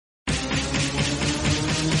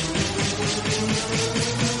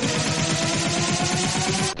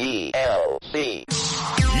Yeah,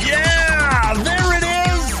 there it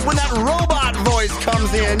is. When that robot voice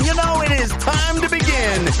comes in, you know it is time to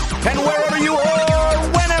begin. And wherever you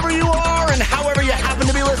are, whenever you are, and however you happen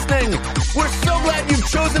to be listening, we're so glad you've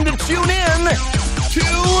chosen to tune in to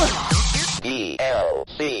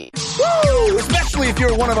DLC. Woo! Especially if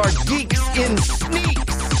you're one of our geeks in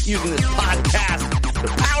sneaks using this podcast to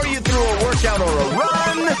power you through a workout or a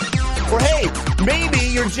run. Or hey, maybe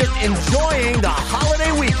you're just enjoying the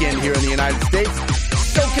holiday weekend here in the United States,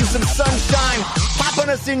 soaking some sunshine, popping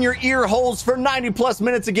us in your ear holes for 90 plus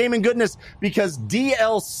minutes of gaming goodness, because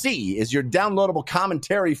DLC is your downloadable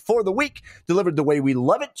commentary for the week, delivered the way we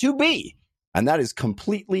love it to be. And that is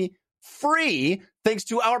completely free thanks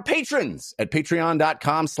to our patrons at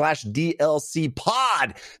patreon.com/DLC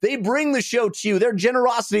pod. They bring the show to you. Their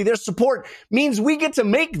generosity, their support means we get to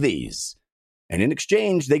make these. And in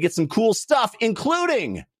exchange, they get some cool stuff,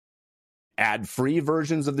 including ad-free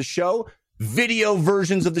versions of the show, video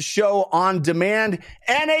versions of the show on demand,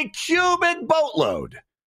 and a cubic boatload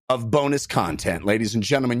of bonus content. Ladies and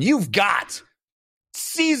gentlemen, you've got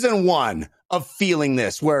season 1 of Feeling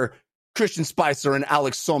This, where Christian Spicer and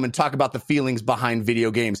Alex Solman talk about the feelings behind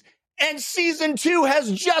video games. And season 2 has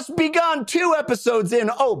just begun, 2 episodes in.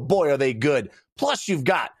 Oh boy, are they good. Plus, you've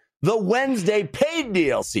got the Wednesday paid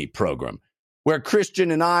DLC program, where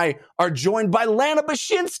Christian and I are joined by Lana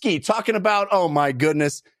Bashinsky talking about, oh my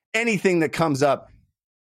goodness, anything that comes up.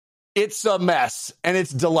 It's a mess and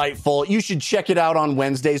it's delightful. You should check it out on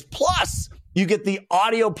Wednesdays. Plus, you get the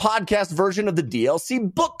audio podcast version of the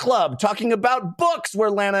DLC Book Club, talking about books,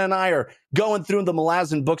 where Lana and I are going through the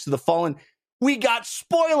Malazan Books of the Fallen. We got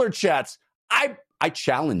spoiler chats. I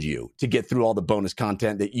challenge you to get through all the bonus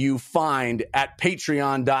content that you find at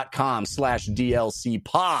patreon.com/DLC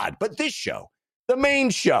pod. But this show, the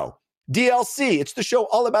main show, DLC, it's the show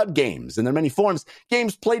all about games in their many forms.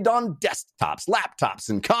 Games played on desktops, laptops,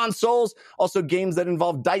 and consoles. Also games that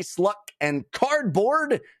involve dice, luck, and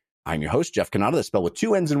cardboard. I'm your host, Jeff Canada, the spell with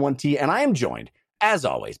 2 N's and 1 T, and I am joined, as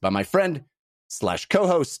always, by my friend /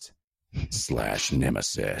 co-host /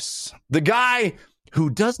 nemesis, the guy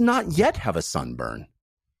who does not yet have a sunburn,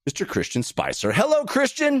 Mr. Christian Spicer. Hello,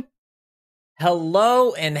 Christian.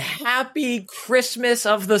 Hello and happy Christmas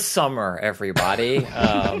of the summer, everybody.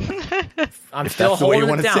 I'm still holding it down. That's the way you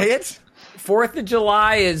want to say it? 4th of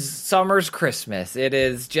July is summer's Christmas. It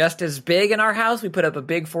is just as big in our house. We put up a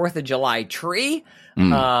big 4th of July tree.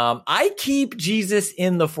 I keep Jesus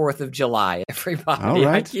in the 4th of July, everybody. All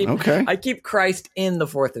right. I keep Christ in the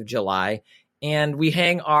 4th of July. And we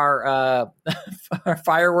hang our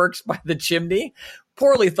fireworks by the chimney.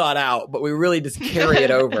 Poorly thought out, but we really just carry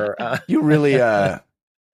it over. You're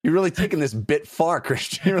really taking this bit far,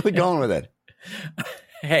 Christian. You're really going with it.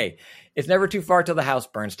 Hey, it's never too far till the house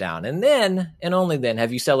burns down. And then, and only then,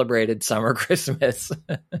 have you celebrated summer Christmas.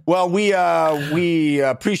 Well, we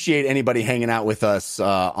appreciate anybody hanging out with us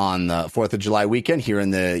on the 4th of July weekend here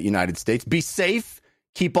in the United States. Be safe.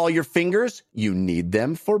 Keep all your fingers. You need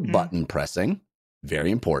them for button pressing.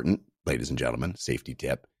 Very important, ladies and gentlemen. Safety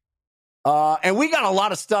tip. And we got a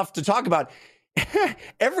lot of stuff to talk about.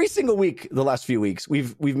 Every single week, the last few weeks,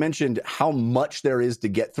 we've mentioned how much there is to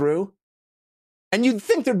get through. And you'd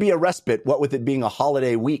think there'd be a respite, what with it being a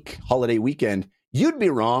holiday weekend. You'd be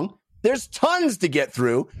wrong. There's tons to get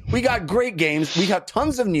through. We got great games. We got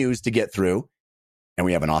tons of news to get through. And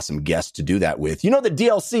we have an awesome guest to do that with. You know, the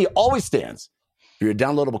DLC always stands for your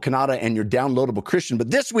downloadable Kanata and your downloadable Christian.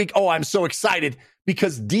 But this week, oh, I'm so excited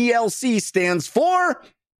because DLC stands for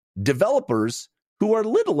developers who are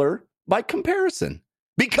littler by comparison.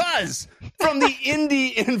 Because from the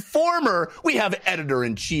Indie Informer, we have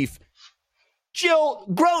editor-in-chief Jill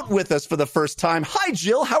Grodt with us for the first time. Hi,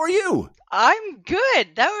 Jill. How are you? I'm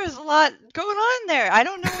good. That was a lot going on there. I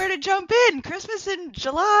don't know where to jump in. Christmas in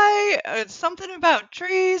July, something about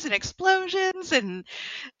trees and explosions and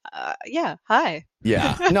yeah, hi.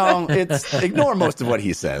 Yeah, no, it's ignore most of what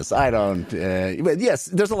he says. I don't, but yes,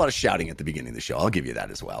 there's a lot of shouting at the beginning of the show. I'll give you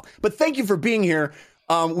that as well. But thank you for being here.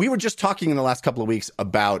 We were just talking in the last couple of weeks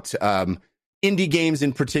about indie games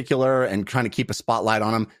in particular and trying to keep a spotlight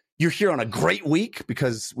on them. You're here on a great week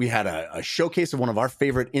because we had a showcase of one of our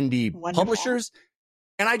favorite indie publishers.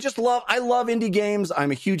 And I love indie games.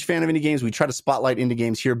 I'm a huge fan of indie games. We try to spotlight indie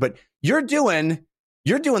games here, but you're doing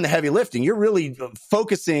the heavy lifting. You're really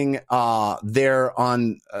focusing there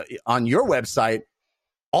on your website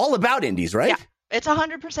all about indies, right? Yeah. It's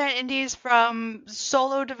 100% indies from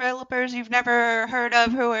solo developers you've never heard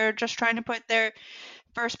of who are just trying to put their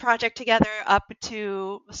first project together up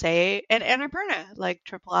to, say, an Annapurna, like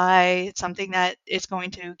AAA, something that is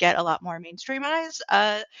going to get a lot more mainstream eyes.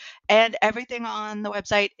 And everything on the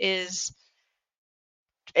website is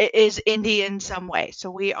is indie in some way. So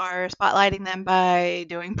we are spotlighting them by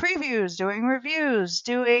doing previews, doing reviews,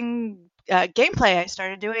 doing gameplay. I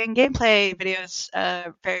started doing gameplay videos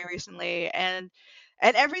very recently, and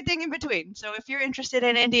everything in between. So if you're interested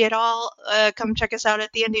in indie at all, come check us out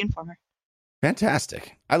at the Indie Informer.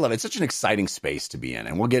 Fantastic. I love it. It's such an exciting space to be in,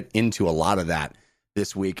 and we'll get into a lot of that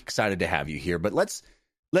this week. Excited to have you here. But let's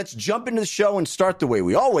jump into the show and start the way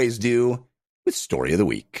we always do with Story of the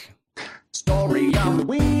Week. Story of the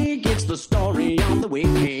week, it's the story of the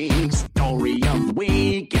week. Story of the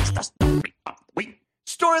week, it's the story of the week.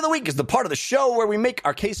 Story of the Week is the part of the show where we make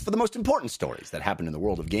our case for the most important stories that happen in the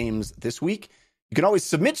world of games this week. You can always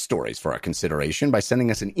submit stories for our consideration by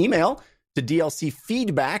sending us an email to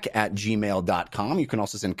dlcfeedback@gmail.com. You can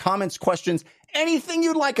also send comments, questions, anything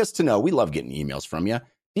you'd like us to know. We love getting emails from you.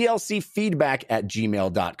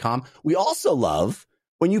 dlcfeedback@gmail.com. We also love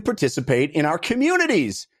when you participate in our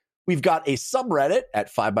communities. We've got a subreddit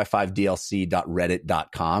at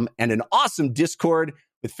 5x5dlc.reddit.com and an awesome Discord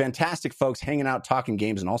with fantastic folks hanging out, talking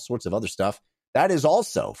games, and all sorts of other stuff. That is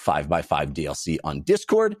also 5x5DLC on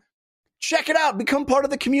Discord. Check it out. Become part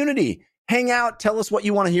of the community. Hang out. Tell us what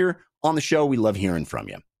you want to hear on the show. We love hearing from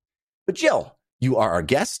you. But Jill, you are our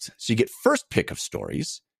guest, so you get first pick of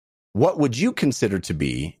stories. What would you consider to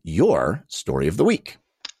be your story of the week?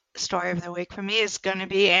 Story of the week for me is going to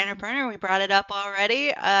be Annapurna. We brought it up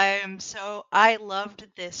already. I loved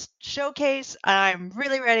this showcase. I'm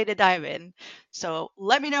really ready to dive in. So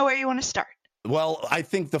let me know where you want to start. Well, I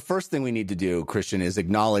think the first thing we need to do, Christian, is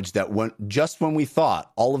acknowledge that when we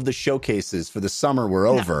thought all of the showcases for the summer were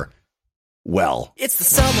over, well, it's the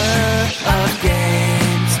summer of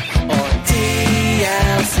games on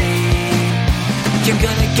DLC. You're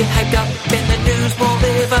gonna get hyped up and the news won't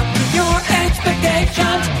live up to your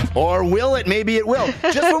expectations. Or will it? Maybe it will.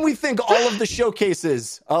 Just when we think all of the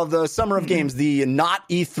showcases of the summer of games, the not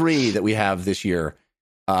E3 that we have this year,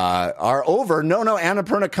 are over. No,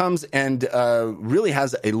 Annapurna comes and really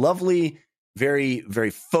has a lovely, very,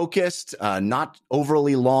 very focused, not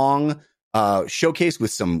overly long showcase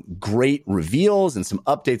with some great reveals and some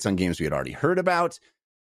updates on games we had already heard about.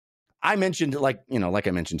 I mentioned, like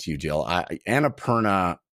I mentioned to you, Jill,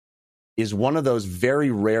 Annapurna is one of those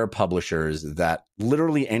very rare publishers that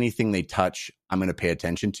literally anything they touch, I'm going to pay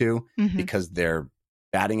attention to because their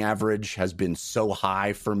batting average has been so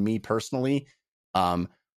high for me personally.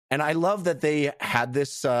 And I love that they had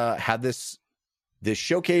this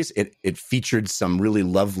showcase. It featured some really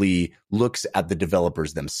lovely looks at the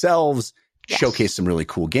developers themselves, showcased some really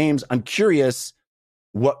cool games. I'm curious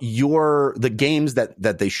what the games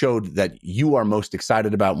that they showed that you are most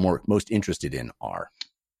excited about, most interested in are.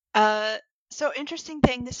 So interesting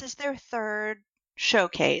thing, this is their third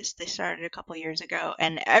showcase. They started a couple years ago,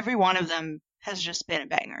 and every one of them has just been a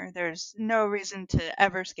banger. There's no reason to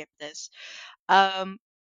ever skip this.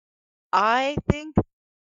 I think,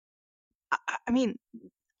 I mean,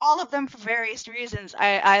 all of them for various reasons.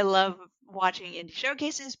 I love watching indie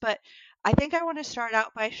showcases, but I think I want to start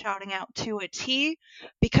out by shouting out To a T,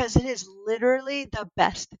 because it is literally the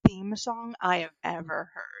best theme song I have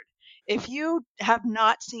ever heard. If you have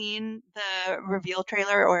not seen the reveal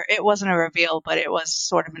trailer, or it wasn't a reveal, but it was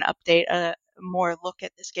sort of an update, a more look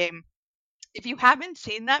at this game. If you haven't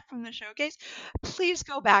seen that from the showcase, please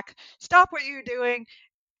go back, stop what you're doing,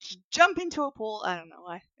 jump into a pool. I don't know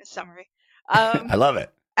why. It's summery. I love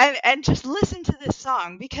it. And just listen to this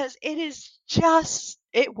song, because it is just,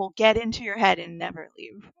 it will get into your head and never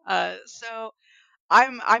leave. So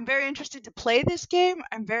I'm very interested to play this game.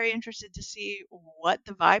 I'm very interested to see what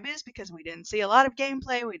the vibe is, because we didn't see a lot of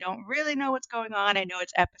gameplay. We don't really know what's going on. I know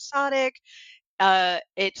it's episodic.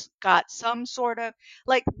 It's got some sort of,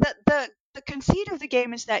 like, the conceit of the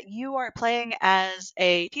game is that you are playing as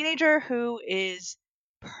a teenager who is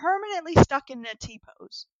permanently stuck in a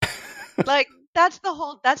T-pose. Like, that's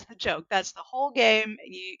the joke. That's the whole game.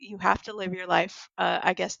 You have to live your life.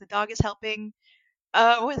 I guess the dog is helping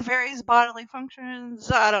with various bodily functions.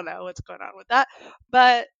 I don't know what's going on with that.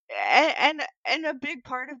 But, and a big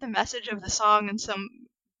part of the message of the song, and some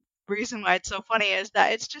reason why it's so funny, is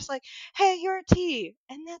that it's just like, hey, you're a T,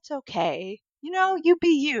 and that's okay. You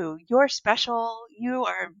be you. You're special. You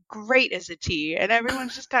are great as a T, and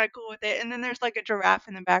everyone's just kind of cool with it. And then there's like a giraffe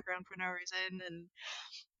in the background for no reason, and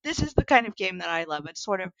this is the kind of game that I love. It's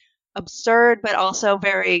sort of absurd, but also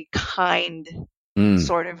very kind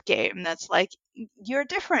sort of game that's like, you're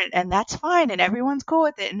different, and that's fine, and everyone's cool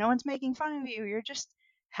with it, and no one's making fun of you. You just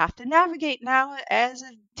have to navigate now as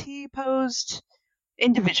a T-posed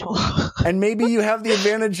individual. And maybe you have the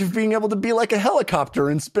advantage of being able to be like a helicopter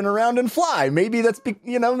and spin around and fly. Maybe that's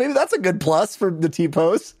maybe that's a good plus for the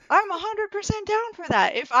T-pose. I'm 100% down for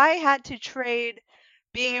that. If I had to trade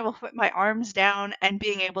being able to put my arms down and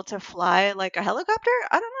being able to fly like a helicopter,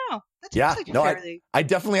 I don't know. That seems like a fairly... I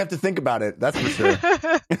definitely have to think about it. That's for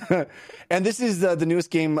sure. And this is the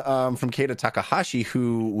newest game from Keita Takahashi,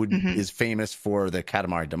 who is famous for the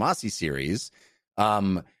Katamari Damacy series.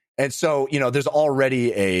 And so, there's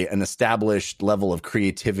already an established level of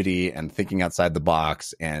creativity and thinking outside the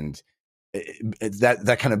box, and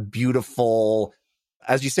that kind of beautiful,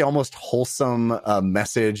 as you say, almost wholesome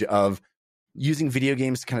message of using video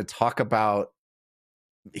games to kind of talk about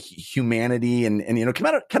humanity. And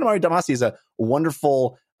Katamari Damacy is a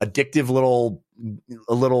wonderful, addictive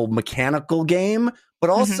little mechanical game, but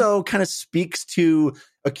also kind of speaks to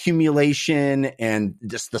accumulation and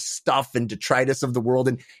just the stuff and detritus of the world.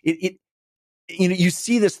 And you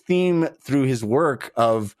see this theme through his work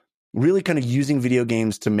of really kind of using video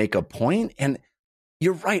games to make a point. And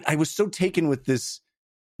you're right. I was so taken with this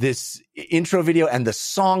intro video and the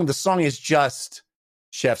song. The song is just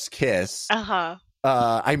chef's kiss.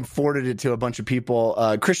 I forwarded it to a bunch of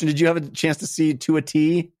people. Christian, did you have a chance to see To a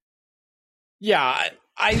T? Yeah,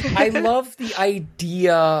 I love the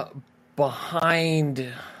idea behind,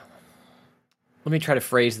 let me try to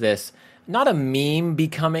phrase this, not a meme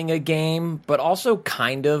becoming a game, but also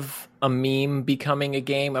kind of a meme becoming a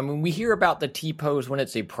game. I mean, we hear about the T-pose when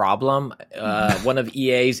it's a problem. One of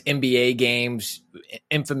EA's NBA games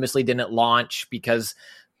infamously didn't launch because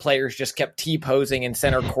players just kept T-posing in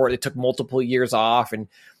center court. It took multiple years off. And,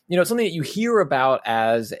 it's something that you hear about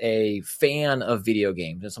as a fan of video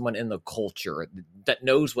games and someone in the culture that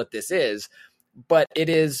knows what this is. But it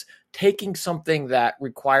is taking something that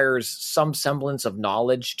requires some semblance of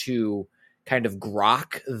knowledge to kind of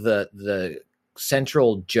grok the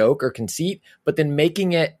central joke or conceit, but then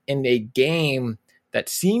making it in a game that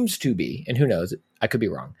seems to be, and who knows, I could be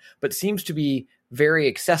wrong, but seems to be very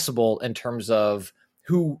accessible in terms of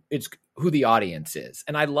who the audience is.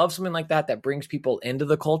 And I love something like that brings people into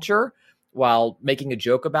the culture while making a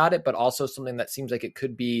joke about it, but also something that seems like it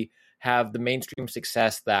could have the mainstream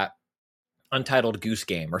success that Untitled Goose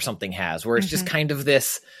Game or something has, where it's just kind of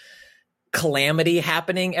this calamity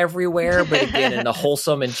happening everywhere, but again, in a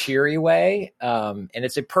wholesome and cheery way. And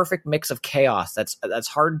it's a perfect mix of chaos. That's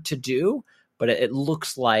hard to do, but it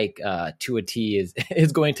looks like To a T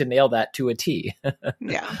is going to nail that to a T.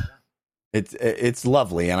 Yeah. It's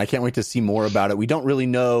lovely, and I can't wait to see more about it. We don't really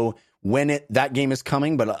know when that game is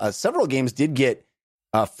coming, but several games did get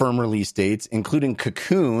firm release dates, including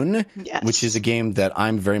Cocoon, which is a game that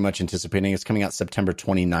I'm very much anticipating. It's coming out September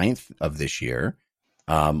 29th of this year,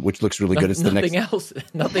 which looks really good. It's nothing else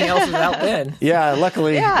is out then. Yeah,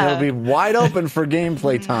 luckily it'll be wide open for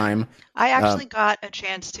gameplay time. I actually got a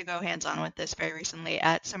chance to go hands-on with this very recently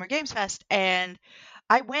at Summer Games Fest, and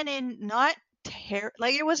I went in not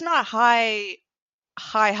it was not high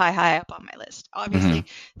up on my list. Obviously,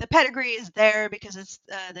 the pedigree is there because it's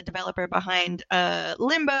the developer behind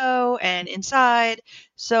Limbo and Inside.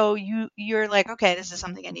 So you're like, okay, this is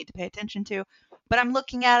something I need to pay attention to. But I'm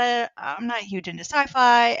looking at it. I'm not huge into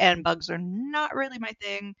sci-fi, and bugs are not really my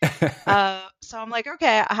thing. So I'm like,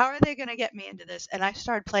 okay, how are they going to get me into this? And I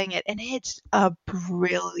started playing it, and it's a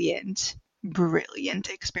brilliant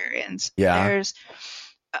experience. Yeah.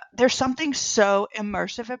 There's something so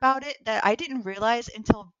immersive about it that I didn't realize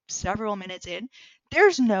until several minutes in.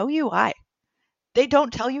 There's no UI. They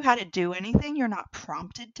don't tell you how to do anything. You're not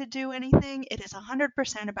prompted to do anything. It is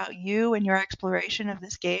 100% about you and your exploration of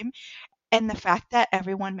this game. And the fact that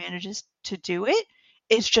everyone manages to do it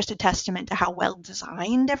is just a testament to how well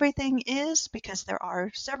designed everything is, because there are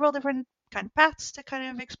several different kind of paths to kind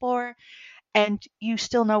of explore. And you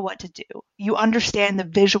still know what to do. You understand the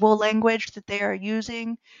visual language that they are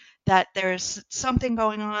using, that there's something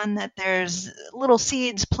going on, that there's little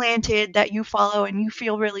seeds planted that you follow, and you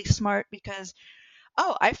feel really smart because,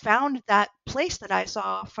 oh, I found that place that I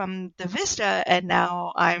saw from the vista, and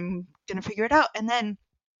now I'm going to figure it out. And then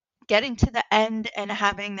getting to the end and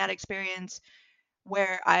having that experience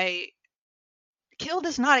where I killed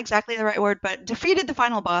is not exactly the right word, but defeated the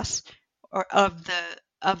final boss of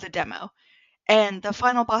the demo. And the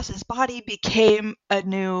final boss's body became a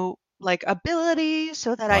new ability,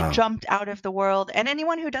 so that I jumped out of the world. And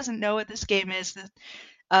anyone who doesn't know what this game is,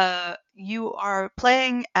 you are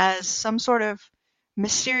playing as some sort of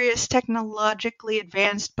mysterious, technologically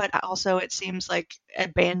advanced, but also it seems like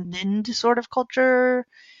abandoned sort of culture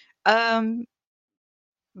bug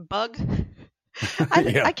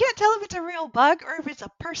I can't tell if it's a real bug or if it's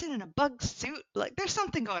a person in a bug suit. Like, there's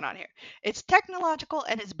something going on here. It's technological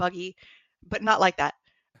and it's buggy, but not like that.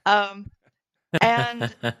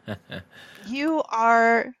 And you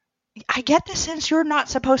are, I get the sense you're not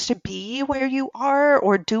supposed to be where you are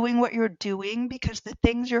or doing what you're doing because the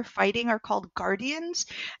things you're fighting are called guardians.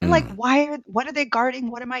 And like, what are they guarding?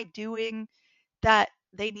 What am I doing that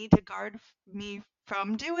they need to guard me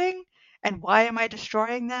from doing? And why am I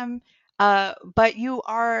destroying them? But you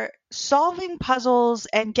are solving puzzles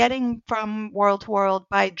and getting from world to world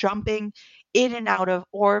by jumping in and out of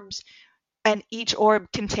orbs, and each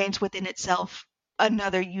orb contains within itself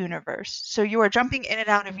another universe. So you are jumping in and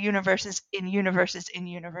out of universes in universes in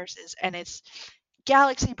universes, and it's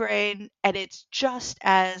Galaxy Brain, and it's just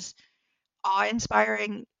as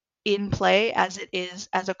awe-inspiring in play as it is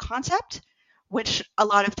as a concept, which a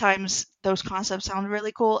lot of times those concepts sound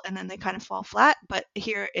really cool and then they kind of fall flat, but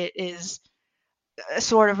here it is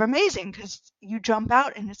sort of amazing because you jump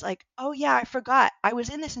out and it's like, oh yeah, I forgot I was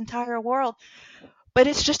in this entire world, but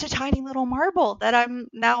it's just a tiny little marble that I'm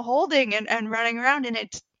now holding and running around. And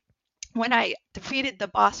it's when I defeated the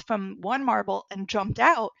boss from one marble and jumped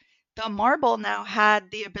out, the marble now had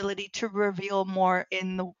the ability to reveal more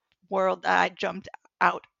in the world that I jumped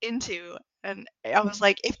out into. And I was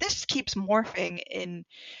like, if this keeps morphing in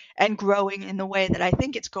and growing in the way that I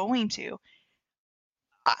think it's going to,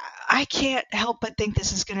 I can't help but think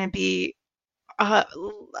this is going to be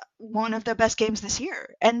one of the best games this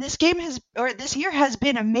year. And this year has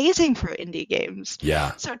been amazing for indie games.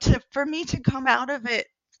 Yeah. So for me to come out of it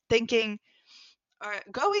thinking, or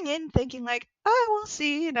going in thinking like, oh, we'll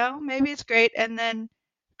see, maybe it's great, and then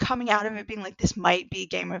coming out of it being like, this might be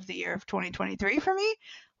game of the year of 2023 for me.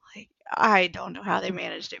 Like, I don't know how they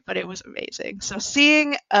managed it, but it was amazing. So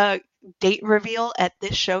seeing a date reveal at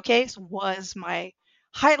this showcase was my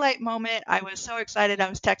highlight moment. I was so excited. I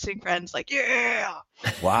was texting friends like, yeah.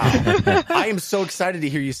 Wow. I am so excited to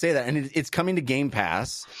hear you say that. And it's coming to Game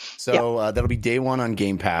Pass. So that'll be day one on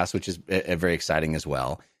Game Pass, which is very exciting as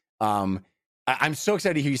well. I'm so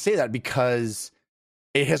excited to hear you say that because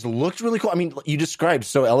it has looked really cool. I mean, you described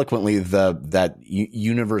so eloquently that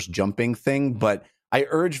universe jumping thing, but I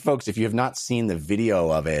urge folks, if you have not seen the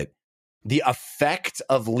video of it, the effect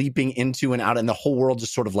of leaping into and out and the whole world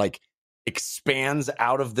just sort of like expands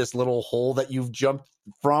out of this little hole that you've jumped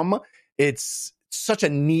from. It's such a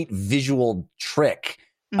neat visual trick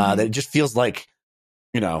that it just feels like,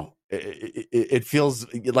 it feels,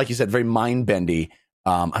 like you said, very mind-bendy.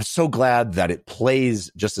 I'm so glad that it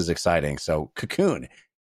plays just as exciting. So Cocoon,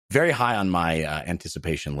 very high on my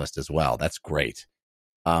anticipation list as well. That's great.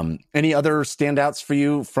 Any other standouts for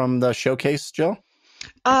you from the showcase, Jill?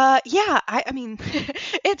 Yeah, I mean,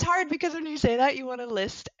 it's hard because when you say that, you want to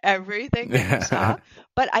list everything that you saw.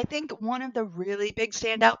 But I think one of the really big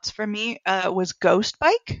standouts for me was Ghost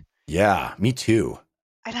Bike. Yeah, me too.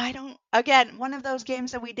 And again, one of those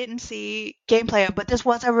games that we didn't see gameplay of, but this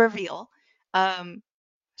was a reveal.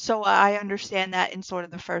 So I understand that in sort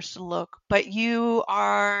of the first look. But you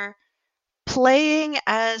are playing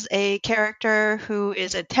as a character who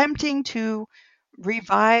is attempting to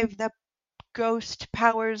revive the ghost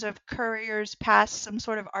powers of couriers past some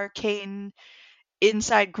sort of arcane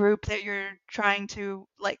inside group that you're trying to,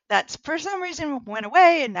 like, that's for some reason went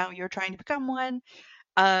away and now you're trying to become one.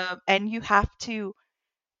 And you have to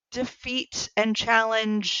defeat and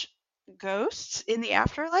challenge ghosts in the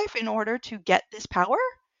afterlife in order to get this power.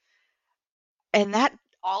 And that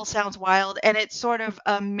all sounds wild. And it's sort of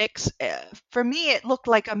a mix. For me, it looked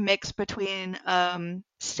like a mix between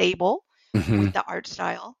Sable with the art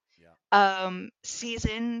style,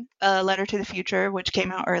 Season, Letter to the Future, which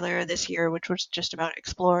came out earlier this year, which was just about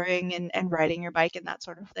exploring and riding your bike and that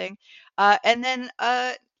sort of thing. And then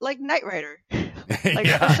like Knight Rider, like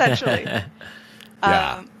essentially.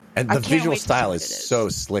 Yeah. And the visual style is so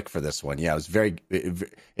slick for this one. Yeah, it was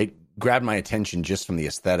it grabbed my attention just from the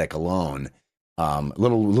aesthetic alone.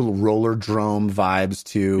 Little roller drome vibes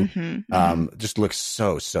too. Just looks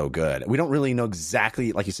so good. We don't really know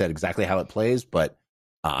exactly, like you said, exactly how it plays, but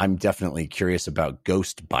I'm definitely curious about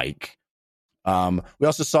Ghost Bike. We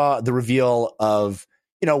also saw the reveal of,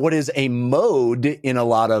 what is a mode in a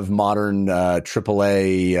lot of modern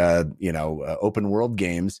AAA, open world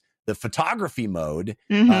games. The photography mode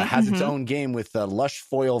has its own game with a lush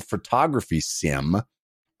foil photography sim.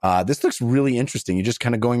 This looks really interesting. You're just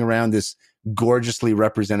kind of going around this gorgeously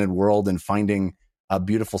represented world and finding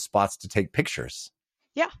beautiful spots to take pictures.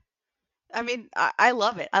 Yeah. I mean, I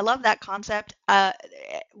love it. I love that concept.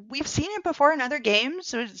 We've seen it before in other games,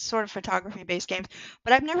 so it's sort of photography-based games,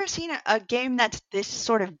 but I've never seen a game that's this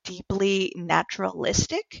sort of deeply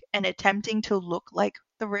naturalistic and attempting to look like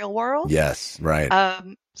the real world. Yes, right.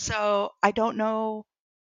 So I don't know.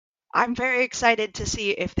 I'm very excited to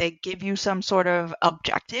see if they give you some sort of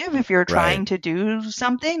objective, if you're trying to do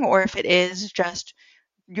something, or if it is just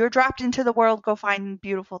you're dropped into the world, go find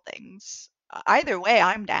beautiful things. Either way,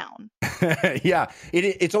 I'm down. Yeah,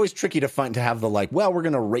 it's always tricky to have the well, we're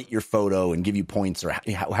going to rate your photo and give you points, or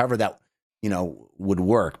however that would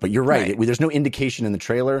work. But you're right. There's no indication in the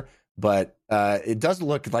trailer, but it does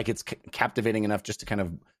look like it's captivating enough just to kind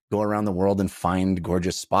of go around the world and find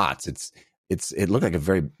gorgeous spots. It looked like a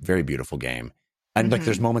very, very beautiful game. And like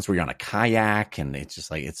there's moments where you're on a kayak, and it's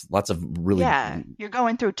just like it's lots of really you're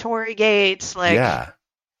going through torii gates,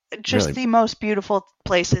 just really the most beautiful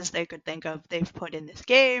places they could think of they've put in this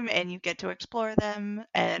game, and you get to explore them,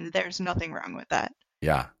 and there's nothing wrong with that.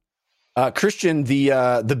 Yeah. Christian,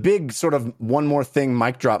 the big sort of one more thing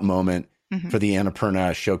mic drop moment for the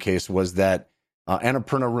Annapurna showcase was that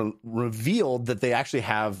Annapurna revealed that they actually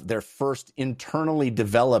have their first internally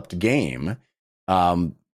developed game,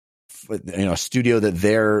 a studio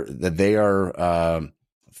that they are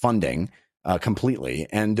funding completely,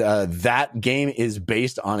 and that game is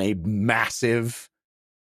based on a massive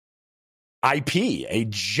IP, a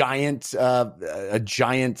giant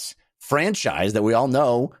franchise that we all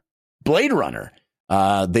know, Blade Runner.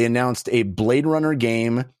 They announced a Blade Runner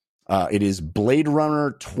game. It is Blade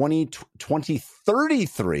Runner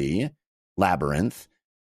 2033 Labyrinth,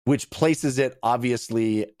 which places it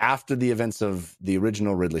obviously after the events of the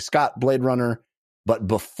original Ridley Scott Blade Runner, but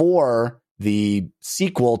before the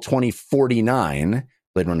sequel 2049,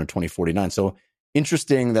 Blade Runner 2049. So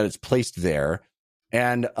interesting that it's placed there.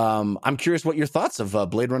 And I'm curious what your thoughts of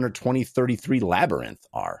Blade Runner 2033 Labyrinth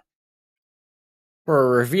are. For a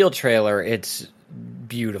reveal trailer, it's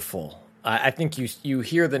beautiful. I think you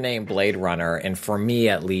hear the name Blade Runner, and for me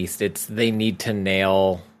at least, they need to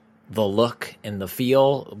nail the look and the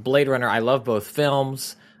feel. Blade Runner, I love both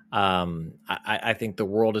films. I think the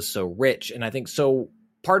world is so rich, and I think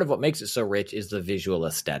part of what makes it so rich is the visual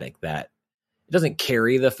aesthetic that it doesn't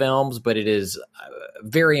carry the films, but it is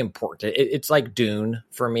very important. It's like Dune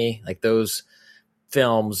for me. Like those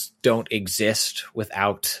films don't exist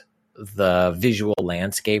without the visual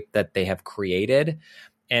landscape that they have created.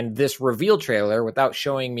 And this reveal trailer, without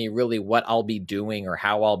showing me really what I'll be doing or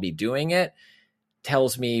how I'll be doing it,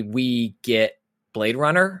 tells me we get Blade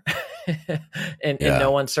Runner in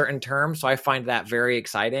no uncertain terms. So I find that very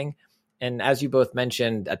exciting. And as you both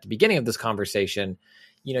mentioned at the beginning of this conversation,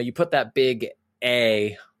 you put that big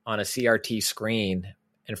A on a CRT screen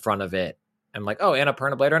in front of it. I'm like, oh,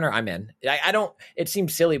 Annapurna Blade Runner, I'm in. I don't, it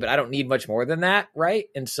seems silly, but I don't need much more than that, right?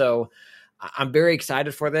 And so I'm very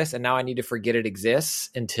excited for this, and now I need to forget it exists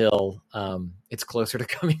until it's closer to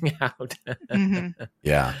coming out.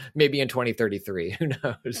 Yeah. Maybe in 2033. Who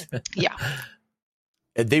knows? Yeah.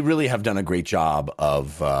 They really have done a great job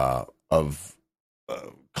of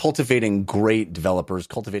cultivating great developers,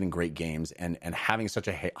 cultivating great games, and having such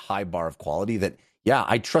a high bar of quality that,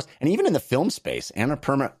 I trust. And even in the film space,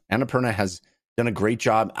 Annapurna has done a great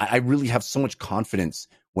job. I really have so much confidence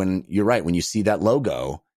when you're right. When you see that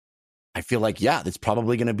logo, I feel like, it's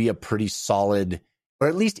probably going to be a pretty solid, or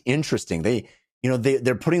at least interesting.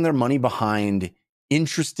 They're putting their money behind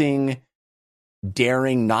interesting,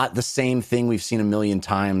 daring, not the same thing we've seen a million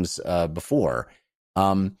times before.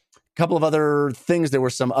 Couple of other things. There were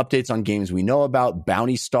some updates on games we know about.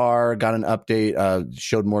 Bounty Star got an update,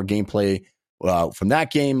 showed more gameplay from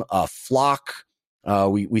that game. Flock,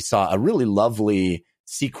 we saw a really lovely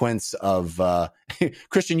sequence of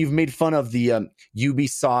Christian, you've made fun of the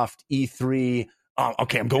Ubisoft E3.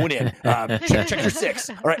 Okay, I'm going in. Check your 6.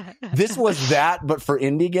 All right. This was that, but for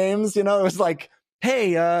indie games, it was like,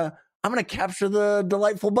 hey, I'm going to capture the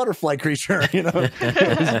delightful butterfly creature.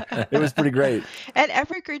 It was pretty great. And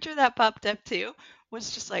every creature that popped up too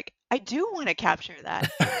was just like, I do want to capture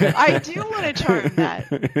that. I do want to charm that.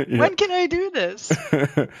 When can I do this?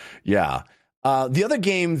 Yeah. The other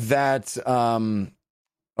game that,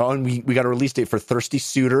 and we got a release date for Thirsty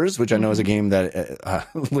Suitors, which I know is a game that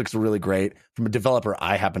looks really great from a developer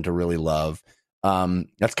I happen to really love.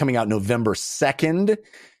 That's coming out November 2nd.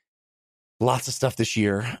 Lots of stuff this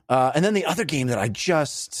year. And then the other game that I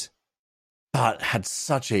just thought had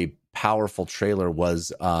such a powerful trailer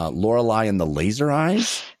was Lorelei and the Laser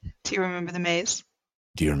Eyes. Do you remember the maze?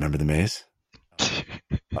 Do you remember the maze?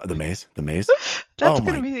 The maze? The maze? That's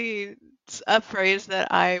going to be a phrase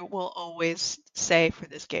that I will always say for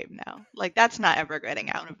this game now. Like, that's not ever getting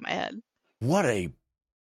out of my head. what a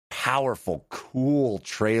powerful, cool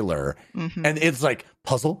trailer. Mm-hmm. And it's like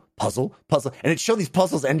puzzle, and it showed these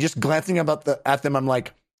puzzles, and just glancing at them, I'm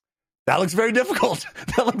like, that looks very difficult.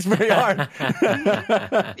 That looks very hard.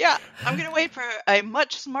 Yeah, I'm gonna wait for a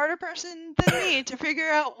much smarter person than me to figure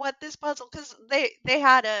out what this puzzle, because they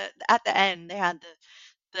had at the end they had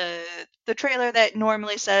the trailer that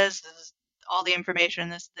normally says this is all the information,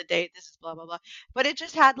 this is the date, this is blah blah blah, but it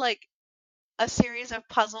just had like a series of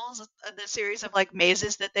puzzles, the series of like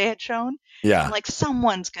mazes that they had shown. Yeah, I'm like,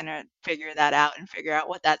 someone's gonna figure that out and figure out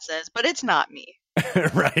what that says, but it's not me.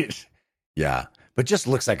 Right. Yeah. But just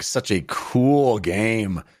looks like such a cool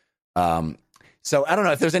game. So I don't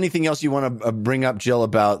know if there's anything else you want to bring up, Jill,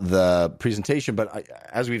 about the presentation. But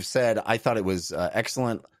as we've said, I thought it was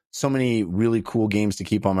excellent. So many really cool games to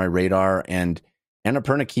keep on my radar. And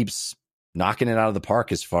Annapurna keeps knocking it out of the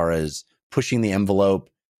park as far as pushing the envelope,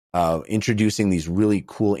 introducing these really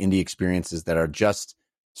cool indie experiences that are just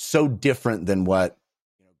so different than what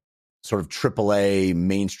sort of AAA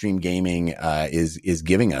mainstream gaming is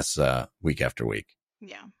giving us week after week.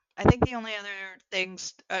 Yeah. I think the only other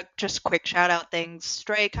things, just quick shout out things,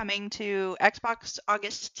 Stray coming to Xbox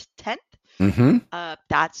August 10th. Mm-hmm.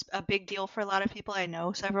 That's a big deal for a lot of people. I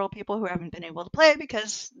know several people who haven't been able to play it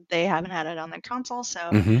because they haven't had it on their console.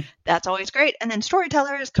 So that's always great. And then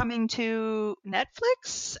Storyteller is coming to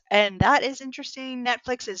Netflix, and that is interesting.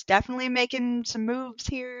 Netflix is definitely making some moves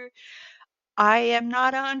here. I am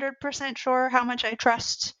not 100% sure how much I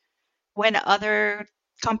trust when other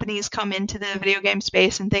companies come into the video game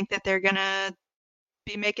space and think that they're going to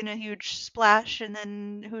be making a huge splash, and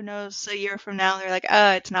then who knows, a year from now they're like,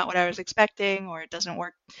 it's not what I was expecting, or it doesn't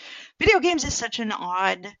work. Video games is such an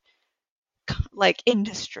odd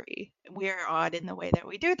industry. We are odd in the way that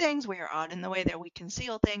we do things. We are odd in the way that we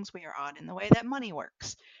conceal things. We are odd in the way that money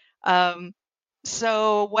works.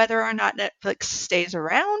 So whether or not Netflix stays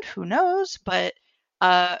around, who knows? But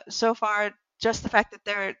so far, just the fact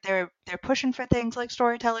that they're pushing for things like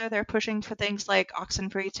Storyteller, they're pushing for things like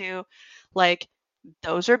Oxenfree 2, like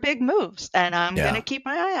those are big moves, and I'm gonna keep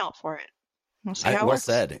my eye out for it. We'll see how it works.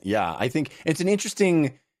 Well said. Yeah, I think it's an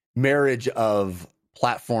interesting marriage of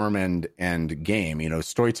platform and game.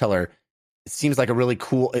 Storyteller seems like a really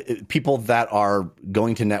cool people that are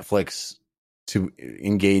going to Netflix to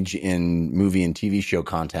engage in movie and TV show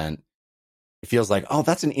content. It feels like,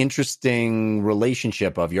 that's an interesting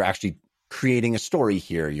relationship of you're actually creating a story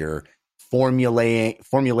here. You're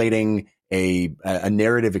formulating a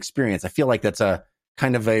narrative experience. I feel like that's a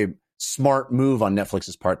kind of a smart move on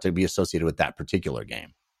Netflix's part to be associated with that particular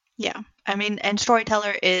game. Yeah. I mean, and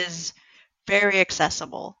Storyteller is very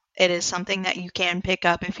accessible. It is something that you can pick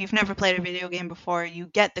up. If you've never played a video game before, you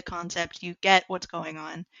get the concept, you get what's going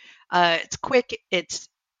on. It's quick, it's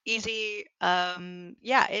easy.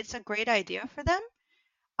 It's a great idea for them.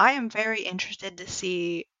 I am very interested to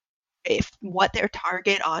see what their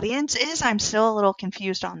target audience is. I'm still a little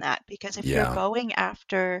confused on that, because if you're going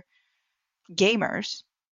after gamers,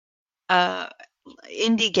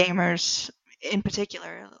 indie gamers in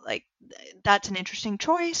particular, like that's an interesting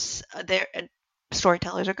choice.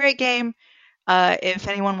 Storyteller's a great game. If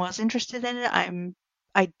anyone was interested in it,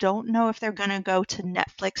 I don't know if they're gonna go to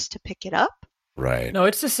Netflix to pick it up. Right. No,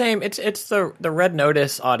 it's the same. It's the Red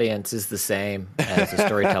Notice audience is the same as the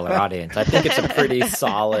Storyteller audience. I think it's a pretty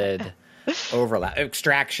solid overlap.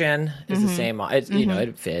 Extraction is the same.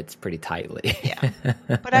 It fits pretty tightly. Yeah.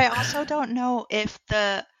 But I also don't know if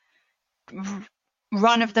the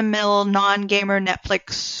run-of-the-mill non-gamer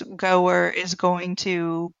Netflix goer is going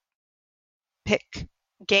to pick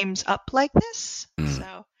games up like this.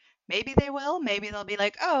 So maybe they will. Maybe they'll be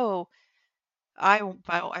like,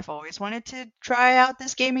 I've always wanted to try out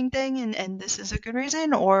this gaming thing, and this is a good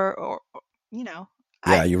reason, or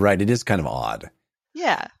Yeah, you're right. It is kind of odd.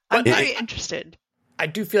 Yeah, I'm very interested. I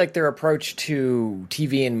do feel like their approach to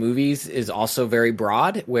TV and movies is also very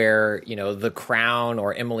broad, where, The Crown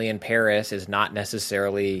or Emily in Paris is not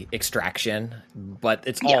necessarily Extraction, but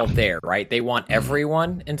it's all there, right? They want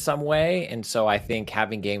everyone in some way. And so I think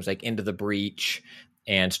having games like Into the Breach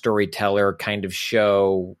and Storyteller kind of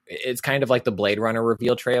show, it's kind of like the Blade Runner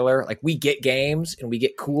reveal trailer. Like, we get games and we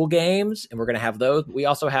get cool games, and we're going to have those. We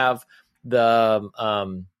also have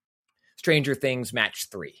the Stranger Things Match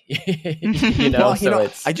 3.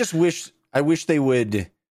 I just wish they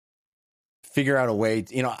would figure out a way.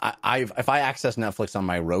 If I access Netflix on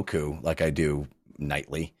my Roku like I do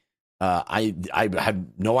nightly, I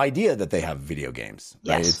had no idea that they have video games.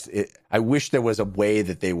 Yes. Right? I wish there was a way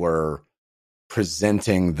that they were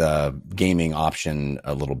presenting the gaming option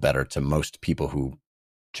a little better to most people who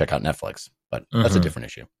check out Netflix, but that's a different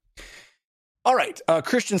issue. All right,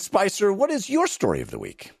 Christian Spicer, what is your story of the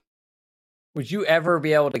week? Would you ever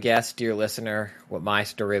be able to guess, dear listener, what my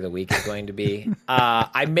story of the week is going to be?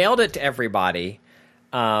 I mailed it to everybody,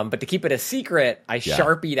 but to keep it a secret, I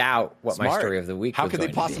Sharpied out what my story of the week was going to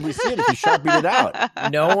be. How could they possibly see it if you Sharpied it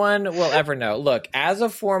out? No one will ever know. Look, as a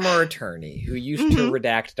former attorney who used to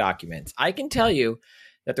redact documents, I can tell you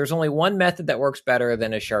that there's only one method that works better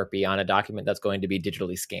than a Sharpie on a document that's going to be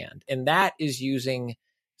digitally scanned, and that is using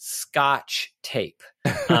Scotch tape.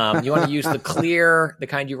 You want to use the clear, the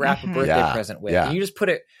kind you wrap a birthday present with. And you just put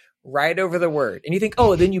it right over the word. And you think,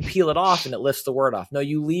 oh, then you peel it off and it lifts the word off. No,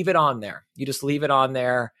 you leave it on there. You just leave it on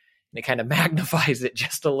there and it kind of magnifies it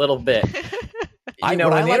just a little bit. What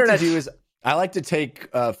I like to do is I like to take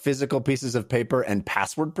physical pieces of paper and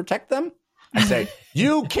password protect them. I say,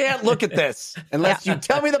 you can't look at this unless you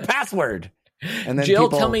tell me the password. And then Jill,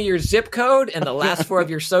 tell me your zip code and the last 4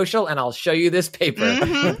 of your social, and I'll show you this paper.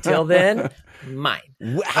 Until then, mine.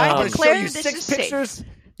 I declare show you 6 pictures. Safe.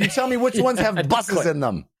 You tell me which ones have buses in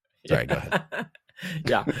them. Sorry, go ahead.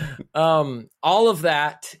 Yeah. All of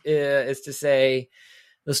that is to say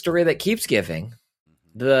the story that keeps giving,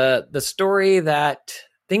 the story that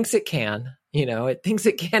thinks it can, it thinks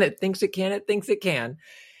it can, it thinks it can, it thinks it can.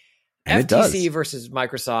 And FTC versus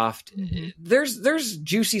Microsoft. There's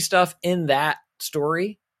juicy stuff in that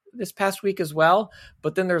story this past week as well.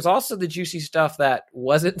 But then there's also the juicy stuff that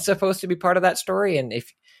wasn't supposed to be part of that story. And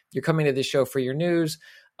if you're coming to this show for your news,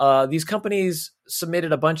 these companies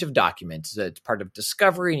submitted a bunch of documents. It's part of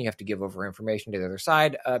discovery, and you have to give over information to the other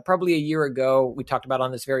side. Probably a year ago, we talked about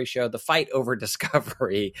on this very show the fight over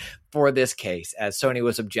discovery for this case, as Sony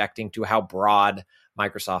was objecting to how broad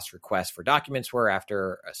Microsoft's requests for documents were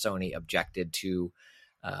after Sony objected to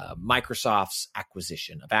Microsoft's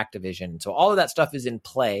acquisition of Activision. So all of that stuff is in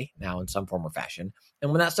play now in some form or fashion.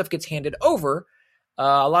 And when that stuff gets handed over,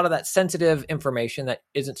 a lot of that sensitive information that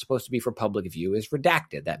isn't supposed to be for public view is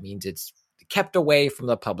redacted. That means it's kept away from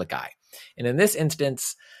the public eye. And in this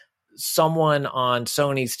instance, someone on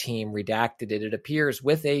Sony's team redacted it. It appears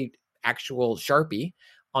with a actual Sharpie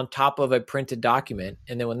on top of a printed document.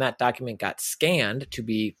 And then when that document got scanned to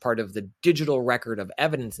be part of the digital record of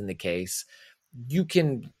evidence in the case, you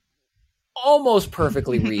can almost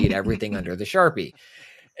perfectly read everything under the Sharpie.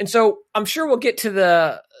 And so I'm sure we'll get to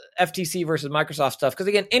the FTC versus Microsoft stuff, because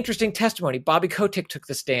again, interesting testimony. Bobby Kotick took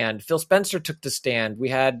the stand. Phil Spencer took the stand. We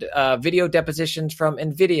had video depositions from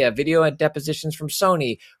NVIDIA, video depositions from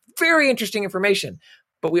Sony. Very interesting information.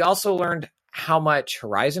 But we also learned how much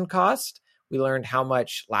Horizon cost. We learned how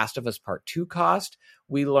much Last of Us Part 2 cost.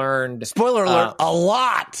 We learned... Spoiler alert, a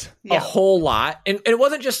lot. A whole lot. And it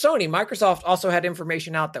wasn't just Sony. Microsoft also had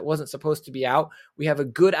information out that wasn't supposed to be out. We have a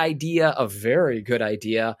very good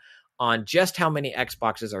idea on just how many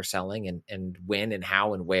Xboxes are selling and when and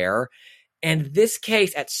how and where. And this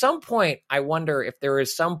case, at some point, I wonder if there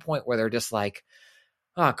is some point where they're just like,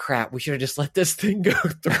 oh, crap, we should have just let this thing go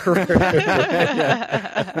through.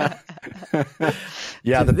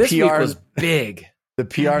 Yeah, the this PR week was big. The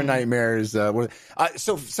PR nightmares. So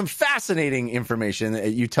some fascinating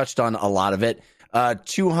information. You touched on a lot of it.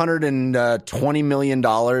 $220 million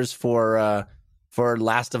for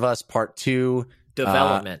Last of Us Part 2.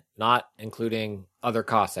 Development, not including other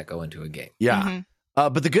costs that go into a game. Yeah.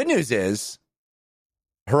 But the good news is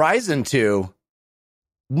Horizon 2,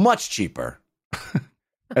 much cheaper.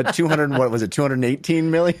 At 200, what was it, 218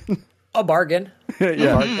 million? A bargain.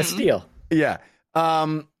 A steal. Yeah.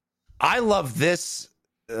 I love this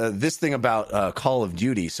thing about Call of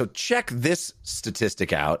Duty. So check this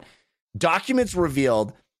statistic out. Documents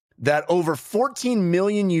revealed that over 14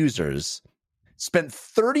 million users spent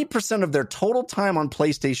 30% of their total time on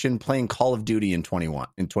PlayStation playing Call of Duty in 2021.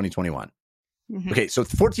 Mm-hmm. Okay, so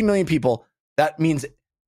 14 million people. That means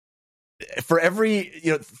for every,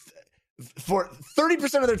 for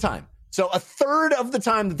 30% of their time. So a third of the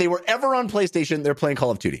time that they were ever on PlayStation, they're playing Call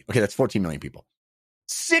of Duty. Okay, that's 14 million people.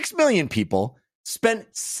 6 million people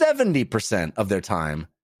spent 70% of their time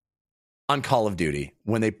on Call of Duty.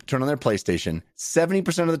 When they turn on their PlayStation,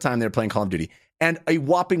 70% of the time they're playing Call of Duty. And a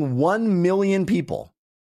whopping 1 million people,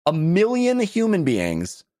 1 million human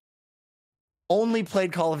beings, only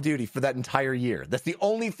played Call of Duty for that entire year. That's the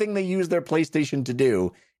only thing they use their PlayStation to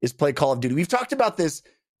do is play Call of Duty. We've talked about this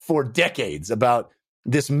for decades, about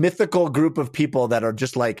this mythical group of people that are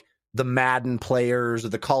just like the Madden players or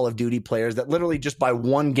the Call of Duty players that literally just buy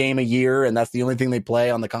one game a year and that's the only thing they play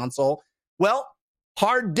on the console. Well,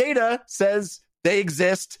 hard data says they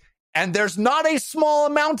exist, and there's not a small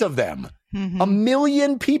amount of them. Mm-hmm. 1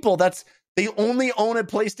 million people. They only own a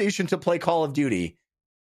PlayStation to play Call of Duty.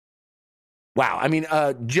 Wow. I mean,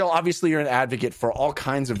 Jill, obviously you're an advocate for all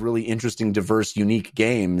kinds of really interesting, diverse, unique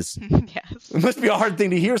games. Yes. It must be a hard thing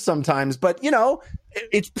to hear sometimes, but, you know,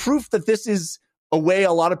 it's proof that this is a way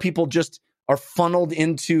a lot of people just are funneled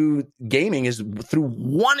into gaming is through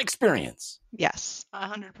one experience. Yes,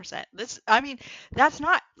 100%. That's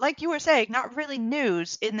not, like you were saying, not really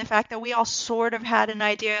news in the fact that we all sort of had an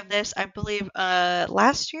idea of this. I believe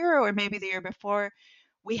last year or maybe the year before,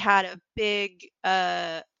 we had a big,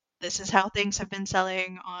 this is how things have been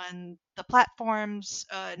selling on the platforms,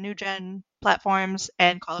 new gen platforms,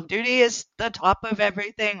 and Call of Duty is the top of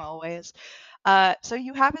everything always. So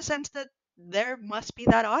you have a sense that there must be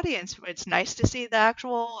that audience. It's nice to see the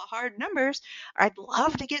actual hard numbers. I'd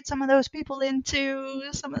love to get some of those people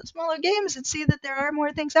into some of the smaller games and see that there are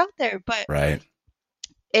more things out there. But right,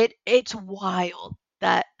 it's wild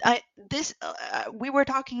that we were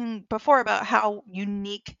talking before about how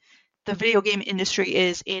unique the video game industry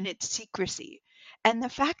is in its secrecy, and the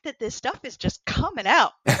fact that this stuff is just coming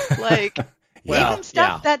out, like even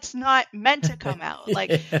stuff that's not meant to come out, like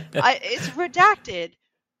it's redacted.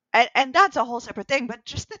 And that's a whole separate thing, but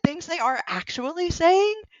just the things they are actually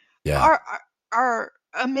saying are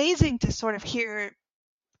amazing to sort of hear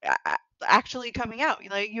actually coming out.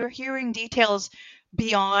 Like you're hearing details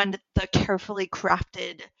beyond the carefully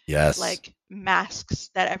crafted like masks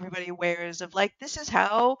that everybody wears of like, this is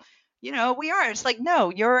how, you know, we are. It's like,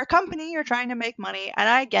 no, you're a company, you're trying to make money, and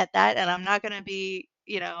I get that, and I'm not going to be,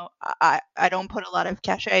 you know, I don't put a lot of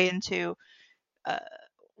cachet into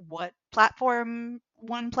what platform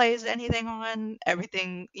one plays anything on.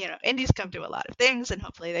 Everything, you know, indies come to a lot of things, and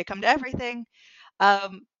hopefully they come to everything.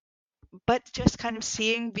 But just kind of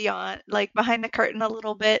seeing beyond, like behind the curtain a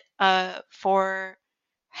little bit, for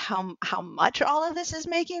how much all of this is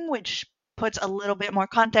making, which puts a little bit more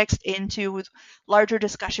context into larger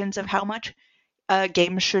discussions of how much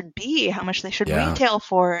games should be, how much they should retail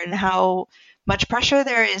for, and how much pressure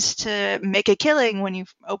there is to make a killing when you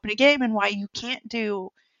open a game, and why you can't do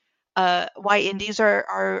why indies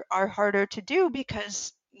are harder to do,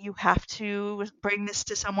 because you have to bring this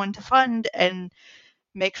to someone to fund and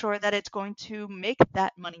make sure that it's going to make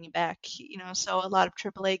that money back. You know, so a lot of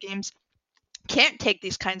AAA games can't take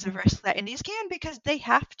these kinds of risks that indies can, because they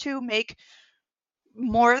have to make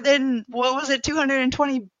more than, what was it,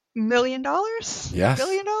 $220 million? Yes.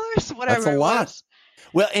 $billion? Whatever. That's a lot.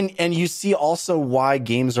 Well, and you see also why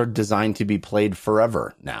games are designed to be played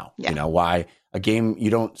forever now. You know, why a game, you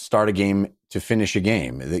don't start a game to finish a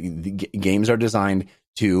game. The games are designed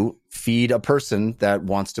to feed a person that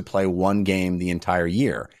wants to play one game the entire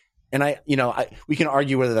year. And we can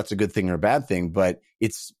argue whether that's a good thing or a bad thing, but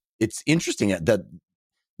it's interesting that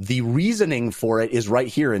the reasoning for it is right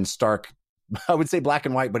here in stark, I would say black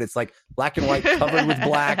and white, but it's like black and white covered with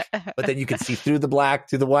black, but then you can see through the black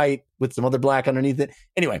to the white with some other black underneath it.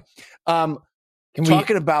 Anyway,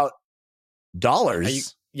 talking about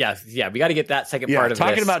dollars. We got to get that second part of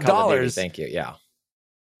talking this. About Call dollars. Thank you. Yeah.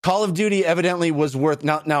 Call of Duty evidently was worth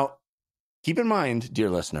now. Keep in mind, dear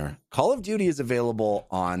listener, Call of Duty is available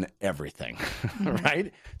on everything,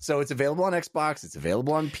 right? So it's available on Xbox. It's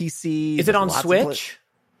available on PC. Is it on Switch?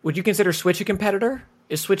 Would you consider Switch a competitor?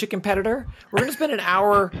 Is Switch a competitor? We're going to spend an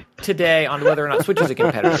hour today on whether or not Switch is a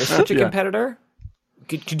competitor. Is Switch a competitor?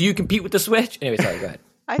 Could you compete with the Switch? Anyway, sorry, go ahead.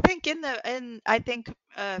 I think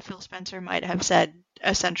Phil Spencer might have said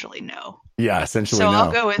essentially no. Yeah, essentially no. So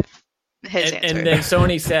I'll go with his answer. And then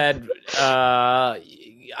Sony said,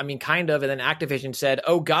 kind of, and then Activision said,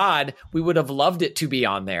 "Oh God, we would have loved it to be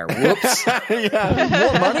on there." Whoops.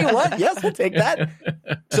 More money? What? Yes, we'll take that.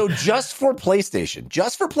 So just for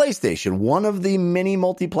PlayStation, one of the many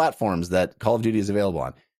multi-platforms that Call of Duty is available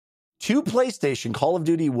on, to PlayStation, Call of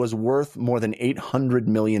Duty was worth more than $800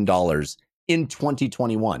 million in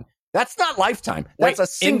 2021. That's not lifetime. That's a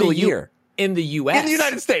single year. In the U.S. In the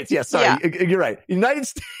United States. Yes, sorry. Yeah. You're right. United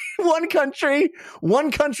States, one country,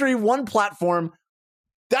 one platform.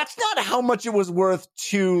 That's not how much it was worth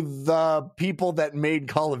to the people that made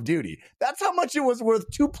Call of Duty. That's how much it was worth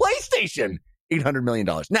to PlayStation, $800 million.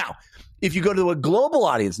 Now, if you go to a global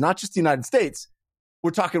audience, not just the United States,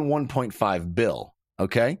 we're talking 1.5 bill,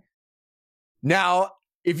 okay? Now,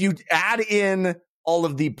 if you add in all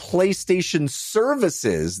of the PlayStation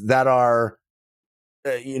services that are,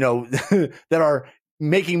 that are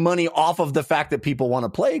making money off of the fact that people want to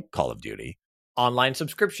play Call of Duty. Online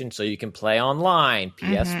subscription, so you can play online,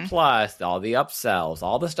 PS Plus, all the upsells,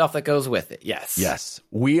 all the stuff that goes with it. Yes.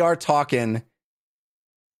 We are talking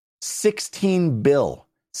 $16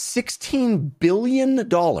 billion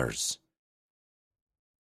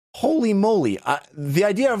Holy moly. The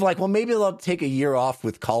idea of like, well, maybe they'll take a year off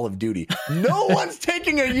with Call of Duty. No one's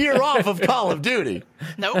taking a year off of Call of Duty.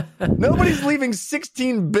 Nope. Nobody's leaving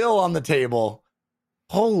 16 bill on the table.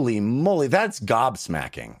 Holy moly. That's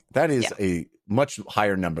gobsmacking. That is a much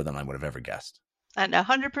higher number than I would have ever guessed. And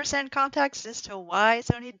 100% context as to why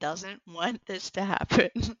Sony doesn't want this to happen.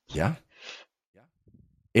 Yeah.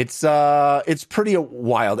 It's pretty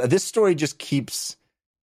wild. This story just keeps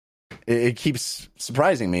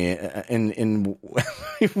surprising me in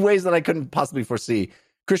ways that I couldn't possibly foresee.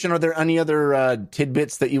 Christian, are there any other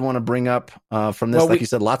tidbits that you want to bring up from this? Well, you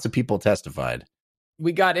said, lots of people testified.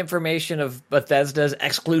 We got information of Bethesda's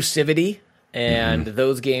exclusivity and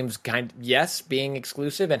those games being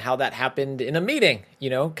exclusive, and how that happened in a meeting,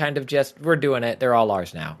 kind of just, we're doing it. They're all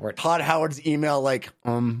ours now. Todd Howard's email, like,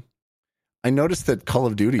 I noticed that Call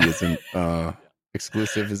of Duty isn't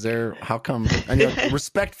exclusive. Is there? How come?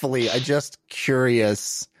 Respectfully, I just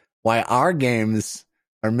curious why our games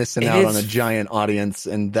are missing out on a giant audience,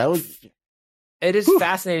 and that was. It is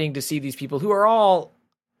fascinating to see these people who are all,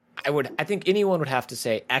 I think anyone would have to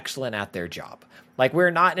say, excellent at their job. Like,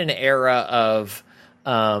 we're not in an era of,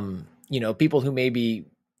 people who maybe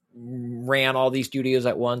ran all these studios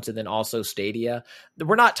at once and then also Stadia.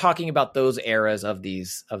 We're not talking about those eras of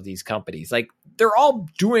these companies. Like, they're all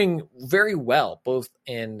doing very well, both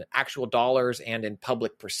in actual dollars and in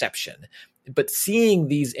public perception. But seeing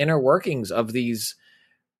these inner workings of these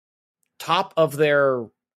top of their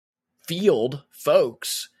field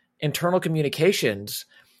folks, internal communications,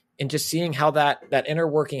 and just seeing how that inner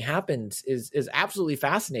working happens is absolutely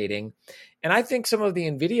fascinating. And I think some of the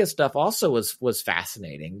NVIDIA stuff also was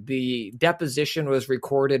fascinating. The deposition was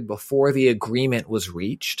recorded before the agreement was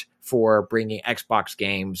reached for bringing Xbox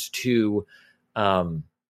games to, totally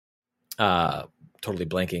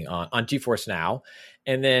blanking on GeForce Now.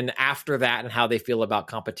 And then after that, and how they feel about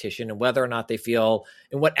competition, and whether or not they feel,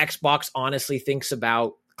 and what Xbox honestly thinks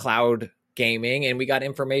about cloud gaming. And we got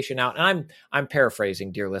information out, and I'm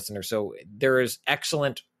paraphrasing, dear listener. So there is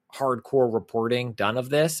excellent hardcore reporting done of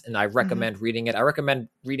this, and I recommend reading it. I recommend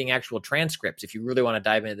reading actual transcripts if you really want to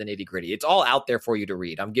dive into the nitty gritty. It's all out there for you to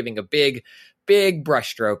read. I'm giving a big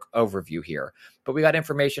brushstroke overview here, but we got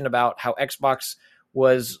information about how Xbox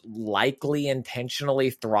was likely intentionally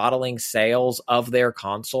throttling sales of their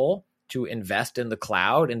console to invest in the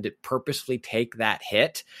cloud and to purposefully take that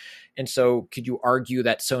hit. And so could you argue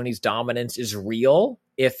that Sony's dominance is real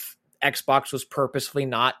if Xbox was purposefully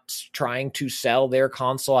not trying to sell their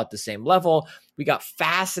console at the same level? We got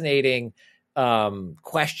fascinating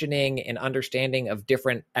questioning and understanding of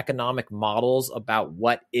different economic models about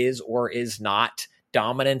what is or is not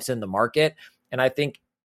dominance in the market. And I think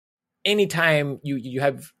anytime you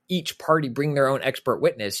have each party bring their own expert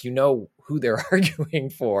witness, you know who they're arguing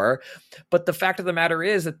for. But the fact of the matter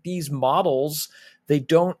is that these models, they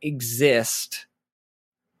don't exist.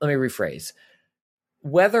 Let me rephrase.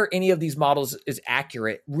 Whether any of these models is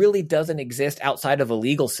accurate really doesn't exist outside of a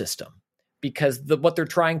legal system, because what they're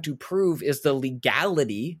trying to prove is the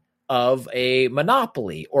legality of a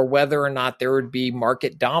monopoly, or whether or not there would be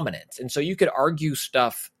market dominance. And so you could argue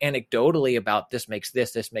stuff anecdotally about this makes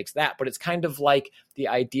that, but it's kind of like the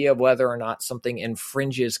idea of whether or not something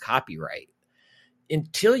infringes copyright.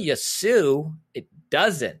 Until you sue, it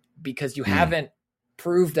doesn't, because you haven't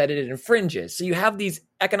proved that it infringes. So you have these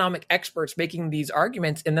economic experts making these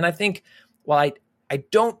arguments. And then I think, while I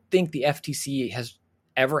don't think the FTC has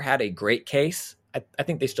ever had a great case, I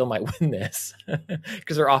think they still might win this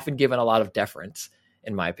because they're often given a lot of deference,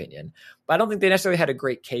 in my opinion. But I don't think they necessarily had a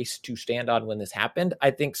great case to stand on when this happened.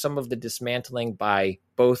 I think some of the dismantling by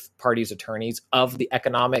both parties' attorneys of the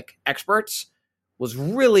economic experts was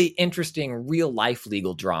really interesting, real life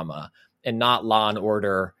legal drama, and not Law and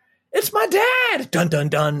Order. It's my dad, dun dun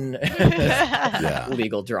dun.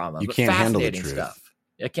 Legal drama. You can't handle the truth. Stuff.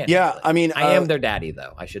 I can't. Yeah, I mean, I am their daddy,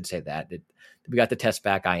 though. I should say that. We got the test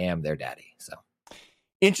back. I am their daddy. So.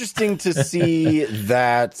 Interesting to see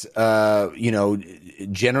that,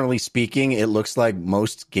 generally speaking, it looks like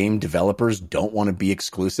most game developers don't want to be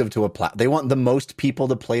exclusive to a platform. They want the most people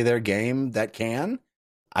to play their game that can.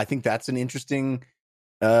 I think that's an interesting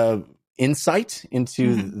insight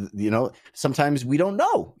into, sometimes we don't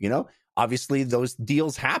know, obviously those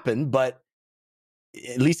deals happen, but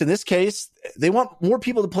at least in this case, they want more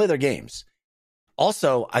people to play their games.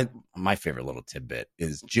 Also, my favorite little tidbit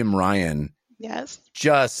is Jim Ryan. Yes.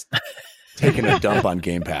 Just taking a dump on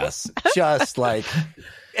Game Pass. Just like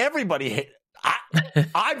everybody.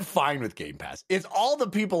 I'm fine with Game Pass. It's all the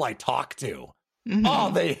people I talk to.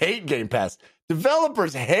 Oh, they hate Game Pass.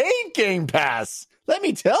 Developers hate Game Pass. Let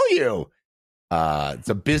me tell you. It's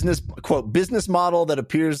a business model that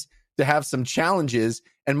appears to have some challenges,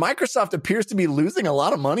 and Microsoft appears to be losing a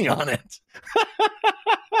lot of money on it.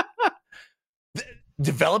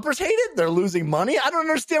 Developers hate it. They're losing money. I don't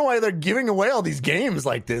understand why they're giving away all these games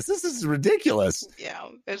like this. This is ridiculous. Yeah,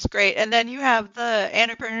 it's great. And then you have the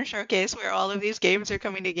Annapurna showcase where all of these games are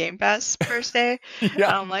coming to Game Pass first day.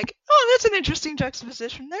 Yeah. I'm like, oh, that's an interesting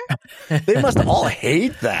juxtaposition there. They must all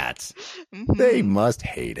hate that. Mhm. They must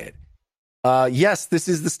hate it. Yes, this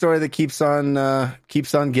is the story that keeps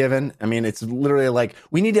on giving. I mean, it's literally like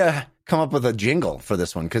we need to come up with a jingle for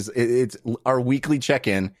this one because it's our weekly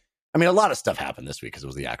check-in. I mean, a lot of stuff happened this week because it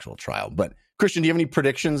was the actual trial. But Christian, do you have any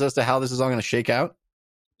predictions as to how this is all going to shake out?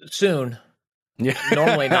 Soon. Yeah.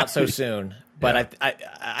 Normally not so soon. But yeah.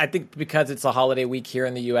 I think because it's a holiday week here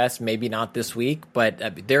in the U.S., maybe not this week, but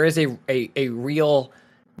there is a real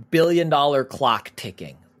billion-dollar clock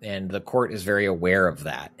ticking, and the court is very aware of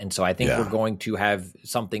that. And so I think we're going to have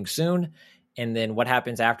something soon, and then what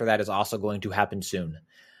happens after that is also going to happen soon.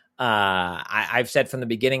 I've said from the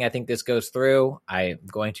beginning, I think this goes through. I'm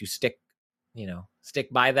going to stick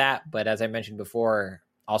by that. But as I mentioned before,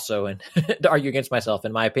 also, and to argue against myself,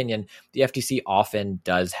 in my opinion, the FTC often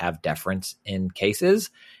does have deference in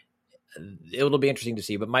cases. It'll be interesting to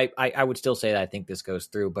see. But I would still say that I think this goes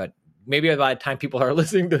through. But maybe by the time people are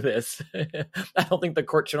listening to this, I don't think the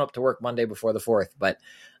court showed up to work Monday before the 4th. But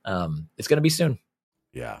it's going to be soon.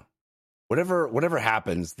 Yeah. Whatever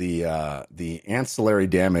happens, the ancillary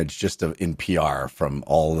damage just in PR from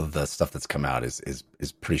all of the stuff that's come out is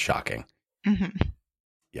pretty shocking. Mm-hmm.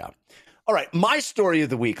 Yeah. All right, my story of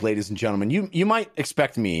the week, ladies and gentlemen. You might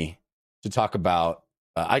expect me to talk about.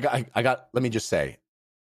 I got. Let me just say,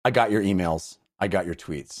 I got your emails. I got your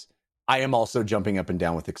tweets. I am also jumping up and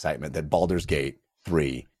down with excitement that Baldur's Gate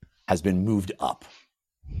 3 has been moved up.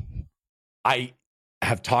 I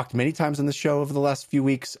have talked many times on the show over the last few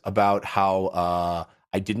weeks about how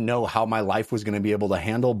I didn't know how my life was going to be able to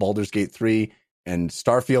handle Baldur's Gate 3 and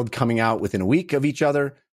Starfield coming out within a week of each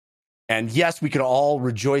other. And yes, we could all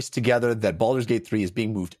rejoice together that Baldur's Gate 3 is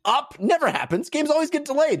being moved up. Never happens. Games always get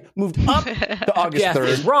delayed. Moved up to August 3rd. Jeff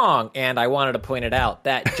is wrong, and I wanted to point it out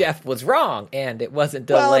that Jeff was wrong, and it wasn't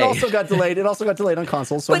delayed. Well, it also got delayed. It also got delayed on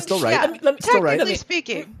consoles, so I'm still right. Technically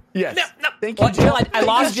speaking. Yes. No. Thank you, Jill. I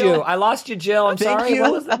lost you. I lost you, Jill. I'm Thank sorry. you.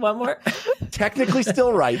 What was that? One more. Technically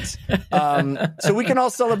still right. So we can all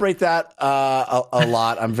celebrate that a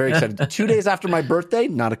lot. I'm very excited. 2 days after my birthday,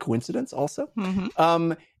 not a coincidence also.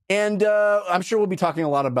 Mm-hmm. And I'm sure we'll be talking a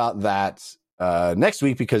lot about that next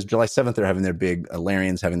week because July 7th, they're having their big,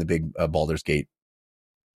 Larian's having the big Baldur's Gate,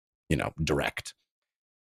 direct.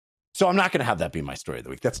 So I'm not going to have that be my story of the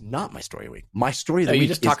week. That's not my story of the week. My story of the week. You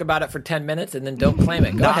just talk about it for 10 minutes and then don't claim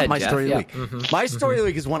it. Go ahead, my Jeff. story of the week. Mm-hmm. My story of the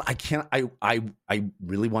week is one I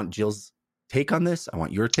really want Jill's take on this. I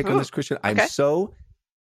want your take on this, Christian. I'm so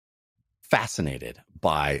fascinated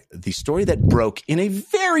by the story that broke in a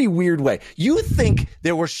very weird way. You think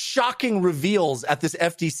there were shocking reveals at this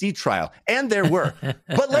FTC trial, and there were.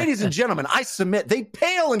 But ladies and gentlemen, I submit they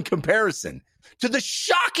pale in comparison to the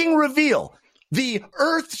shocking reveal, the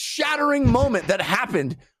earth-shattering moment that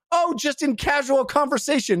happened, just in casual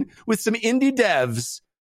conversation with some indie devs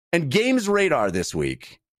and Games Radar this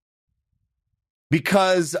week.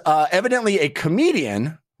 Because evidently a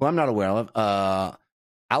comedian, who I'm not aware of,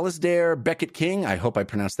 Alasdair Beckett King, I hope I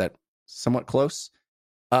pronounced that somewhat close,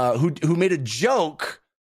 who made a joke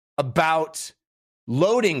about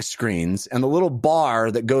loading screens and the little bar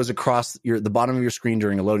that goes across the bottom of your screen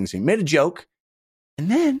during a loading screen. Made a joke, and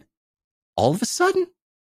then all of a sudden,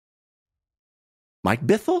 Mike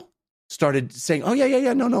Bithell started saying,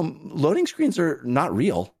 no, loading screens are not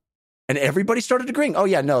real. And everybody started agreeing,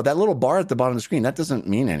 that little bar at the bottom of the screen, that doesn't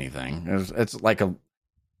mean anything. It's like a...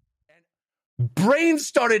 Brains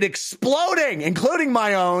started exploding, including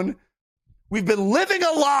my own. We've been living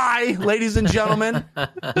a lie, ladies and gentlemen.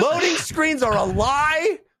 Loading screens are a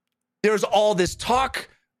lie. There's all this talk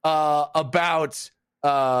about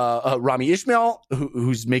Rami Ishmael,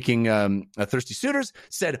 who's making Thirsty Suitors,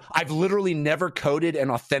 said, I've literally never coded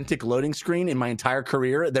an authentic loading screen in my entire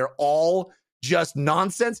career. They're all just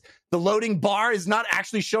nonsense. The loading bar is not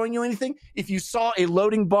actually showing you anything. If you saw a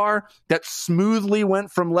loading bar that smoothly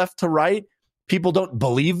went from left to right, people don't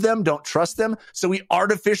believe them, don't trust them. So we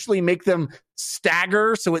artificially make them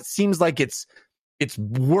stagger. So it seems like it's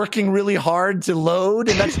working really hard to load.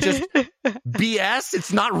 And that's just BS.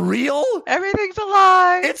 It's not real. Everything's a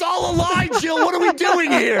lie. It's all a lie, Jill. What are we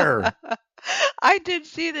doing here? I did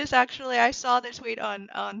see this, actually. I saw this tweet on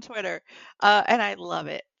Twitter, and I love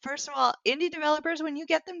it. First of all, indie developers, when you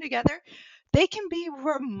get them together, they can be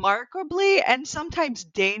remarkably and sometimes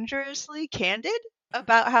dangerously candid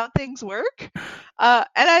about how things work. And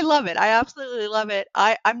I love it. I absolutely love it.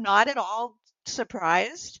 I'm not at all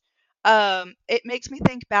surprised. It makes me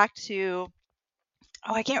think back to,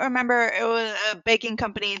 I can't remember. It was a baking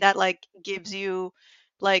company that like gives you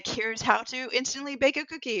like, here's how to instantly bake a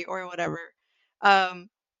cookie or whatever.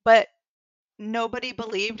 But nobody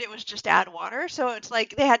believed it was just add water. So it's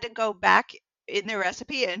like they had to go back in their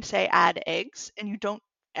recipe and say add eggs, and you don't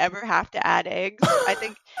ever have to add eggs. I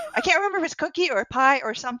can't remember if it's cookie or pie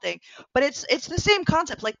or something, but it's the same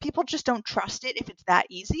concept. Like, people just don't trust it if it's that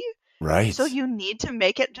easy. Right. So you need to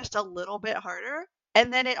make it just a little bit harder.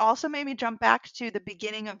 And then it also made me jump back to the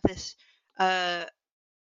beginning of this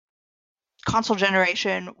console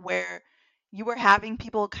generation, where you were having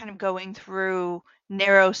people kind of going through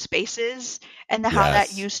narrow spaces, and how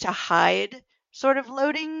that used to hide sort of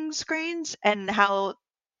loading screens, and how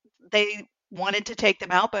they wanted to take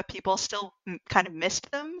them out, but people still kind of missed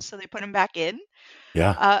them, so they put them back in.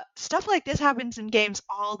 Yeah. Stuff like this happens in games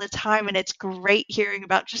all the time, and it's great hearing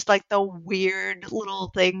about just like the weird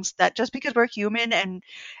little things that, just because we're human and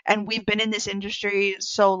we've been in this industry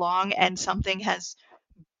so long and something has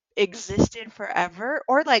existed forever.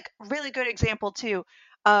 Or like, really good example too,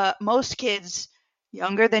 most kids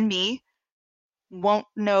younger than me won't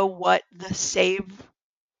know what the save,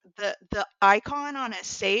 the icon on a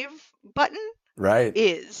save button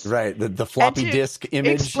is. Right. The floppy disk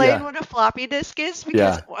image. Explain what a floppy disk is,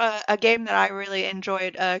 because a game that I really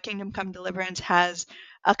enjoyed, Kingdom Come Deliverance, has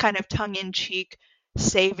a kind of tongue-in-cheek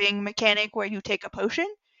saving mechanic where you take a potion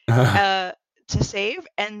to save,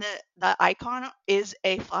 and the icon is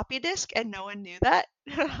a floppy disk, and no one knew that.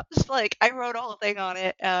 It's like, I wrote a whole thing on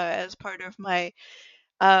it as part of my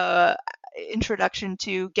introduction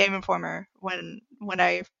to Game Informer when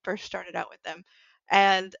I first started out with them.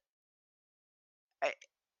 And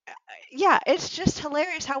yeah, it's just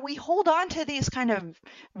hilarious how we hold on to these kind of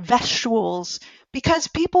visuals, because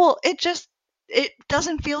people, it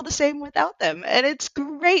doesn't feel the same without them. And it's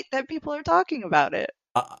great that people are talking about it.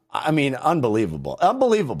 I mean, unbelievable.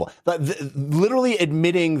 Literally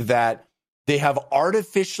admitting that they have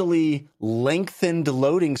artificially lengthened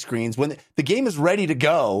loading screens when the game is ready to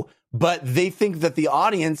go, but they think that the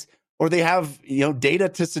audience, or they have, data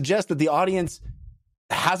to suggest that the audience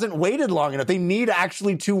hasn't waited long enough. They need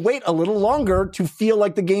actually to wait a little longer to feel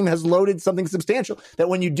like the game has loaded something substantial. That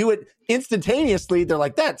when you do it instantaneously, they're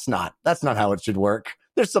like, that's not how it should work.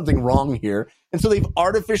 There's something wrong here. And so they've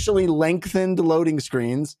artificially lengthened loading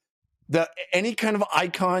screens. Any kind of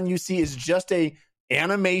icon you see is just a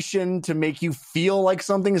animation to make you feel like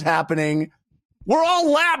something's happening. We're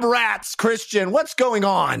all lab rats, Christian. What's going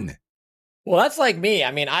on? Well, that's like me. I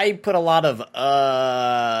mean, I put a lot of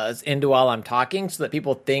into while I'm talking so that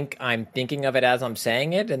people think I'm thinking of it as I'm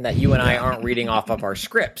saying it, and that you and I aren't reading off of our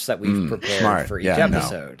scripts that we've prepared for each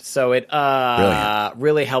episode. No. So it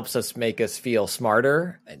really helps us, make us feel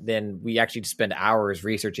smarter. Then we actually spend hours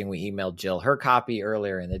researching. We emailed Jill her copy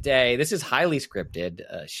earlier in the day. This is highly scripted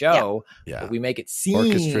show, but we make it seem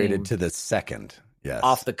orchestrated to the second. Yes.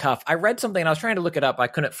 Off the cuff. I read something and I was trying to look it up. I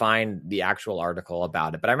couldn't find the actual article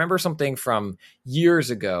about it, but I remember something from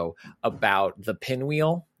years ago about the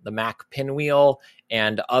pinwheel, the Mac pinwheel,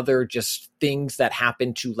 and other just things that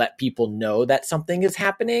happen to let people know that something is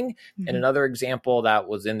happening. Mm-hmm. And another example that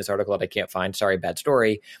was in this article that I can't find, sorry, bad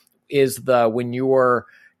story, is when you're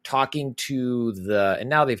talking to and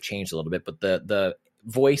now they've changed a little bit, but the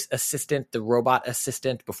voice assistant, the robot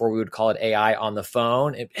assistant, before we would call it AI, on the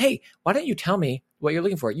phone. And, hey, why don't you tell me what you're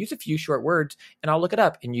looking for? Use a few short words and I'll look it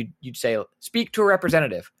up. And you'd say, speak to a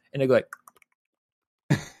representative. And they'd go like,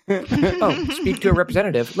 oh, speak to a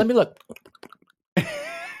representative. Let me look.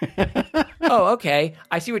 Oh, okay.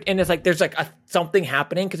 I see what, and it's like, there's like something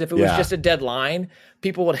happening. Cause if it was just a dead line,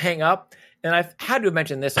 people would hang up. And I've had to have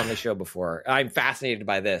mentioned this on the show before. I'm fascinated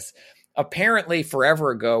by this. Apparently,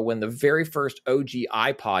 forever ago, when the very first OG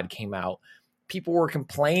iPod came out, people were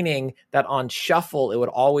complaining that on shuffle it would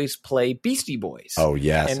always play Beastie Boys. Oh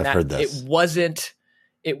yes, and I've heard this.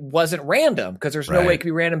 It wasn't random, because there's no way it could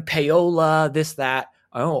be random. Payola, this, that.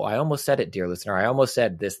 Oh, I almost said it, dear listener. I almost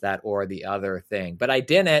said this, that, or the other thing, but I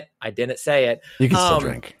didn't. I didn't say it. You can still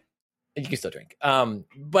drink. You can still drink.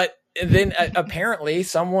 But then apparently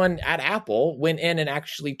someone at Apple went in and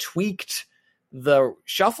actually tweaked the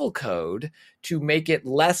shuffle code to make it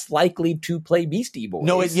less likely to play Beastie Boys.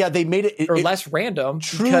 No, they made it less random.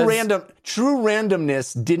 True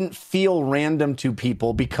randomness didn't feel random to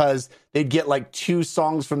people, because they'd get like two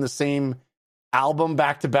songs from the same album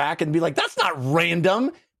back to back and be like, that's not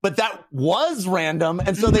random, but that was random.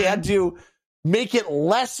 And so they had to make it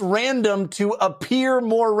less random to appear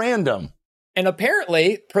more random. And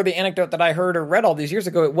apparently, per the anecdote that I heard or read all these years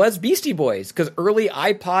ago, it was Beastie Boys, because early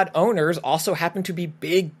iPod owners also happened to be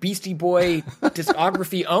big Beastie Boy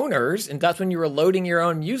discography owners, and that's when you were loading your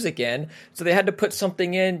own music in. So they had to put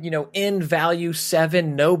something in, in value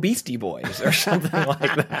 7, no Beastie Boys, or something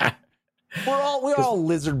like that. We're all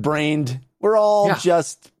lizard brained. We're all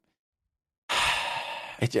just.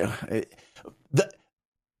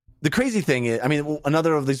 The crazy thing is,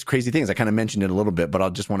 another of these crazy things, I kind of mentioned it a little bit, but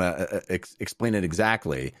I'll just want to explain it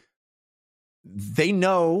exactly. They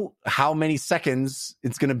know how many seconds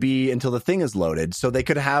it's going to be until the thing is loaded, so they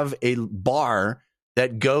could have a bar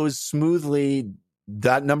that goes smoothly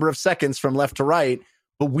that number of seconds from left to right,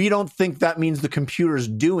 but we don't think that means the computer's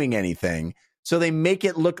doing anything. So they make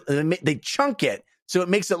it look, they chunk it, so it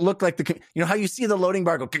makes it look like how you see the loading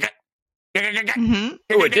bar go. Mm-hmm.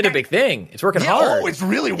 Oh, it did a big thing. It's working hard. Oh, it's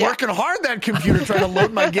really working hard, that computer, trying to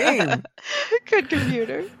load my game. Good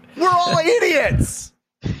computer. We're all idiots.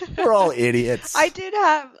 We're all idiots. I did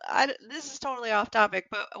have, this is totally off topic,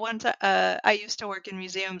 but once I used to work in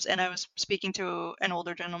museums, and I was speaking to an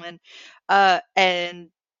older gentleman, and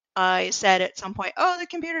I said at some point, the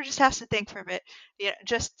computer just has to think for a bit,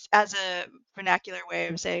 just as a vernacular way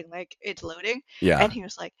of saying, like, it's loading. Yeah. And he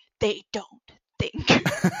was like, they don't think.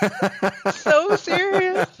 So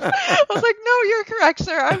serious. I was like, no, you're correct,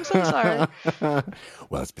 sir. I'm so sorry.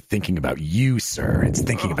 Well, it's thinking about you, sir. It's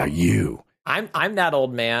thinking about you. I'm that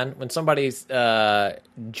old man when somebody's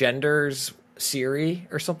genders Siri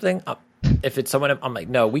or something. If it's someone, I'm like,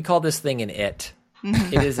 no, we call this thing an it.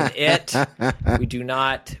 It is an it. We do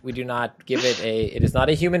not give it it is not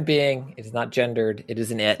a human being. It is not gendered. It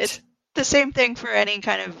is an it. It's the same thing for any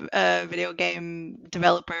kind of video game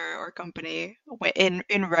developer or company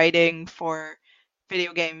in writing for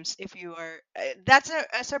video games. If you are, that's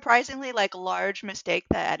a surprisingly large mistake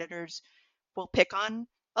that editors will pick on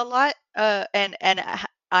a lot. And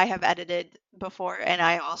I have edited before, and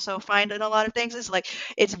I also find in a lot of things is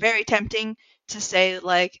it's very tempting to say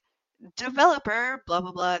developer blah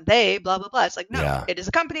blah blah, they blah blah blah. It's no, It is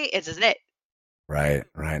a company. It is an it. Right,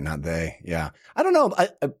 not they. Yeah, I don't know.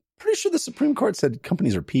 I'm pretty sure the Supreme Court said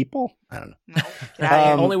companies are people. I don't know.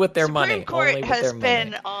 No, only with their money. Supreme Court has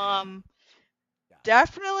been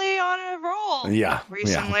definitely on a roll.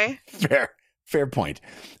 Recently. Yeah. Fair point.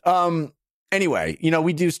 Anyway,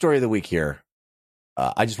 we do story of the week here.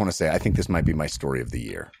 I just want to say I think this might be my story of the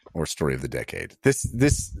year or story of the decade. This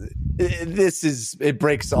is, it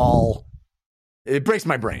breaks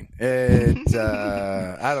my brain.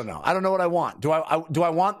 I don't know. I don't know what I want. Do I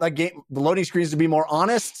want the loading screens to be more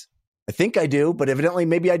honest? I think I do, but evidently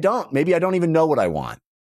maybe I don't. Maybe I don't even know what I want.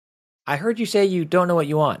 I heard you say you don't know what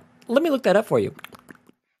you want. Let me look that up for you.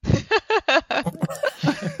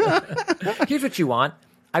 Here's what you want.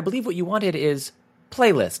 I believe what you wanted is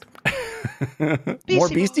playlist. More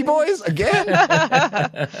Beastie Boys again?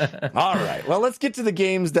 All right. Well, let's get to the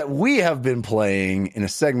games that we have been playing in a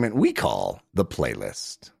segment we call the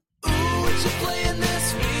playlist. Ooh, what you playing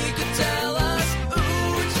this week? Tell us.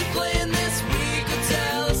 Ooh, what you playing this week?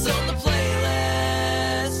 Tell us on the playlist.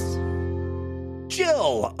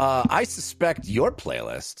 Jill, I suspect your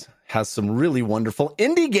playlist has some really wonderful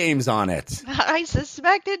indie games on it. I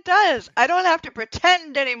suspect it does. I don't have to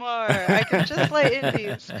pretend anymore. I can just play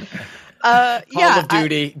indies. Call of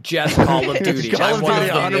Duty, just Call of Duty. Call of Duty,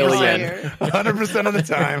 100%. 100% of the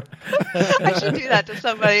time. I should do that to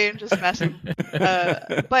somebody and just mess them.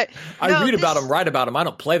 But I read about them, write about them. I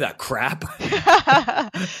don't play that crap.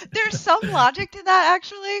 There's some logic to that,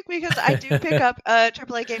 actually, because I do pick up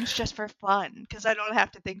AAA games just for fun, because I don't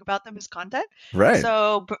have to think about them as content. Right.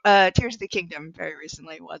 So Tears of the Kingdom very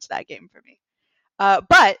recently was that game for me.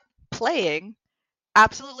 But playing,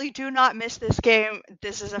 absolutely do not miss this game.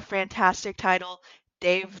 This is a fantastic title.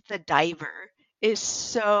 Dave the Diver is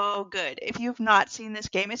so good. If you've not seen this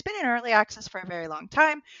game, it's been in early access for a very long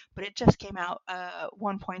time, but it just came out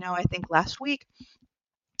 1.0, I think, last week.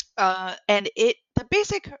 And the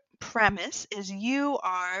basic premise is you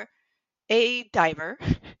are a diver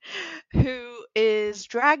who is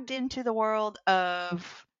dragged into the world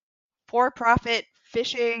of for-profit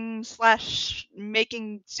fishing /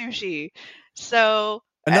 making sushi. So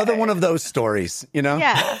another one of those stories,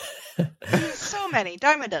 Yeah. So many.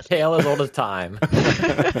 Dime a dozen. Tale as old as time.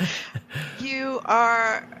 The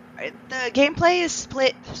gameplay is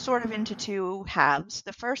split sort of into two halves.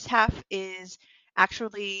 The first half is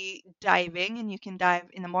actually diving, and you can dive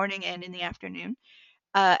in the morning and in the afternoon.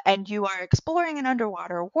 And you are exploring an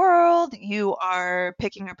underwater world. You are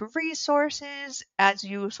picking up resources. As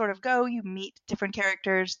you sort of go, you meet different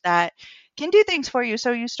characters that can do things for you.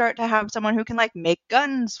 So you start to have someone who can like make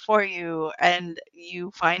guns for you, and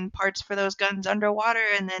you find parts for those guns underwater,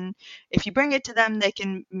 and then if you bring it to them, they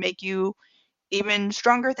can make you even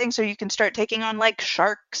stronger things, so you can start taking on like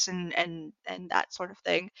sharks and that sort of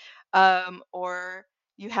thing. Or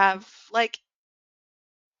you have like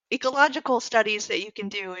ecological studies that you can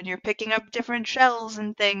do, and you're picking up different shells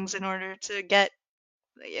and things in order to get,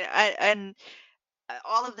 and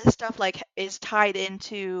all of this stuff like is tied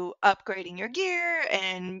into upgrading your gear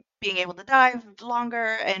and being able to dive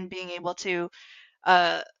longer and being able to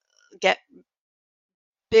get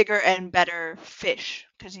bigger and better fish,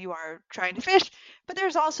 because you are trying to fish. But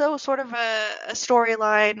there's also sort of a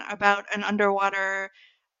storyline about an underwater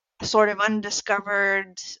sort of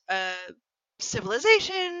undiscovered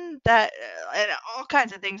civilization that and all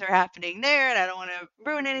kinds of things are happening there, and I don't want to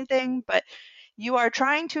ruin anything, but you are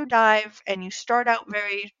trying to dive, and you start out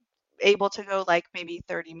very able to go like maybe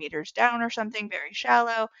 30 meters down or something, very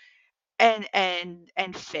shallow,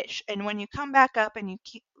 and fish. And when you come back up and you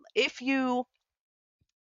keep, if you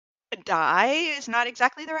die is not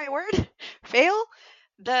exactly the right word, fail,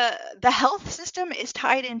 the health system is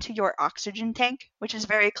tied into your oxygen tank, which is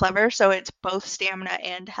very clever. So it's both stamina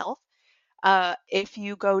and health. If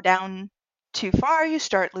you go down too far, you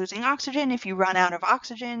start losing oxygen. If you run out of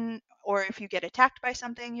oxygen, or if you get attacked by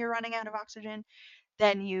something, you're running out of oxygen,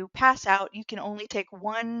 then you pass out. You can only take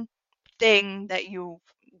one thing that you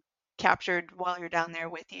captured while you're down there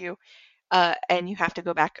with you, and you have to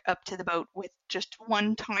go back up to the boat with just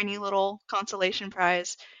one tiny little consolation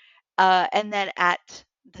prize. And then at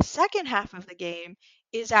the second half of the game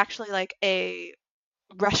is actually like a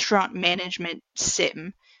restaurant management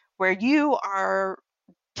sim, where you are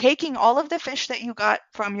taking all of the fish that you got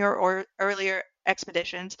from your earlier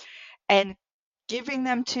expeditions and giving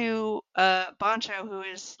them to Bancho, who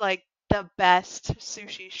is like the best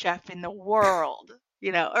sushi chef in the world,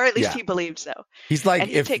 or at least he believes so. He's like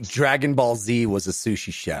if Dragon Ball Z was a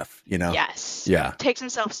sushi chef, Yes. Yeah. Takes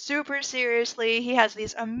himself super seriously. He has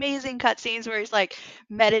these amazing cutscenes where he's like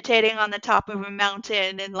meditating on the top of a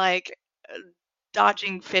mountain and like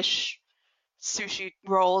dodging fish sushi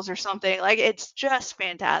rolls or something. Like, it's just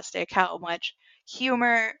fantastic how much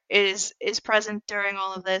humor is present during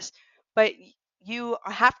all of this. But you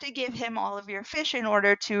have to give him all of your fish in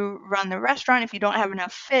order to run the restaurant. If you don't have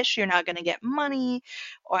enough fish, you're not going to get money,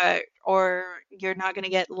 or you're not going to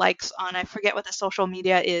get likes on, I forget what the social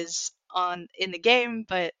media is in the game,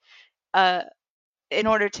 but in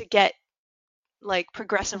order to get like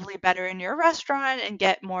progressively better in your restaurant and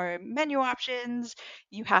get more menu options,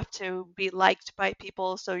 you have to be liked by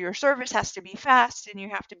people. So your service has to be fast, and you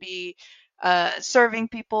have to be serving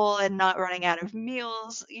people and not running out of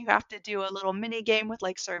meals. You have to do a little mini game with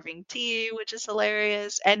like serving tea, which is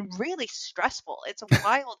hilarious and really stressful. It's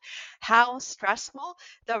wild how stressful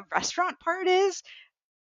the restaurant part is.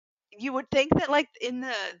 You would think that like in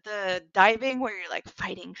the diving, where you're like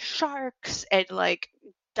fighting sharks and like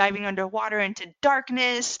diving underwater into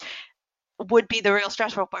darkness, would be the real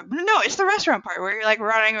stressful part. But no, it's the restaurant part where you're like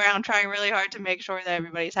running around trying really hard to make sure that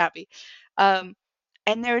everybody's happy.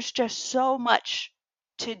 And there's just so much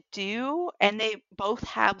to do, and they both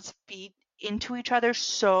have feed into each other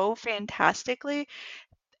so fantastically.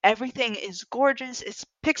 Everything is gorgeous. It's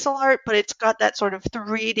pixel art, but it's got that sort of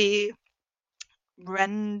 3D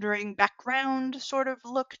rendering background sort of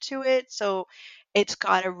look to it. So it's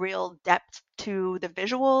got a real depth to the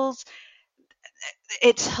visuals.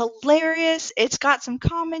 It's hilarious. It's got some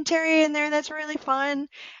commentary in there that's really fun.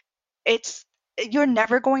 You're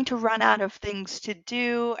never going to run out of things to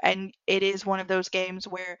do, and it is one of those games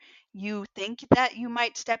where you think that you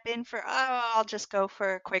might step in for, I'll just go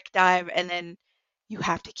for a quick dive, and then you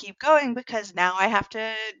have to keep going because now I have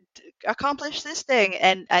to accomplish this thing,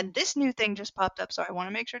 and this new thing just popped up, so I want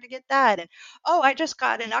to make sure to get that, and I just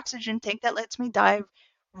got an oxygen tank that lets me dive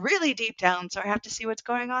really deep down, so I have to see what's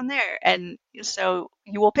going on there. And so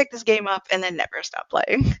you will pick this game up and then never stop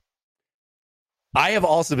playing. I have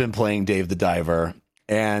also been playing Dave the Diver,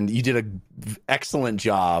 and you did an excellent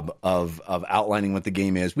job of outlining what the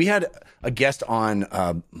game is. We had a guest on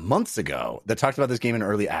months ago that talked about this game in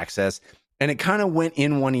early access, and it kind of went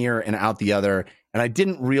in one ear and out the other, and I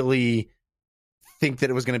didn't really think that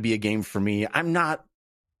it was going to be a game for me. I'm not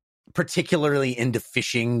particularly into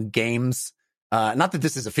fishing games. Not that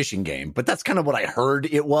this is a fishing game, but that's kind of what I heard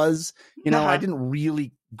it was. I didn't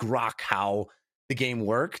really grok how the game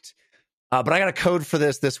worked. But I got a code for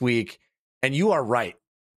this week, and you are right.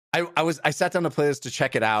 I sat down to play this to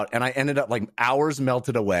check it out, and I ended up like hours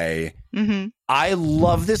melted away. Mm-hmm. I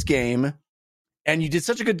love this game, and you did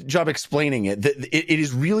such a good job explaining it. It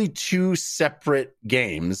is really two separate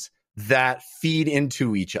games, that feed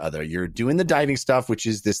into each other. You're doing the diving stuff, which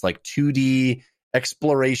is this like 2D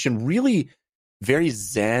exploration, really very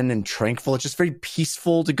zen and tranquil. It's just very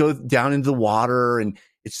peaceful to go down into the water, and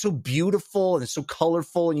it's so beautiful and it's so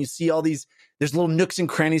colorful, and you see all these, there's little nooks and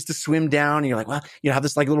crannies to swim down, and you're like, well, you have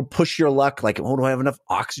this like little push your luck, like, oh, do I have enough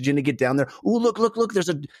oxygen to get down there? Oh, look, there's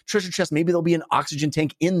a treasure chest. Maybe there'll be an oxygen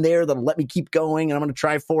tank in there that'll let me keep going, and I'm going to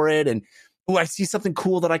try for it. And oh, I see something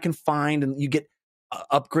cool that I can find, and you get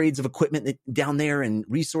upgrades of equipment down there and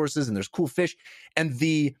resources, and there's cool fish. And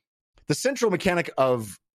the central mechanic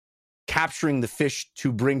of capturing the fish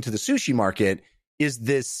to bring to the sushi market is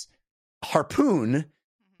this harpoon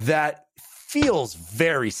that feels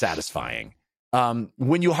very satisfying.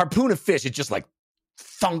 When you harpoon a fish, it just like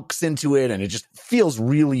thunks into it, and it just feels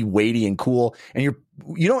really weighty and cool. And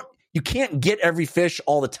you can't get every fish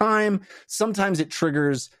all the time. Sometimes it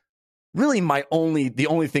triggers. Really, the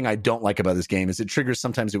only thing I don't like about this game is it triggers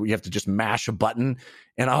sometimes that you have to just mash a button,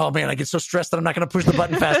 and oh man, I get so stressed that I'm not going to push the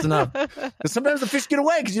button fast enough. Because sometimes the fish get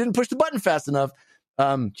away because you didn't push the button fast enough.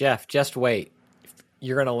 Jeff, just wait.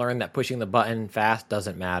 You're going to learn that pushing the button fast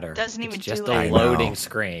doesn't matter. Doesn't even It's just do a it. loading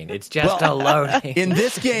screen. It's just a loading. In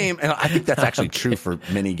this game, and I think that's actually true for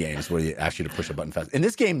many games where you ask you to push a button fast. In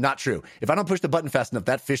this game, not true. If I don't push the button fast enough,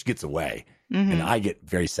 that fish gets away, and I get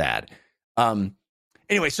very sad.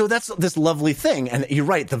 Anyway, so that's this lovely thing. And you're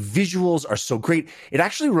right. The visuals are so great. It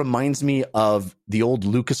actually reminds me of the old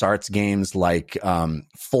LucasArts games like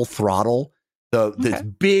Full Throttle, this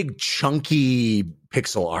big chunky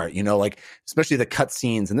pixel art, like especially the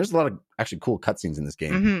cutscenes. And there's a lot of actually cool cutscenes in this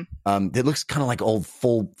game. It looks kind of like old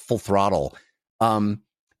Full Throttle. And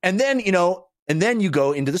then you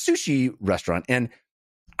go into the sushi restaurant. And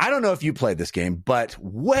I don't know if you played this game, but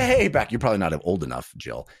way back, you're probably not old enough,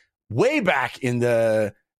 Jill. Way back in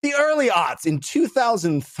the early aughts, in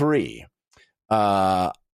 2003,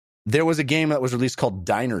 there was a game that was released called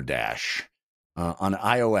Diner Dash on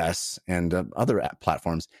iOS and other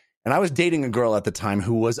platforms. And I was dating a girl at the time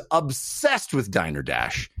who was obsessed with Diner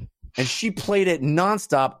Dash. And she played it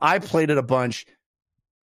nonstop. I played it a bunch.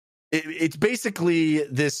 It's basically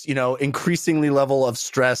this, increasingly level of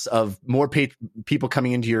stress of more people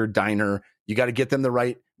coming into your diner. You got to get them the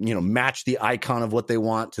right, match the icon of what they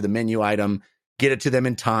want to the menu item, get it to them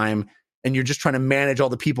in time. And you're just trying to manage all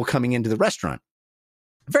the people coming into the restaurant.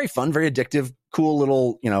 Very fun, very addictive, cool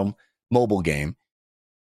little, mobile game.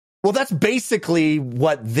 Well, that's basically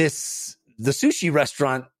what the sushi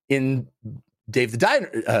restaurant in Dave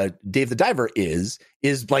the Diver is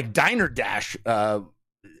like Diner Dash.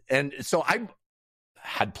 And so I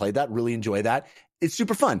had played that, really enjoy that. It's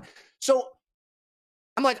super fun. So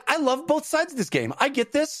I'm like, I love both sides of this game. I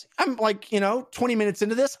get this. I'm like, 20 minutes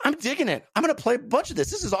into this. I'm digging it. I'm going to play a bunch of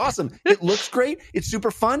this. This is awesome. It looks great. It's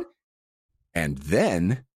super fun. And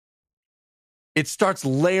then it starts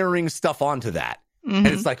layering stuff onto that. And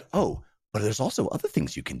it's like, oh, but there's also other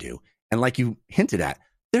things you can do. And like you hinted at,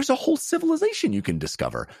 there's a whole civilization you can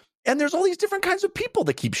discover. And there's all these different kinds of people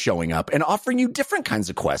that keep showing up and offering you different kinds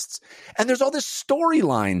of quests. And there's all this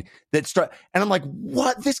storyline and I'm like,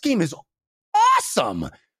 what? This game is awesome,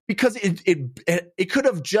 because it could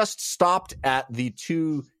have just stopped at the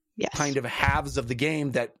two kind of halves of the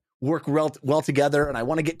game that work well together. And I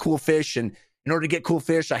want to get cool fish, and in order to get cool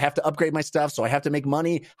fish, I have to upgrade my stuff. So I have to make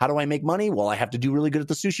money. How do I make money? Well, I have to do really good at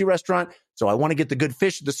the sushi restaurant. So I want to get the good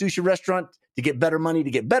fish at the sushi restaurant to get better money,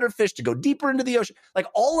 to get better fish, to go deeper into the ocean. Like,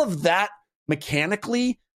 all of that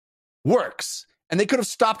mechanically works. And they could have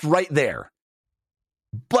stopped right there.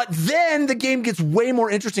 But then the game gets way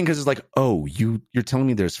more interesting, because it's like, oh, you're telling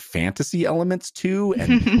me there's fantasy elements too,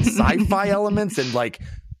 and sci-fi elements, and like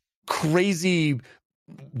crazy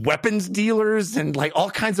weapons dealers, and like all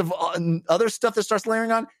kinds of other stuff that starts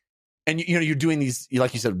layering on. And you're doing these,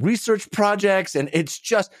 like you said, research projects, and it's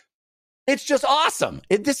just awesome.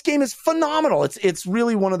 This game is phenomenal. It's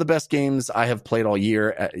really one of the best games I have played all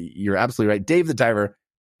year. You're absolutely right. Dave the Diver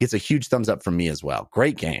gets a huge thumbs up from me as well.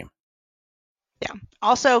 Great game. Yeah.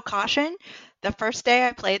 Also, caution, the first day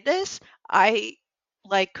I played this, I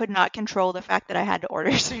could not control the fact that I had to order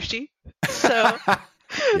sushi. So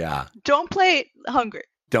yeah. Don't play hungry.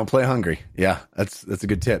 Don't play hungry. Yeah, that's a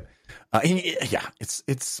good tip. It's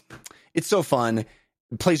so fun. It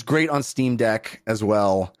plays great on Steam Deck as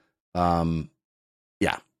well. I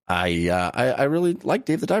really like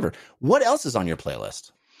Dave the Diver. What else is on your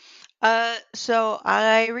playlist? So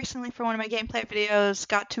I recently, for one of my gameplay videos,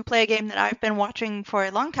 got to play a game that I've been watching for a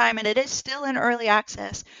long time, and it is still in early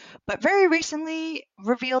access, but very recently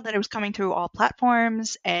revealed that it was coming to all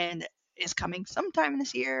platforms and is coming sometime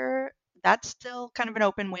this year. That's still kind of an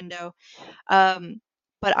open window.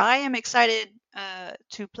 But I am excited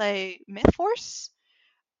to play Mythforce.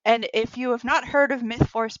 And if you have not heard of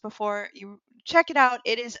Mythforce before, you check it out.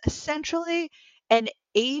 It is essentially an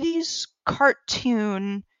 80s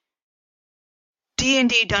cartoon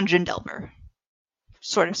D&D dungeon delver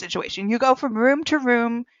sort of situation. You go from room to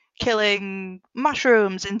room killing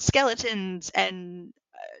mushrooms and skeletons and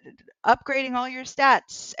upgrading all your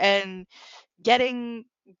stats and getting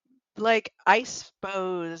like ice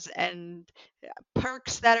bows and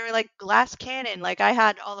perks that are like glass cannon. Like I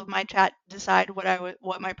had all of my chat decide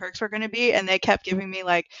what my perks were going to be, and they kept giving me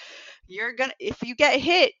like, if you get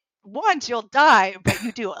hit once you'll die, but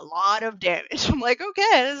you do a lot of damage. I'm like,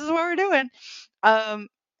 okay, this is what we're doing.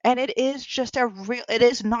 And it is just it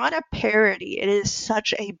is not a parody. It is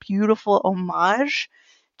such a beautiful homage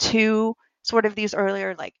to sort of these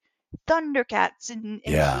earlier like Thundercats and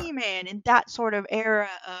He-Man and that sort of era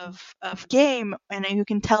of game. And you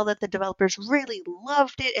can tell that the developers really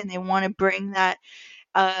loved it and they want to bring that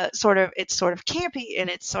it's sort of campy and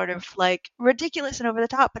it's sort of like ridiculous and over the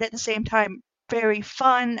top, but at the same time very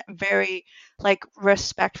fun, very like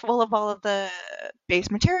respectful of all of the base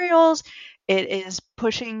materials. It is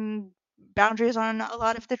pushing boundaries on a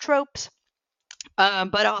lot of the tropes,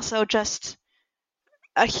 but also just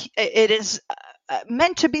it is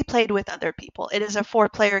meant to be played with other people. It is a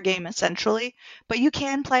 4-player game essentially, but you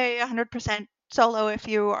can play 100% solo if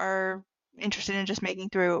you are interested in just making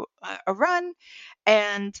through a run.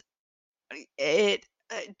 And it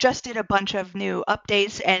just did a bunch of new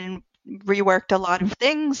updates and reworked a lot of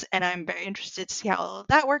things, and I'm very interested to see how all of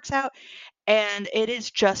that works out. And it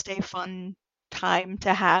is just a fun time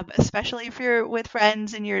to have, especially if you're with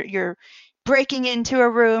friends and you're breaking into a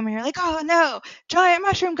room and you're like, oh no, giant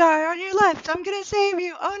mushroom guy on your left, I'm gonna save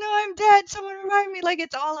you, oh no, I'm dead, someone revive me. Like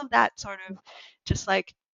it's all of that sort of just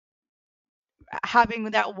like having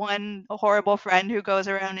that one horrible friend who goes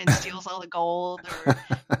around and steals all the gold or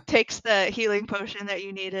takes the healing potion that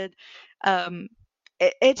you needed.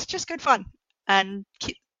 It's just good fun. And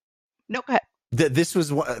no, go ahead. This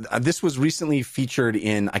was recently featured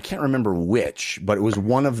in, I can't remember which, but it was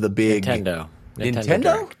one of the big Nintendo.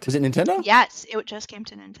 Direct. Was it Nintendo? Yes, it just came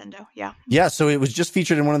to Nintendo. Yeah. Yeah, so it was just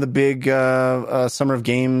featured in one of the big Summer of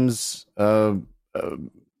Games, directs, the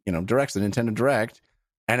Nintendo Direct,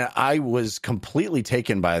 and I was completely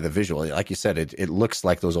taken by the visual. Like you said, it looks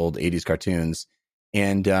like those old '80s cartoons,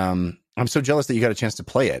 and I'm so jealous that you got a chance to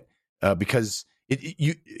play it because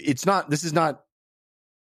this is not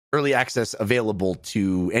early access available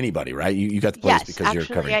to anybody, right? You got the place because you're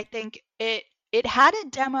covering. I think it had a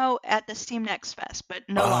demo at the Steam Next Fest, but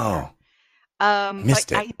no longer. Missed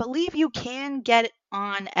but it. I believe you can get it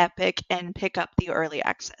on Epic and pick up the early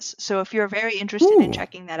access. So if you're very interested in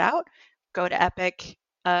checking that out, go to Epic.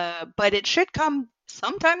 But it should come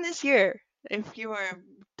sometime this year. If you are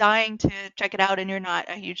dying to check it out and you're not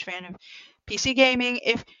a huge fan of PC gaming,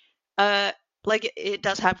 if it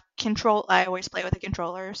does have control. I always play with a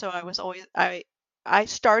controller, so I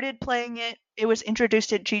started playing it. It was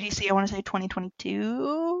introduced at GDC, I want to say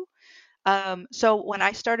 2022. So when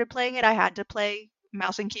I started playing it, I had to play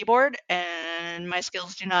mouse and keyboard, and my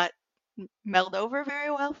skills do not meld over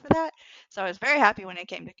very well for that. So I was very happy when it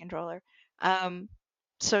came to controller.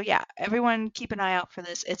 So yeah, everyone keep an eye out for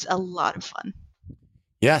this. It's a lot of fun.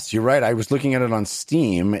 Yes, you're right. I was looking at it on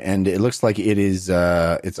Steam, and it looks like it is.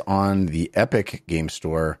 It's on the Epic Game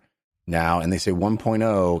Store now, and they say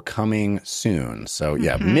 1.0 coming soon. So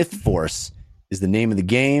yeah, Mythforce is the name of the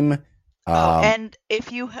game. And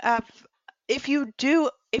if you do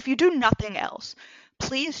nothing else,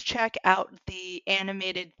 please check out the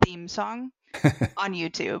animated theme song on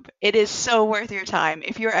YouTube. It is so worth your time.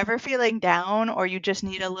 If you're ever feeling down or you just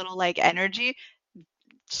need a little like energy,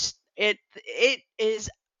 it is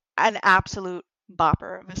an absolute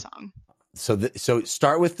bopper of a song. So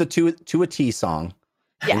start with the To a T song.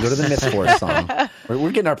 Yes. And go to the Mythforce song.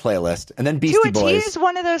 We're getting our playlist, and then Beastie Boys. To a T is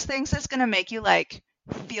one of those things that's gonna make you like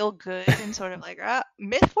feel good and sort of like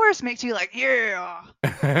Mythforce makes you like yeah.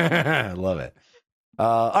 I love it.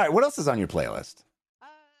 All right, what else is on your playlist?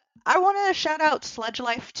 I want to shout out Sludge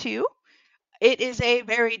Life 2. It is a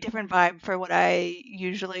very different vibe for what I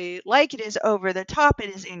usually like. It is over the top.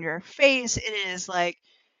 It is in your face. It is like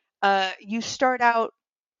you start out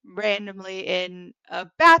randomly in a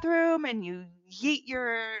bathroom and you yeet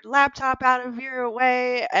your laptop out of your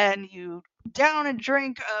way and you down a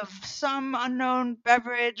drink of some unknown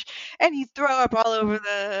beverage and you throw up all over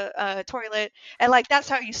the toilet, and like that's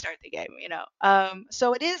how you start the game,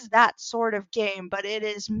 so it is that sort of game, but it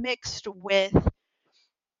is mixed with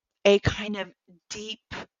a kind of deep,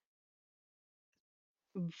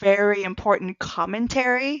 very important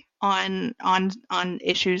commentary on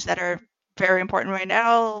issues that are very important right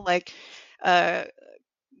now, like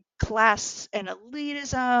class and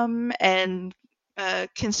elitism and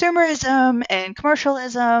consumerism and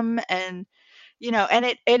commercialism, and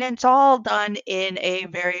and it's all done in a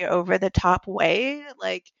very over the top way.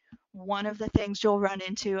 Like, one of the things you'll run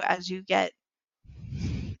into as you get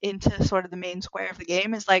into sort of the main square of the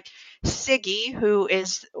game is like Siggy, who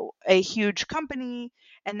is a huge company,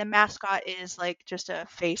 and the mascot is like just a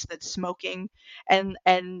face that's smoking, and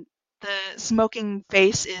the smoking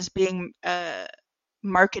face is being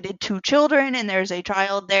marketed to children, and there's a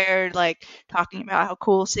child there like talking about how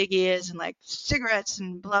cool Siggy is and like cigarettes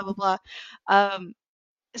and blah blah blah.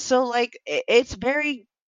 So like it's very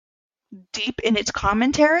deep in its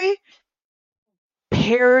commentary,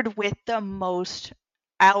 paired with the most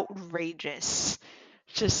outrageous,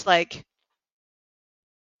 just like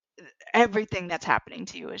everything that's happening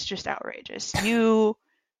to you is just outrageous. You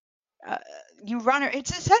run,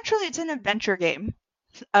 it's an adventure game.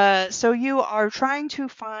 So you are trying to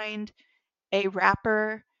find a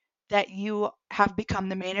rapper that you have become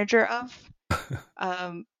the manager of,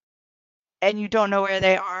 and you don't know where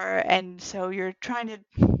they are, and so you're trying to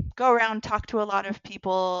go around, talk to a lot of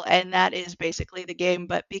people, and that is basically the game.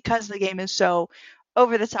 But because the game is so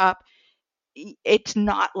over the top, it's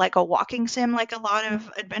not like a walking sim like a lot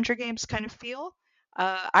of adventure games kind of feel.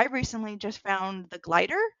 I recently just found the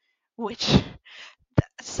glider, which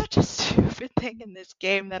such a stupid thing in this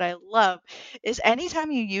game that I love is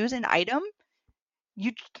anytime you use an item,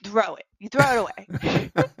 you throw it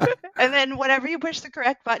away. And then whenever you push the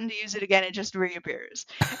correct button to use it again, it just reappears.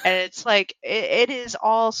 And it's like, it is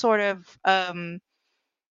all sort of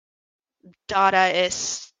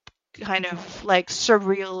Dadaist, kind of like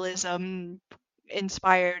surrealism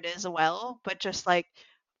inspired as well, but just like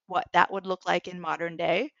what that would look like in modern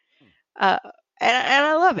day. And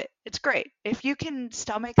I love it. It's great. If you can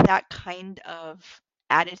stomach that kind of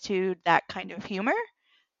attitude, that kind of humor,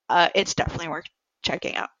 it's definitely worth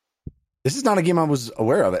checking out. This is not a game I was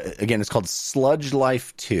aware of. Again, it's called Sludge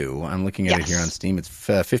Life 2. I'm looking at it here on Steam. It's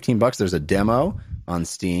 $15. There's a demo on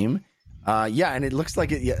Steam. Yeah, and it looks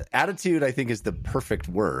like it. Yeah, attitude, I think, is the perfect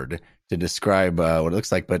word to describe what it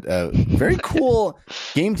looks like. But very cool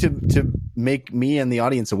game to make me and the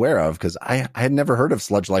audience aware of, because I had never heard of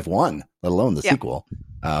Sludge Life 1, let alone the sequel.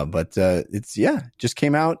 But it's just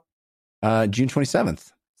came out June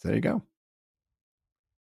 27th. So there you go.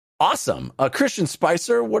 Awesome. Christian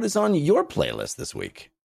Spicer, what is on your playlist this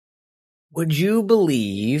week? Would you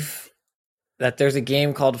believe that there's a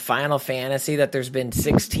game called Final Fantasy that there's been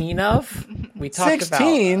 16 of? We talked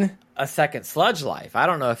 16? About a second Sludge Life. I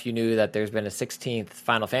don't know if you knew that there's been a 16th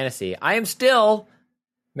Final Fantasy. I am still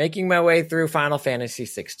making my way through Final Fantasy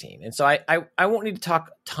 16. And so I won't need to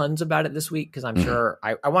talk tons about it this week, because I'm sure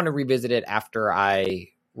I want to revisit it after I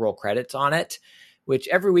roll credits on it, which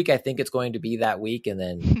every week I think it's going to be that week, and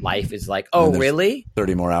then life is like, oh, really?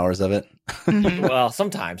 30 more hours of it? Well,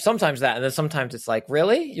 sometimes that, and then sometimes it's like,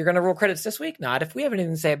 really? You're going to roll credits this week? Not if we have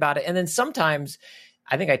anything to say about it. And then sometimes,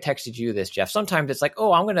 I think I texted you this, Jeff, sometimes it's like,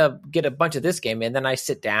 oh, I'm going to get a bunch of this game, and then I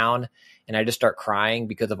sit down and I just start crying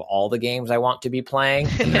because of all the games I want to be playing,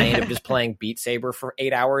 and I end up just playing Beat Saber for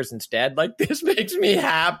 8 hours instead. Like, this makes me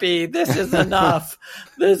happy. This is enough.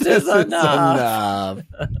 This is enough.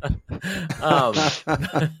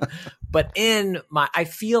 But I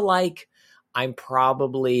feel like I'm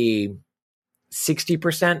probably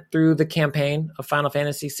 60% through the campaign of Final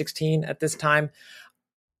Fantasy 16 at this time.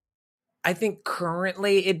 I think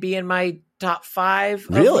currently it'd be in my top 5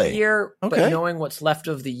 of the year, but knowing what's left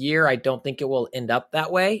of the year, I don't think it will end up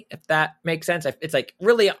that way, if that makes sense. It's like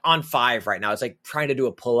really on 5 right now. It's like trying to do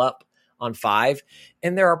a pull up on 5.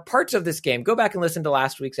 And there are parts of this game, go back and listen to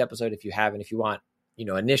last week's episode if you haven't, if you want,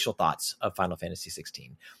 initial thoughts of Final Fantasy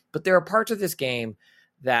 16. But there are parts of this game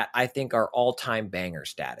that I think are all-time banger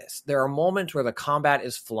status. There are moments where the combat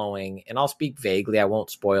is flowing, and I'll speak vaguely. I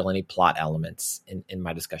won't spoil any plot elements in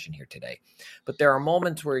my discussion here today. But there are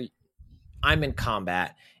moments where I'm in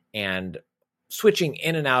combat and switching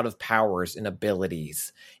in and out of powers and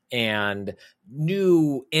abilities, and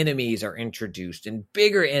new enemies are introduced and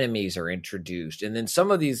bigger enemies are introduced. And then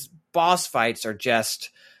some of these boss fights are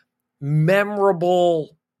just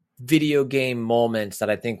memorable video game moments that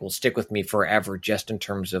I think will stick with me forever, just in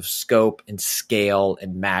terms of scope and scale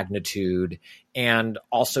and magnitude, and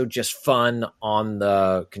also just fun on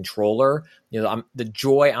the controller. The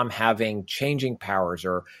joy I'm having changing powers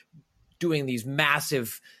or doing these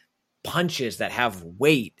massive punches that have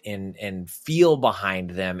weight and feel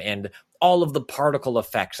behind them, and all of the particle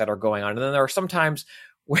effects that are going on. And then there are some times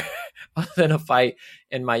where I was in a fight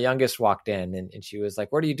and my youngest walked in and she was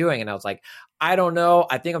like, what are you doing? And I was like, I don't know.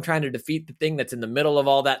 I think I'm trying to defeat the thing that's in the middle of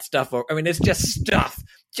all that stuff. I mean, it's just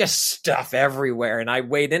stuff everywhere. And I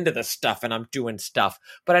wade into the stuff and I'm doing stuff,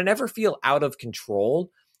 but I never feel out of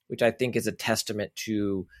control, which I think is a testament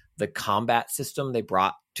to the combat system they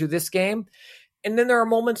brought to this game. And then there are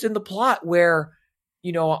moments in the plot where,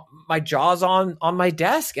 you know, my jaw's on my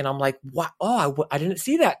desk and I'm like, wow, I didn't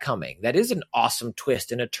see that coming. That is an awesome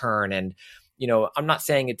twist and a turn. And, you know, I'm not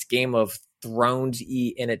saying it's Game of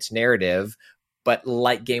Thrones-y in its narrative, but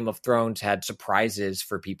like Game of Thrones had surprises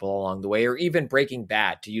for people along the way, or even Breaking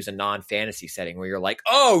Bad, to use a non-fantasy setting where you're like,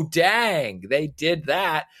 oh, dang, they did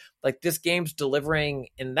that. Like, this game's delivering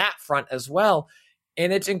in that front as well.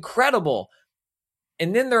 And it's incredible.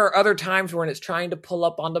 And then there are other times when it's trying to pull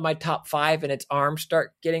up onto my top 5 and its arms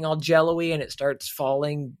start getting all jello-y and it starts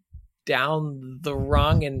falling down the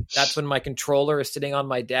rung. And that's when my controller is sitting on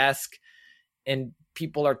my desk and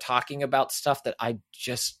people are talking about stuff that I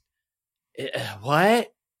just,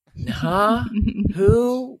 what? Huh?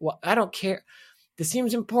 Who? What? I don't care. This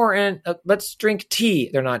seems important. Let's drink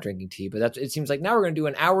tea. They're not drinking tea, but it seems like now we're going to do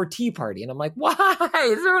an hour tea party. And I'm like, why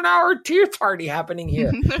is there an hour tea party happening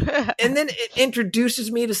here? And then it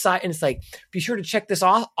introduces me to site, and it's like, be sure to check this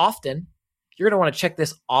often. You're going to want to check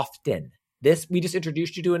this often. We just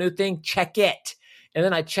introduced you to a new thing. Check it. And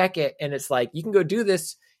then I check it, and it's like, you can go do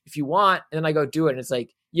this if you want. And then I go do it, and it's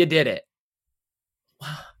like, you did it.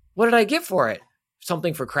 What did I get for it?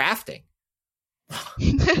 Something for crafting.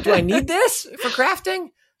 Do I need this for crafting?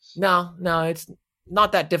 No, it's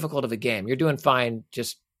not that difficult of a game. You're doing fine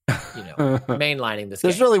just, mainlining this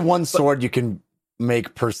There's game. really one sword you can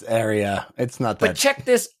make per area. It's not that. But check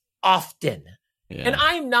this often. Yeah. And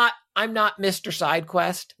I'm not Mr. Side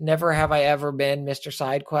Quest. Never have I ever been Mr.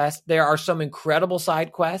 Side Quest. There are some incredible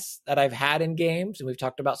side quests that I've had in games, and we've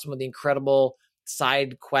talked about some of the incredible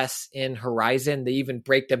side quests in Horizon. They even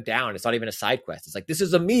break them down. It's not even a side quest. It's like, this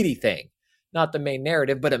is a meaty thing. Not the main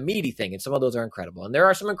narrative, but a meaty thing. And some of those are incredible. And there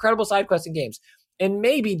are some incredible side quests in games. And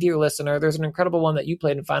maybe, dear listener, there's an incredible one that you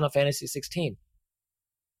played in Final Fantasy XVI.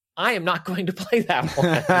 I am not going to play that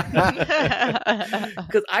one.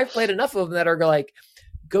 Because I've played enough of them that are like,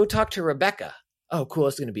 go talk to Rebecca. Oh, cool.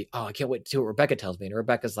 It's going to be, I can't wait to see what Rebecca tells me. And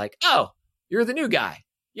Rebecca's like, oh, you're the new guy.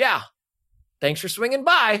 Yeah. Thanks for swinging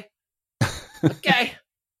by. Okay.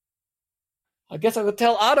 I guess I will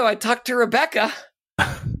tell Otto I talked to Rebecca.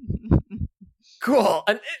 Cool.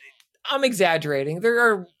 And I'm exaggerating.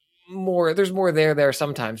 There's more there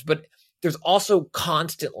sometimes, but there's also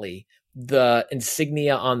constantly the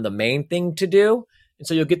insignia on the main thing to do. And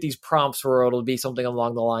so you'll get these prompts where it'll be something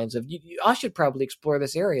along the lines of, I should probably explore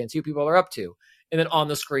this area and see what people are up to. And then on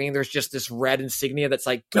the screen, there's just this red insignia that's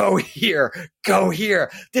like, go here.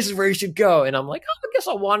 This is where you should go. And I'm like, I guess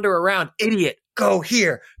I'll wander around. Idiot. Go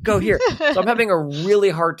here. So I'm having a really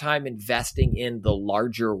hard time investing in the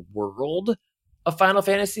larger world of Final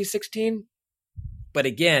Fantasy 16. But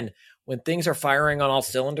again, when things are firing on all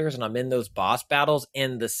cylinders and I'm in those boss battles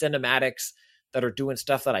and the cinematics that are doing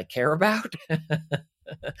stuff that I care about,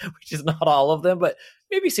 which is not all of them, but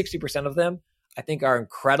maybe 60% of them, I think are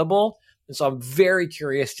incredible. And so I'm very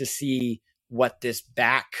curious to see what this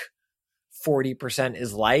back 40%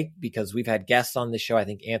 is like, because we've had guests on the show. I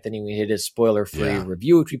think Anthony, we did his spoiler-free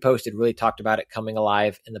review, which we posted, really talked about it coming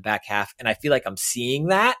alive in the back half. And I feel like I'm seeing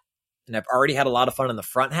that. And I've already had a lot of fun in the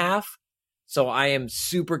front half. So I am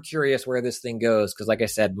super curious where this thing goes. Because like I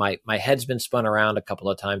said, my head's been spun around a couple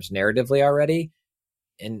of times narratively already.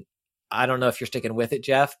 And I don't know if you're sticking with it,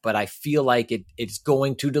 Jeff, but I feel like it's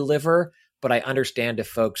going to deliver. But I understand if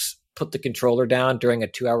folks put the controller down during a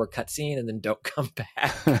 2-hour cutscene and then don't come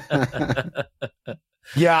back.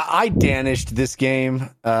 Yeah, I danished this game.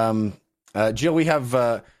 Jill, we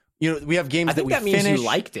have... we have games that we means finish. You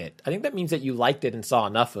liked it. I think that means that you liked it and saw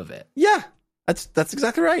enough of it. Yeah, that's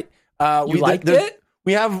exactly right. You liked it?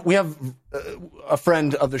 We have a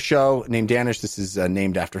friend of the show named Danish. This is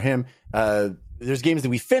named after him. There's games that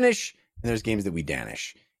we finish and there's games that we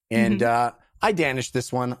danish. And I danished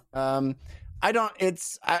this one. I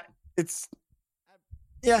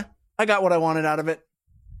got what I wanted out of it.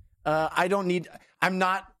 I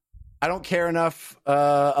don't care enough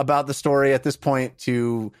about the story at this point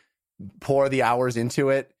to pour the hours into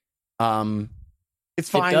it. It's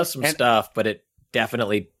fine. It does some stuff, but it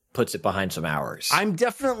definitely puts it behind some hours. I'm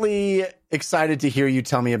definitely excited to hear you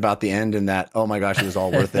tell me about the end and that, oh my gosh, it was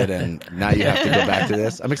all worth it. And now you have to go back to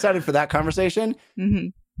this. I'm excited for that conversation. Mm-hmm.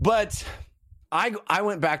 But I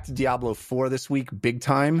went back to Diablo 4 this week, big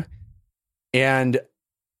time. And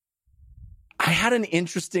I had an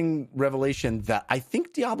interesting revelation that I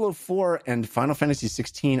think Diablo 4 and Final Fantasy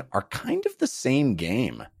 16 are kind of the same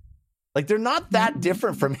game. Like, they're not that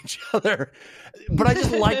different from each other, but I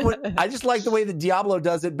just like the way that Diablo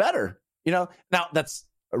does it better. You know, now that's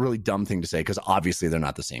a really dumb thing to say because obviously they're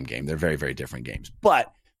not the same game. They're very, very different games.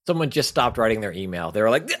 But someone just stopped writing their email. They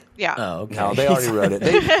were like, yeah. Oh, okay. No, they already wrote it.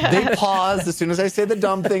 They paused as soon as I say the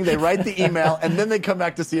dumb thing. They write the email, and then they come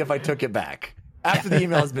back to see if I took it back after the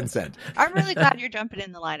email has been sent. I'm really glad you're jumping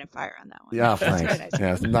in the line of fire on that one. Yeah, thanks. Nice.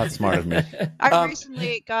 Yeah, it's not smart of me. I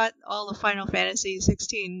recently got all the Final Fantasy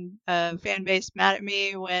 16 fan base mad at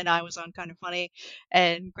me when I was on Kind of Funny,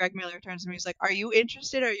 and Greg Miller turns to me, he's like, "Are you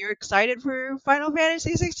interested? Are you excited for Final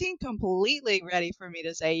Fantasy 16?" Completely ready for me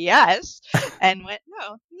to say yes, and went,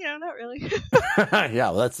 "No, not really." Yeah,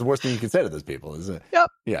 well, that's the worst thing you can say to those people, isn't it? Yep.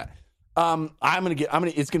 Yeah.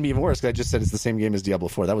 It's gonna be even worse because I just said it's the same game as Diablo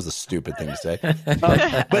 4. That was a stupid thing to say.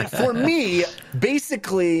 But for me,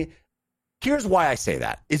 basically, here's why I say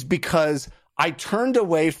that is because I turned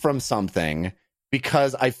away from something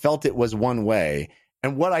because I felt it was one way,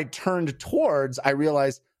 and what I turned towards, I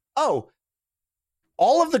realized, oh,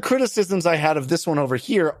 all of the criticisms I had of this one over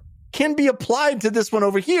here can be applied to this one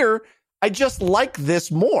over here. I just like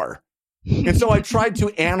this more. And so I tried to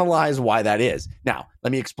analyze why that is. Now,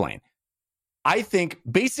 let me explain. I think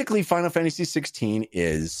basically Final Fantasy 16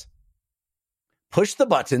 is push the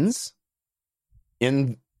buttons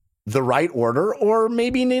in the right order, or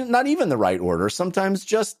maybe not even the right order. Sometimes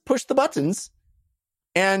just push the buttons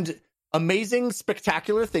and amazing,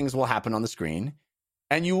 spectacular things will happen on the screen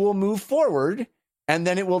and you will move forward and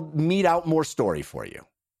then it will mete out more story for you,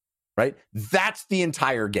 right? That's the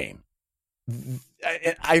entire game.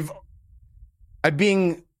 I'm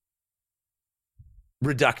being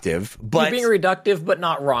reductive, but you're being reductive, but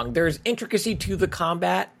not wrong. There's intricacy to the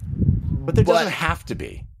combat, but there doesn't have to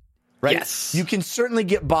be, right? Yes, you can certainly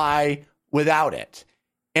get by without it.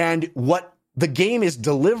 And what the game is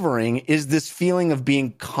delivering is this feeling of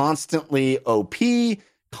being constantly OP,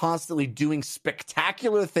 constantly doing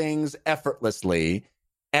spectacular things effortlessly,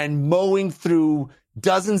 and mowing through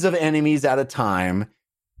dozens of enemies at a time.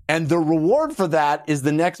 And the reward for that is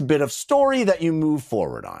the next bit of story that you move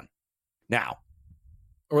forward on. Now,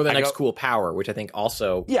 or the next cool power, which I think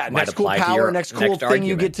also might next cool apply power, to your next cool thing argument.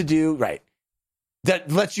 you get to do, right? That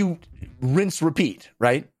lets you rinse, repeat,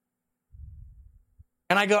 right?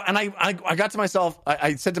 And I got to myself,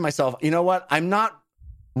 I said to myself, you know what? I'm not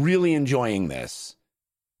really enjoying this.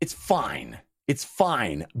 It's fine,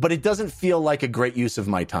 but it doesn't feel like a great use of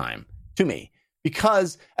my time to me.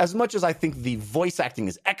 Because as much as I think the voice acting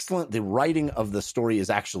is excellent, the writing of the story is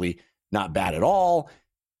actually not bad at all,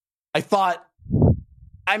 I thought,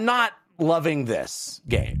 I'm not loving this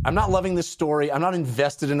game. I'm not loving this story. I'm not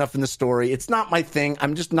invested enough in the story. It's not my thing.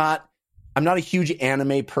 I'm not a huge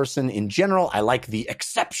anime person in general. I like the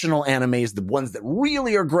exceptional animes, the ones that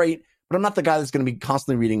really are great, but I'm not the guy that's going to be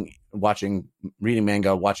constantly reading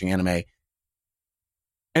manga, watching anime. And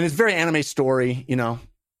it's very anime story, you know.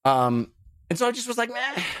 And so I just was like,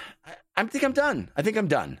 man, I think I'm done. And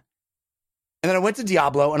then I went to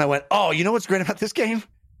Diablo and I went, oh, you know what's great about this game?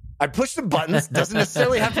 I push the buttons. Doesn't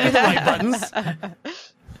necessarily have to be the right buttons.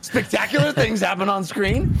 Spectacular things happen on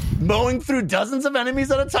screen. Mowing through dozens of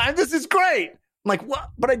enemies at a time. This is great. I'm like,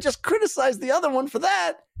 what? But I just criticized the other one for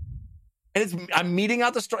that. And I'm meeting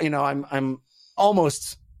out the story. You know, I'm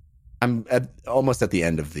almost at the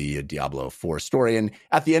end of the Diablo 4 story. And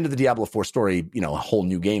at the end of the Diablo 4 story, you know, a whole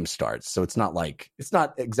new game starts. So it's not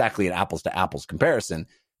exactly an apples to apples comparison.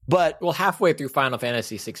 But halfway through Final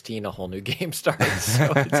Fantasy 16, a whole new game starts.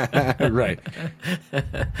 So right.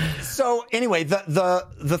 So anyway,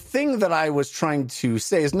 the thing that I was trying to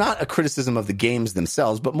say is not a criticism of the games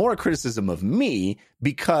themselves, but more a criticism of me,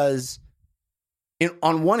 because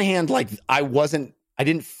on one hand, like I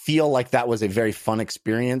didn't feel like that was a very fun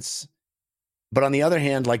experience. But on the other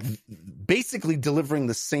hand, like basically delivering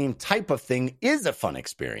the same type of thing is a fun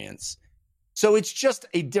experience. So it's just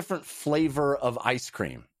a different flavor of ice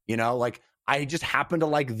cream, you know, like I just happen to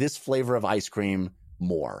like this flavor of ice cream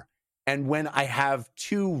more. And when I have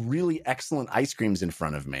two really excellent ice creams in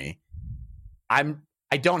front of me, I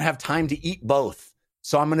don't have time to eat both.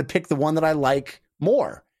 So I'm going to pick the one that I like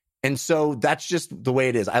more. And so that's just the way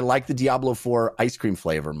it is. I like the Diablo 4 ice cream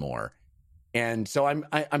flavor more. And so I'm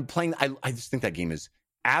playing. I just think that game is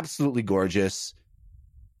absolutely gorgeous.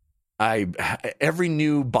 Every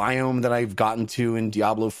new biome that I've gotten to in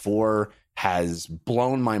Diablo 4 has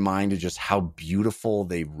blown my mind to just how beautiful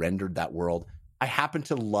they rendered that world. I happen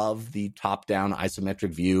to love the top-down isometric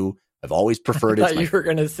view I've always preferred it. I thought you were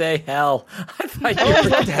going to say hell. I thought you always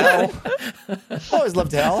loved hell. Always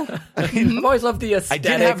loved hell. I mean, I've always loved the aesthetic.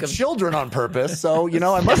 I did have children on purpose, so,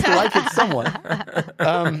 I must like it somewhat.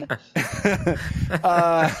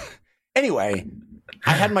 Anyway,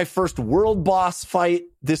 I had my first world boss fight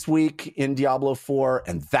this week in Diablo 4,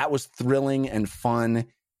 and that was thrilling and fun.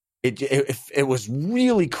 It was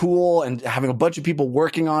really cool, and having a bunch of people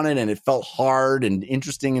working on it, and it felt hard and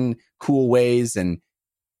interesting in cool ways. And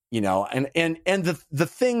the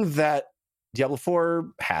thing that Diablo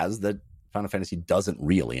 4 has that Final Fantasy doesn't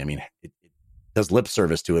really, I mean, it does lip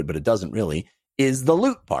service to it, but it doesn't really, is the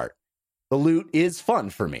loot part. The loot is fun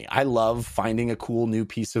for me. I love finding a cool new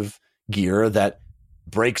piece of gear that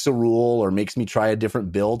breaks a rule or makes me try a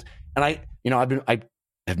different build. And I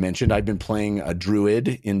have mentioned I've been playing a druid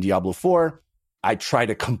in Diablo 4. I tried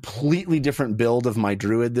a completely different build of my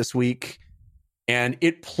druid this week, and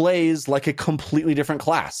it plays like a completely different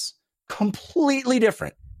class. Completely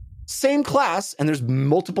different. Same class, and there's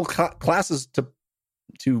multiple classes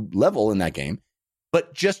to level in that game,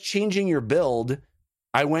 but just changing your build,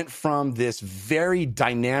 I went from this very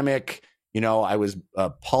dynamic, I was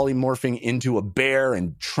polymorphing into a bear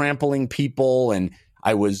and trampling people, and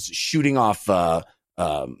I was shooting off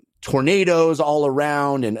tornadoes all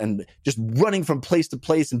around and just running from place to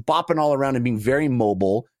place and bopping all around and being very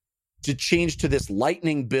mobile, to change to this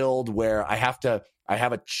lightning build where I have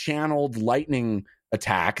a channeled lightning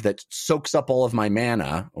attack that soaks up all of my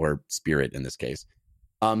mana, or spirit in this case.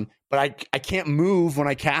 But I can't move when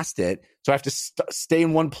I cast it, so I have to stay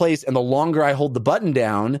in one place. And the longer I hold the button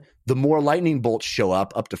down, the more lightning bolts show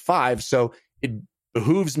up to 5. So it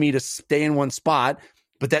behooves me to stay in one spot,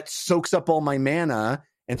 but that soaks up all my mana.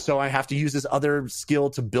 And so I have to use this other skill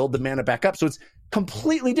to build the mana back up. So it's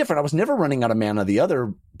completely different. I was never running out of mana the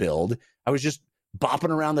other build. I was just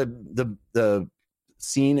bopping around the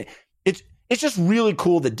scene. It's just really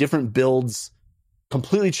cool that different builds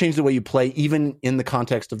completely change the way you play, even in the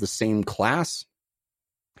context of the same class.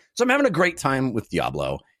 So I'm having a great time with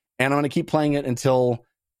Diablo, and I'm going to keep playing it until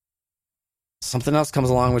something else comes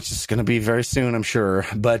along, which is going to be very soon, I'm sure.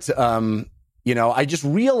 But, I just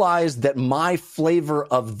realized that my flavor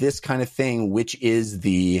of this kind of thing, which is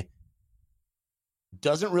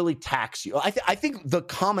doesn't really tax you. I think the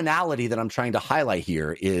commonality that I'm trying to highlight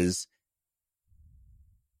here is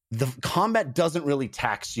the combat doesn't really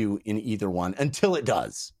tax you in either one until it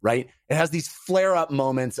does, right? It has these flare-up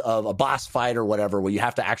moments of a boss fight or whatever where you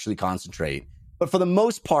have to actually concentrate. But for the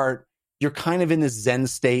most part, you're kind of in this Zen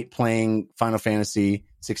state playing Final Fantasy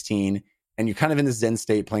 16, and you're kind of in this Zen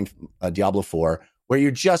state playing Diablo 4, where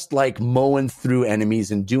you're just like mowing through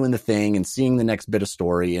enemies and doing the thing and seeing the next bit of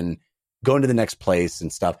story and going to the next place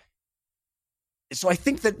and stuff. So I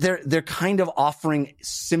think that they're kind of offering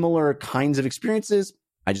similar kinds of experiences.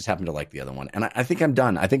 I just happen to like the other one. And I think I'm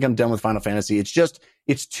done. I think I'm done with Final Fantasy.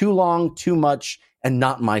 It's too long, too much, and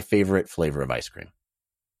not my favorite flavor of ice cream.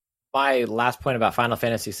 My last point about Final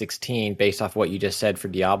Fantasy 16, based off what you just said for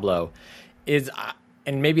Diablo, is,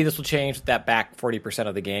 and maybe this will change that back 40%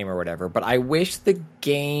 of the game or whatever, but I wish the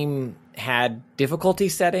game had difficulty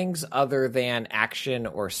settings other than action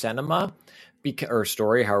or cinema, or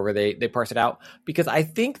story, however they parse it out, because I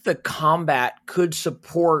think the combat could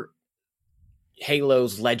support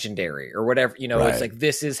Halo's legendary or whatever, right. It's like,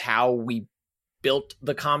 this is how we built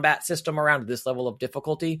the combat system around this level of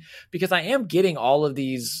difficulty, because I am getting all of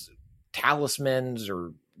these talismans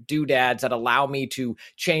or doodads that allow me to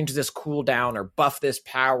change this cooldown or buff this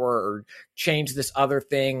power or change this other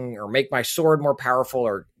thing or make my sword more powerful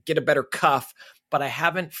or get a better cuff. But I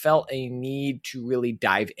haven't felt a need to really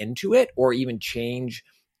dive into it or even change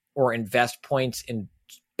or invest points in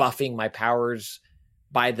buffing my powers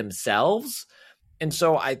by themselves. And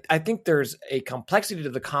so I think there's a complexity to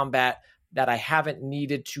the combat that I haven't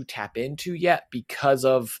needed to tap into yet because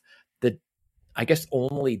of the, I guess,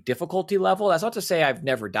 only difficulty level. That's not to say I've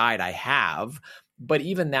never died. I have, but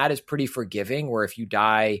even that is pretty forgiving, where if you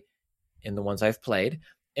die in the ones I've played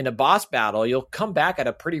in a boss battle, you'll come back at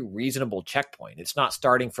a pretty reasonable checkpoint. It's not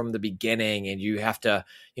starting from the beginning and you have to,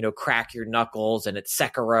 crack your knuckles and it's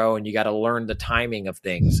Sekiro and you got to learn the timing of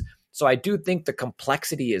things. So I do think the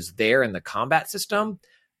complexity is there in the combat system,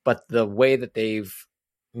 but the way that they've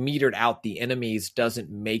metered out the enemies doesn't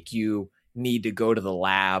make you need to go to the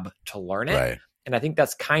lab to learn it. Right. And I think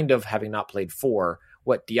that's kind of, having not played 4,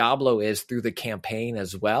 what Diablo is through the campaign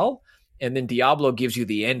as well. And then Diablo gives you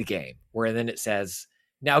the end game, where then it says,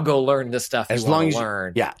 now go learn the stuff you want to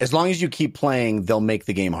learn. As long as you keep playing, they'll make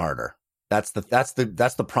the game harder. That's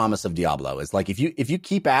the promise of Diablo. Is like, if you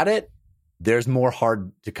keep at it, there's more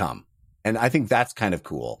hard to come. And I think that's kind of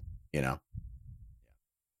cool,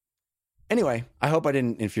 Anyway, I hope I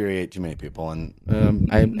didn't infuriate too many people, and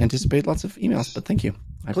I anticipate lots of emails, but thank you.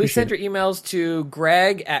 Please send your emails to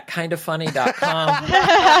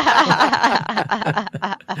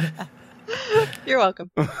greg@kindafunny.com. You're welcome.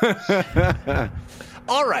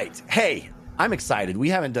 All right. Hey, I'm excited. We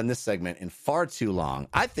haven't done this segment in far too long.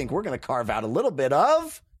 I think we're going to carve out a little bit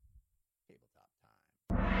of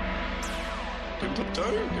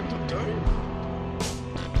tabletop time.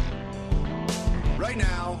 Right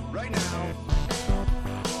now.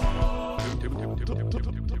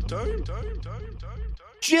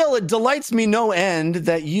 Jill, it delights me no end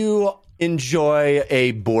that you enjoy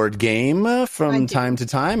a board game from time to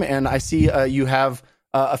time, and I see you have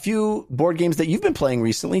a few board games that you've been playing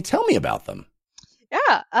recently. Tell me about them.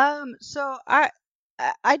 Yeah. So I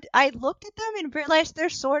looked at them and realized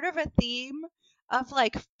there's sort of a theme of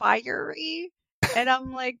like fiery, and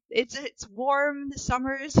I'm like, it's warm. The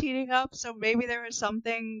summer is heating up, so maybe there was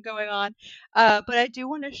something going on. But I do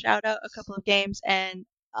want to shout out a couple of games, and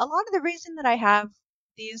a lot of the reason that I have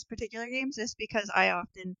these particular games is because I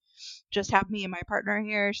often just have me and my partner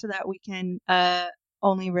here so that we can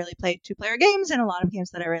only really play 2-player games, and a lot of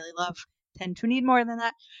games that I really love tend to need more than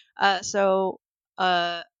that. So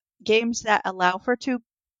games that allow for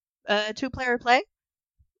 2-player play,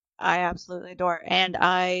 I absolutely adore, and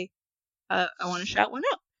I want to shout one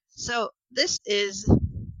out. So this is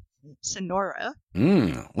Sonora.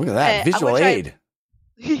 Look at that visual aid.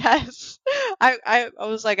 Yes. I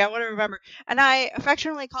was like, I want to remember. And I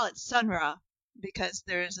affectionately call it Sunra because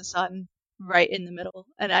there is a sun right in the middle,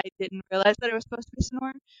 and I didn't realize that it was supposed to be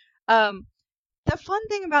Sonora. The fun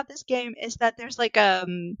thing about this game is that there's like a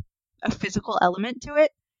physical element to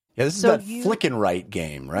it. Yeah, this is that flick and right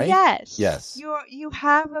game, right? Yes. You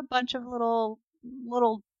have a bunch of little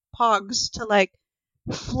pogs to like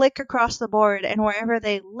flick across the board, and wherever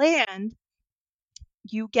they land,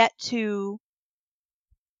 you get to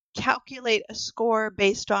calculate a score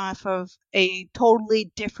based off of a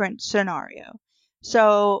totally different scenario.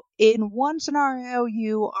 So in one scenario,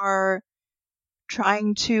 you are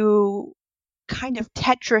trying to kind of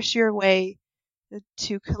Tetris your way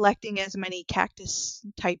to collecting as many cactus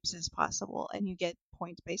types as possible, and you get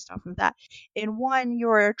points based off of that. In one,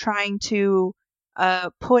 you're trying to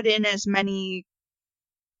put in as many,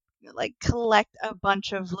 like collect a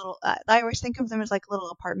bunch of little, I always think of them as like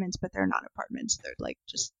little apartments, but they're not apartments. They're like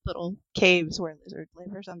just little caves where lizards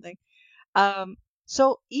live or something.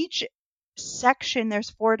 So each section,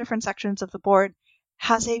 there's 4 different sections of the board,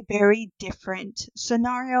 has a very different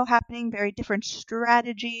scenario happening, very different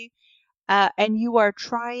strategy, and you are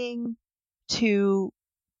trying to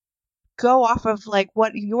go off of like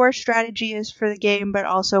what your strategy is for the game, but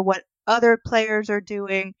also what other players are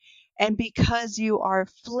doing. And because you are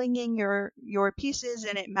flinging your pieces,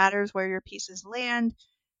 and it matters where your pieces land,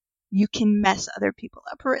 you can mess other people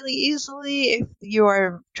up really easily if you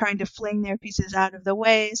are trying to fling their pieces out of the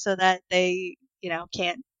way so that they,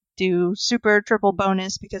 can't do super triple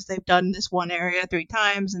bonus because they've done this one area 3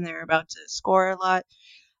 times and they're about to score a lot.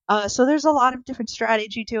 So there's a lot of different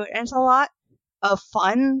strategy to it, and it's a lot of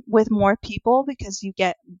fun with more people because you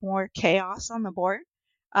get more chaos on the board.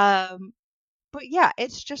 But yeah,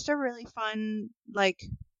 it's just a really fun, like,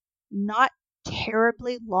 not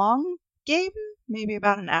terribly long game, maybe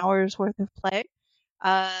about an hour's worth of play,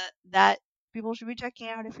 that people should be checking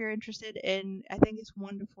out if you're interested in. I think it's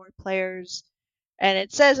 1 to 4 players. And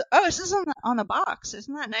it says, it says on the box.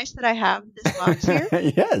 Isn't that nice that I have this box here?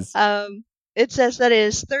 Yes. It says that it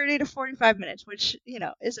is 30 to 45 minutes, which,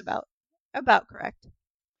 is about correct.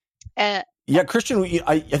 Yeah, Christian,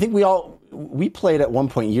 I think we played at one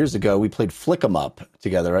point years ago. We played Flick 'em Up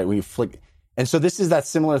together, right? And so this is that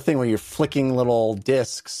similar thing where you're flicking little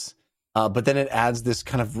discs, but then it adds this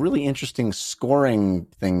kind of really interesting scoring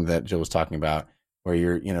thing that Jill was talking about,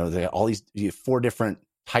 where they all these 4 different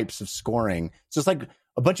types of scoring. So it's like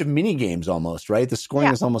a bunch of mini games almost, right? The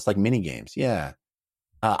scoring is almost like mini games. Yeah.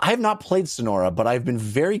 I have not played Sonora, but I've been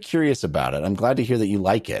very curious about it. I'm glad to hear that you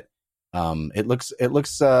like it. It looks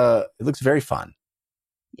very fun.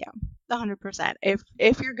 Yeah, 100%.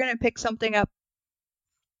 If you're gonna pick something up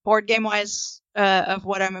board game wise of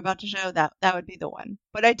what I'm about to show, that would be the one.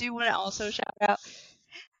 But I do want to also shout out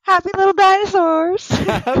Happy Little Dinosaurs.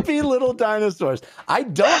 Happy Little Dinosaurs. I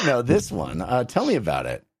don't know this one. Tell me about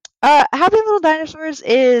it. Happy Little Dinosaurs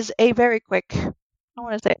is a very quick, I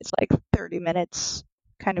want to say it's like 30 minutes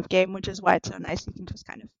kind of game, which is why it's so nice. You can just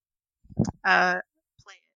kind of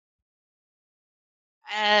play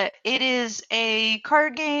it. It is a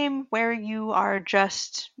card game where you've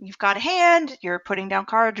got a hand, you're putting down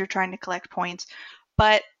cards, you're trying to collect points,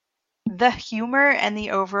 but the humor and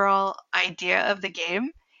the overall idea of the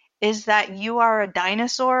game is that you are a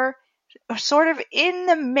dinosaur sort of in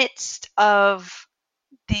the midst of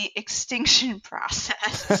the extinction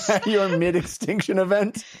process. Your mid-extinction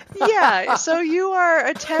event? Yeah, so you are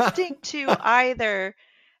attempting to either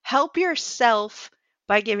help yourself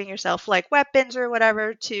by giving yourself like weapons or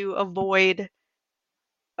whatever to avoid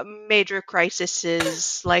major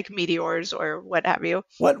crises like meteors or what have you.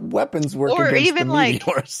 What weapons work or against even the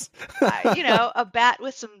meteors? A bat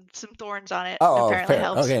with some thorns on it apparently fair.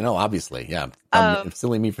 helps. Okay, no, obviously, yeah.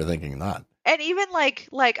 Silly me for thinking that. And even like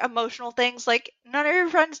emotional things, like none of your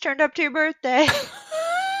friends turned up to your birthday.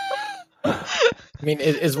 I mean,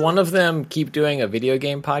 is one of them keep doing a video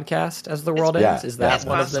game podcast as the world ends? Is that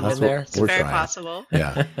one of them in there? It's very possible.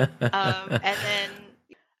 Yeah. And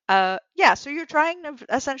then, so you're trying to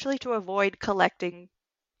essentially to avoid collecting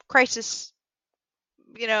crisis,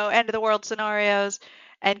 end of the world scenarios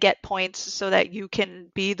and get points so that you can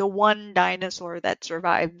be the one dinosaur that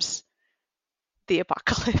survives the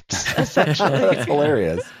apocalypse, essentially. That's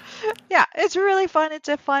hilarious. Yeah, it's really fun. It's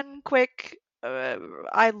a fun, quick.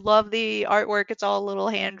 I love the artwork. It's all a little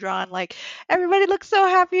hand drawn. Like everybody looks so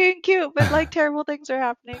happy and cute, but like terrible things are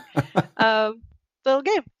happening. Little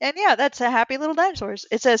game, and yeah, that's a happy little dinosaurs.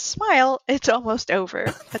 It says smile. It's almost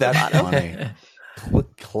over. That's funny.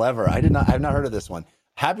 Clever. I've not heard of this one.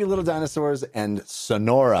 Happy Little Dinosaurs and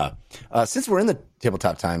Sonora. Since we're in the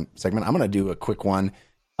tabletop time segment, I'm going to do a quick one.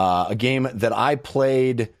 A game that I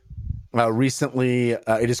played recently.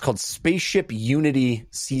 It is called Spaceship Unity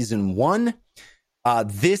Season 1.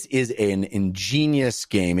 This is an ingenious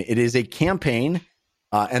game. It is a campaign,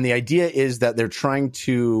 and the idea is that they're trying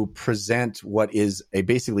to present what is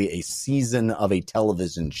basically a season of a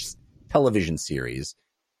television series.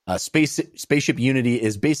 Spaceship Unity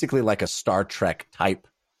is basically like a Star Trek type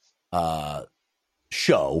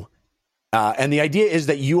show, and the idea is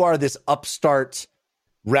that you are this upstart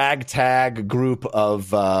ragtag group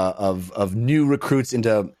of new recruits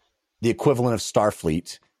into the equivalent of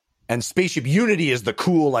Starfleet, and Spaceship Unity is the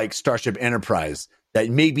cool like Starship Enterprise that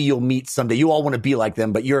maybe you'll meet someday. You all want to be like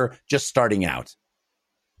them, but you're just starting out.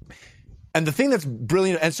 And the thing that's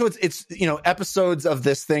brilliant, and so it's episodes of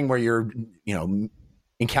this thing where you're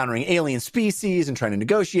encountering alien species and trying to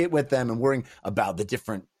negotiate with them and worrying about the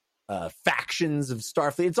different factions of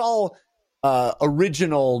Starfleet. It's all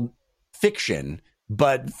original fiction,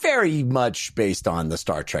 but very much based on the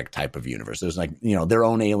Star Trek type of universe. There's their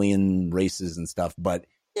own alien races and stuff, but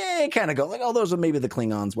kind of go like, oh, those are maybe the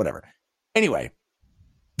Klingons, whatever. Anyway,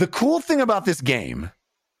 the cool thing about this game,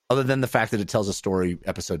 other than the fact that it tells a story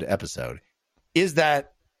episode to episode, is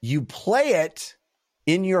that you play it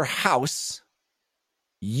in your house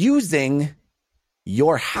using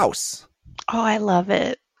your house. Oh, I love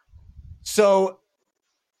it. So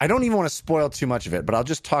I don't even want to spoil too much of it, but I'll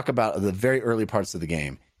just talk about the very early parts of the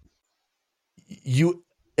game. You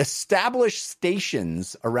establish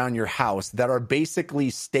stations around your house that are basically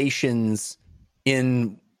stations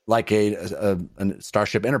in like a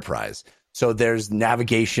Starship Enterprise. So there's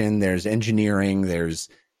navigation, there's engineering, there's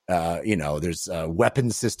weapon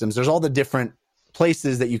systems. There's all the different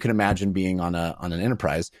places that you can imagine being on an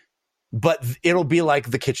Enterprise, but it'll be like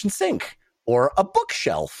the kitchen sink or a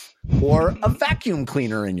bookshelf or a vacuum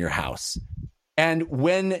cleaner in your house. And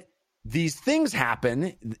when these things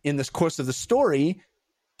happen in this course of the story,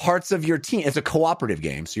 parts of your team, it's a cooperative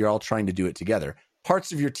game, so you're all trying to do it together.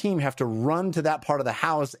 Parts of your team have to run to that part of the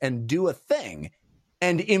house and do a thing.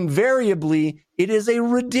 And invariably, it is a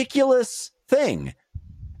ridiculous thing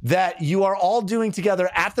that you are all doing together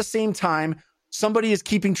at the same time. Somebody is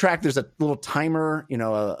keeping track. There's a little timer,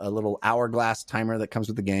 a little hourglass timer that comes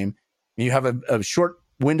with the game. And you have a short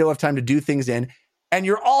window of time to do things in. And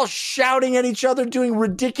you're all shouting at each other, doing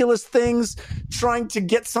ridiculous things, trying to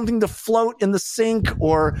get something to float in the sink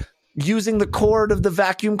or using the cord of the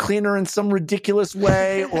vacuum cleaner in some ridiculous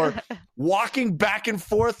way or walking back and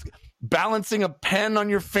forth, balancing a pen on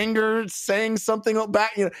your finger, saying something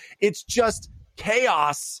back. It's just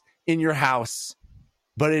chaos in your house,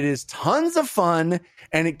 but it is tons of fun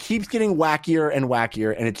and it keeps getting wackier and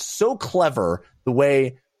wackier. And it's so clever the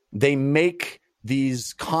way they make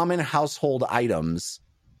these common household items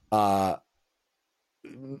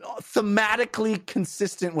thematically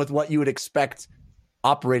consistent with what you would expect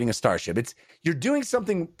operating a starship. You're doing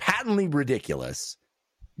something patently ridiculous,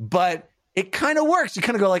 but it kind of works. You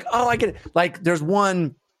kind of go like, oh, I get it. Like there's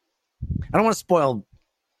one, I don't want to spoil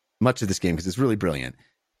much of this game because it's really brilliant,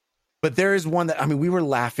 but there is one that, we were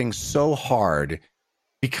laughing so hard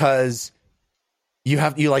because you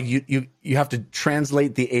have to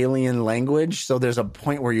translate the alien language. So there's a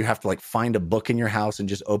point where you have to like find a book in your house and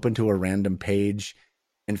just open to a random page.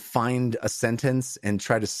 and find a sentence and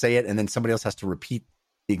try to say it, and then somebody else has to repeat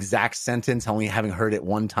the exact sentence, only having heard it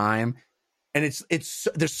one time. And it's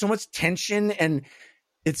there's so much tension, and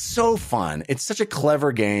it's so fun. It's such a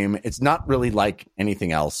clever game. It's not really like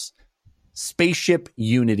anything else. Spaceship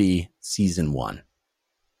Unity Season 1.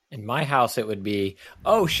 In my house, it would be,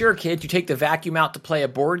 oh, sure, kid, you take the vacuum out to play a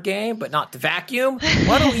board game, but not to vacuum?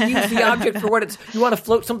 Why don't we use the object for what it's... You want to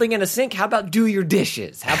float something in a sink? How about do your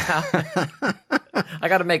dishes? How about... I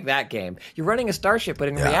got to make that game. You're running a starship, but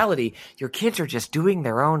in reality, your kids are just doing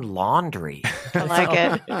their own laundry. I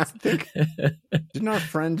like it. Didn't our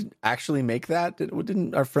friend actually make that?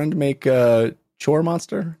 Didn't our friend make... Chore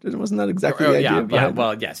Monster? Wasn't that exactly the idea? Yeah.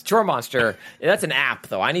 Well, yes. Chore Monster. That's an app,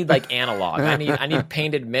 though. I need like analog. I need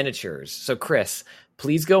painted miniatures. So, Chris,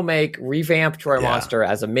 please go revamp Chore Monster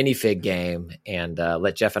as a minifig game, and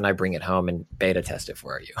let Jeff and I bring it home and beta test it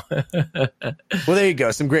for you. Well, there you go.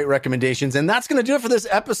 Some great recommendations, and that's going to do it for this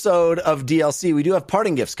episode of DLC. We do have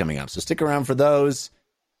parting gifts coming up, so stick around for those.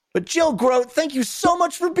 But Jill Grodt, thank you so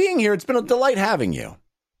much for being here. It's been a delight having you.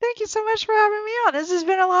 Thank you so much for having me on. This has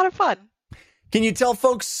been a lot of fun. Can you tell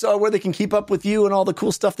folks where they can keep up with you and all the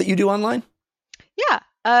cool stuff that you do online? Yeah.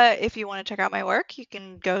 If you want to check out my work, you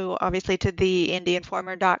can go obviously to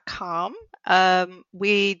theindieinformer.com.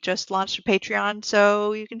 We just launched a Patreon,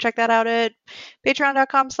 so you can check that out at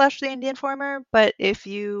patreon.com/theindieinformer. But if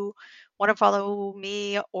you want to follow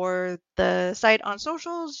me or the site on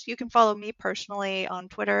socials, you can follow me personally on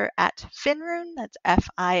Twitter at Finruin. That's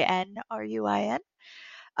FINRUIN.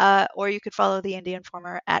 Or you could follow the Indie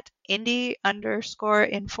Informer at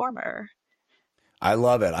indie_informer. I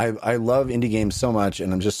love it. I love indie games so much,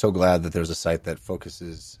 and I'm just so glad that there's a site that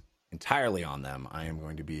focuses entirely on them. I am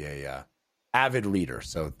going to be a avid reader,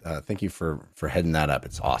 so thank you for heading that up.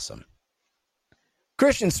 It's awesome.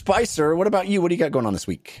 Christian Spicer, what about you? What do you got going on this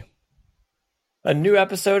week? A new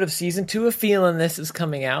episode of Season 2 of Feelin' This is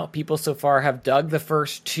coming out. People so far have dug the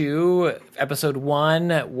first two. Episode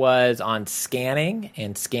 1 was on scanning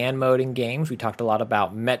and scan mode in games. We talked a lot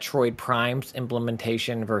about Metroid Prime's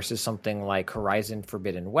implementation versus something like Horizon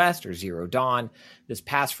Forbidden West or Zero Dawn. This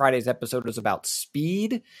past Friday's episode was about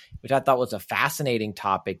speed, which I thought was a fascinating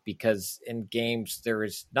topic because in games there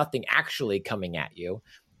is nothing actually coming at you,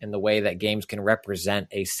 and the way that games can represent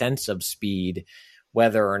a sense of speed,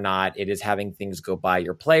 whether or not it is having things go by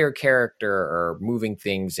your player character or moving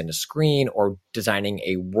things in a screen or designing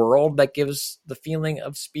a world that gives the feeling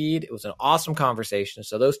of speed. It was an awesome conversation.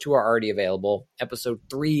 So those two are already available. Episode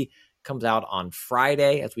 3 comes out on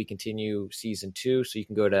Friday as we continue Season 2. So you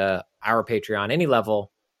can go to our Patreon, any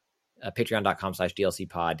level,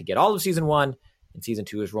 patreon.com/DLCpod to get all of Season 1, and Season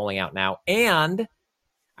 2 is rolling out now. And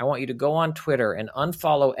I want you to go on Twitter and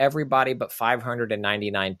unfollow everybody but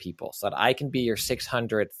 599 people so that I can be your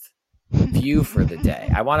 600th view for the day.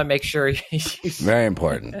 I want to make sure you... Very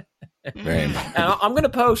important. Very important. And I'm going to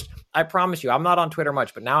post, I promise you, I'm not on Twitter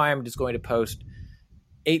much, but now I am just going to post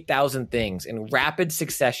 8,000 things in rapid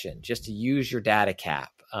succession just to use your data cap.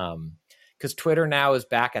 Because Twitter now is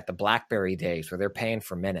back at the BlackBerry days where they're paying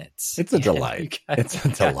for minutes. It's a delight. It's a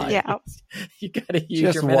delight. Yeah. You got to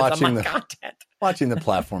use your minutes on my content. Watching the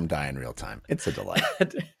platform die in real time. It's a delight.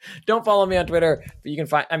 Don't follow me on Twitter, but you can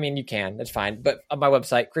find, you can, that's fine. But on my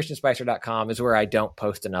website, christianspicer.com is where I don't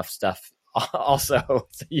post enough stuff also.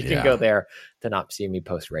 So you can go there to not see me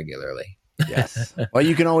post regularly. Yes. Well,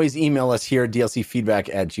 you can always email us here.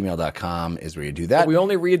 dlcfeedback@gmail.com is where you do that. But we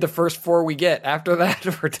only read the first 4 we get. After that,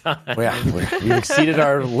 we're done. Well, yeah, we've exceeded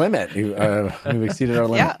our limit. We've exceeded our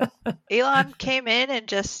limit. Yeah. Elon came in and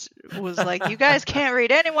just was like, you guys can't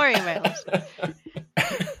read any more emails.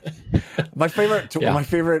 My favorite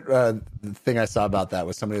thing I saw about that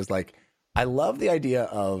was somebody was like, I love the idea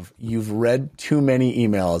of you've read too many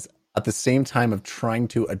emails at the same time of trying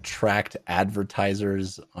to attract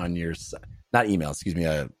advertisers on your site. Not emails, excuse me,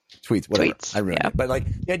 tweets, whatever. Tweets, I ruined it. But like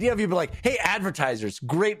the idea of you be like, hey, advertisers,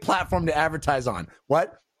 great platform to advertise on.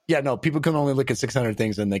 What? Yeah, no, people can only look at 600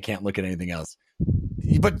 things and they can't look at anything else.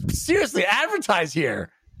 But seriously, advertise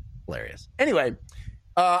here. Hilarious. Anyway,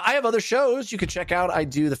 I have other shows you could check out. I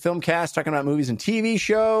do the Filmcast talking about movies and TV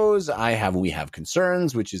shows. We Have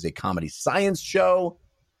Concerns, which is a comedy science show.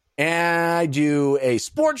 And I do a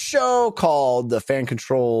sports show called the Fan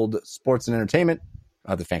Controlled Sports and Entertainment,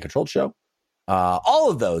 the Fan Controlled Show.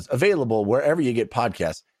 All of those available wherever you get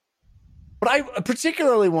podcasts. But I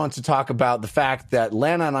particularly want to talk about the fact that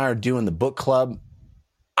Lana and I are doing the book club.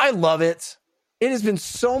 I love it. It has been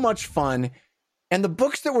so much fun. And the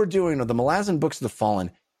books that we're doing are the Malazan Books of the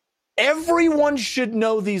Fallen. Everyone should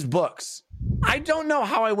know these books. I don't know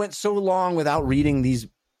how I went so long without reading these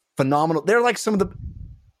phenomenal. They're like some of the...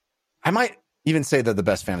 even say they're the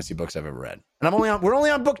best fantasy books I've ever read. And we're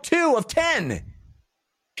only on book 2 of 10.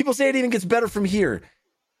 People say it even gets better from here.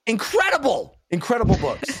 Incredible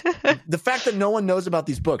books. The fact that no one knows about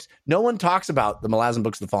these books, no one talks about the Malazan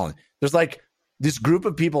Books of the Fallen. There's like this group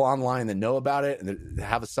of people online that know about it and that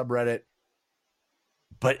have a subreddit,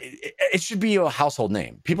 but it should be a household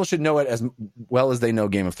name. People should know it as well as they know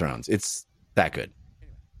Game of Thrones. It's that good.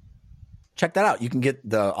 Check that out. You can get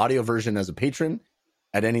the audio version as a patron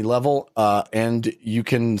at any level, and you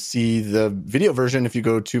can see the video version if you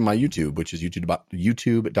go to my YouTube, which is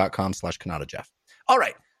youtube.com/KanadaJeff. All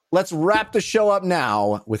right, let's wrap the show up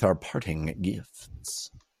now with our parting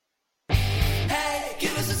gifts. Hey,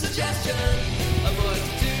 give us a suggestion of what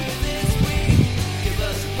to do this week. Give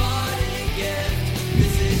us a parting gift.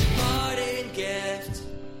 This is your parting gift.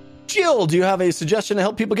 Jill, do you have a suggestion to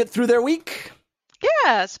help people get through their week?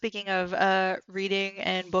 Yeah, speaking of reading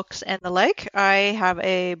and books and the like, I have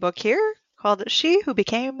a book here called She Who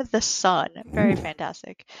Became the Sun. Very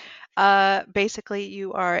fantastic. Basically,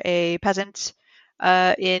 you are a peasant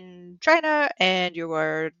in China, and you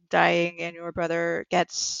are dying, and your brother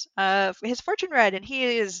gets his fortune read, and he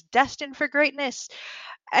is destined for greatness.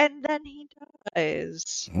 And then he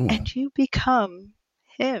dies, and you become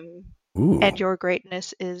him. And your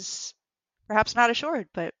greatness is perhaps not assured,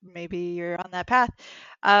 but maybe you're on that path.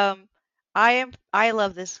 I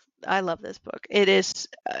love this. I love this book. It is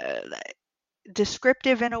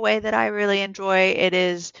descriptive in a way that I really enjoy. It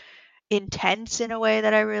is intense in a way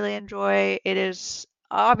that I really enjoy. It is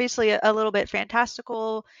obviously a little bit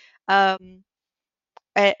fantastical.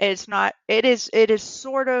 It's not. It is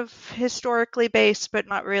sort of historically based, but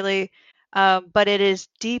not really. But it is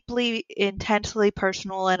deeply, intensely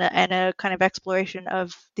personal and a kind of exploration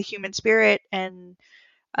of the human spirit. And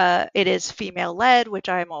it is female-led, which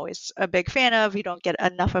I'm always a big fan of. You don't get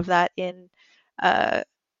enough of that in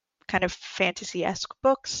kind of fantasy-esque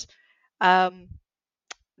books. I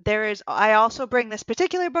also bring this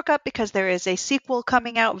particular book up because there is a sequel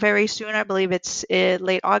coming out very soon. I believe it's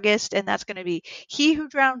late August, and that's going to be He Who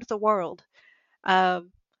Drowned the World.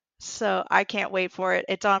 So I can't wait for it.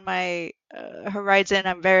 It's on my horizon.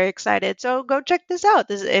 I'm very excited. So go check this out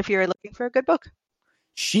if you're looking for a good book.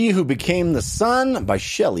 She Who Became the Sun by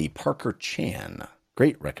Shelley Parker Chan.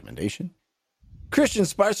 Great recommendation. Christian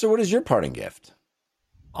Spicer, what is your parting gift?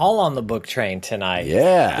 All on the book train tonight.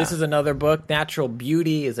 Yeah. This is another book. Natural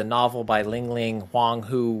Beauty is a novel by Ling Huang,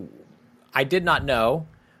 who I did not know,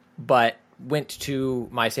 but went to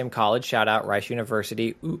my same college. Shout out Rice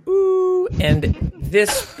University. Ooh, ooh. And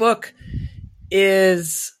this book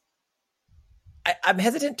is, I'm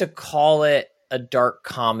hesitant to call it a dark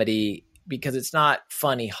comedy because it's not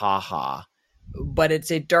funny, haha. But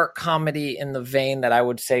it's a dark comedy in the vein that I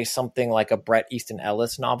would say something like a Bret Easton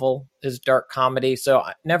Ellis novel is dark comedy. So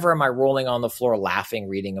never am I rolling on the floor laughing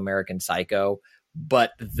reading American Psycho,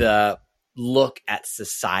 but the look at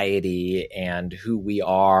society and who we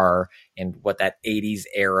are and what that 80s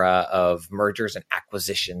era of mergers and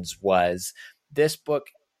acquisitions was. This book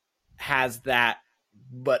has that,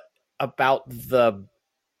 but about the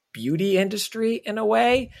beauty industry in a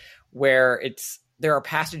way where there are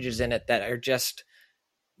passages in it that are just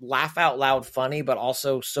laugh out loud funny, but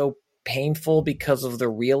also so painful because of the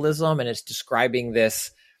realism. And it's describing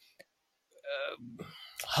this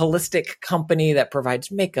holistic company that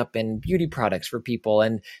provides makeup and beauty products for people.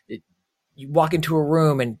 And you walk into a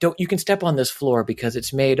room and you can step on this floor because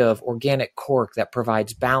it's made of organic cork that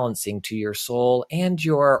provides balancing to your soul and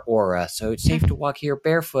your aura. So it's safe to walk here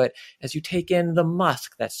barefoot as you take in the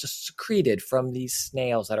musk that's just secreted from these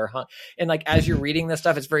snails that are hung. And like, as you're reading this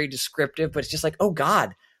stuff, it's very descriptive, but it's just like, oh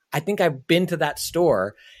God, I think I've been to that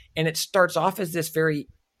store. And it starts off as this very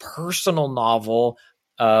personal novel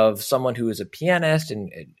of someone who is a pianist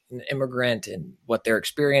and an immigrant and what their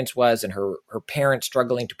experience was and her parents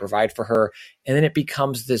struggling to provide for her. And then it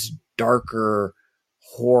becomes this darker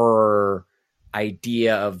horror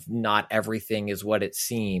idea of not everything is what it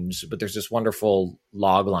seems, but there's this wonderful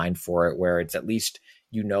log line for it where it's at least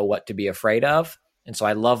you know what to be afraid of. And so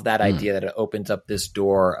I love that idea that it opens up this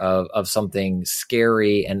door of something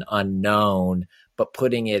scary and unknown, but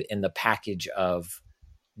putting it in the package of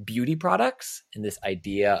beauty products and this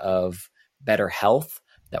idea of better health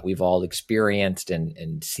that we've all experienced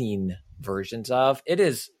and seen versions of. It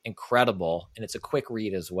is incredible, and it's a quick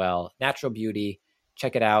read as well. Natural Beauty.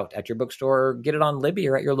 Check it out at your bookstore, or get it on Libby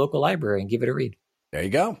or at your local library and give it a read. There you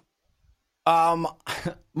go.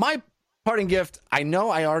 My parting gift, I know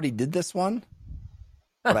I already did this one,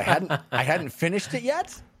 but I hadn't finished it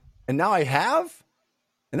yet, and now I have.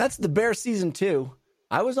 And that's The Bear Season 2.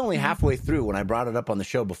 I was only halfway through when I brought it up on the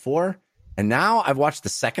show before, and now I've watched the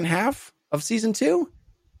second half, of season 2,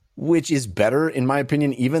 which is better, in my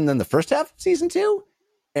opinion, even than the first half of season 2.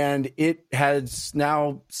 And it has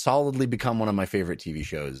now solidly become one of my favorite TV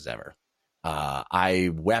shows ever. I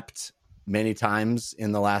wept many times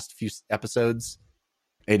in the last few episodes.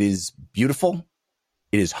 It is beautiful.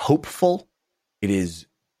 It is hopeful. It is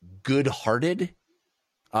good-hearted.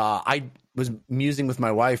 I was musing with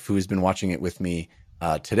my wife, who has been watching it with me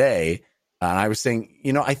today, and I was saying,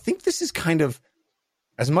 I think this is kind of,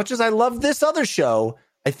 as much as I love this other show,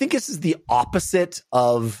 I think this is the opposite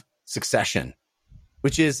of Succession,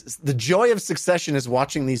 which is the joy of Succession is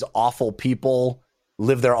watching these awful people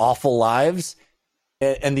live their awful lives,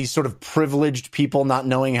 and these sort of privileged people not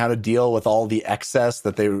knowing how to deal with all the excess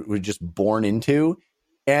that they were just born into.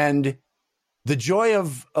 And the joy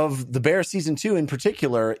of The Bear season 2 in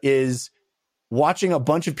particular is watching a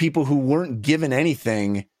bunch of people who weren't given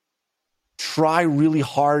anything try really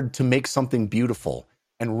hard to make something beautiful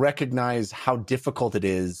and recognize how difficult it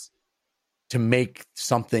is to make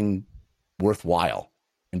something worthwhile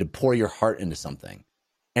and to pour your heart into something.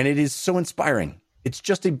 And it is so inspiring. It's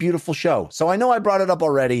just a beautiful show. So I know I brought it up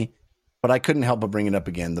already, but I couldn't help but bring it up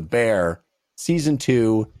again. The Bear, season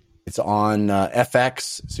 2. It's on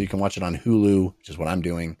FX, so you can watch it on Hulu, which is what I'm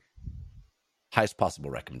doing. Highest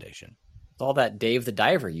possible recommendation. It's all that Dave the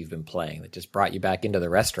Diver you've been playing that just brought you back into the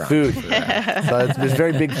restaurant. Food. So it's a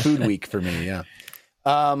very big food week for me, yeah.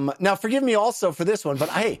 Now, forgive me also for this one, but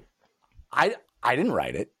I didn't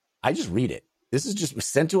write it. I just read it. This is just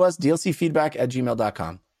sent to us,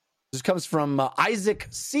 dlcfeedback@gmail.com. This comes from Isaac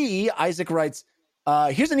C. Isaac writes,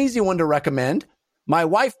 here's an easy one to recommend. My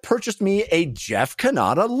wife purchased me a Jeff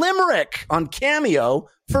Kanata limerick on Cameo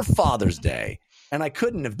for Father's Day, and I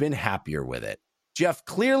couldn't have been happier with it. Jeff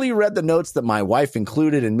clearly read the notes that my wife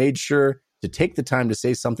included and made sure to take the time to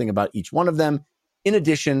say something about each one of them, in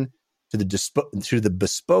addition to the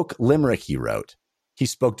bespoke limerick he wrote. He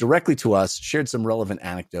spoke directly to us, shared some relevant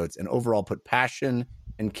anecdotes, and overall put passion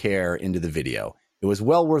and care into the video. It was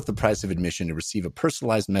well worth the price of admission to receive a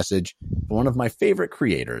personalized message from one of my favorite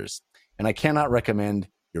creators. And I cannot recommend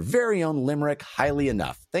your very own limerick highly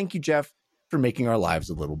enough. Thank you, Jeff, for making our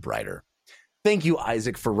lives a little brighter. Thank you,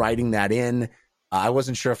 Isaac, for writing that in. I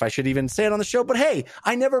wasn't sure if I should even say it on the show, but hey,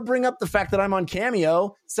 I never bring up the fact that I'm on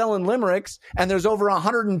Cameo selling limericks, and there's over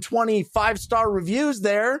 120 5-star reviews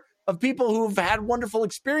there of people who've had wonderful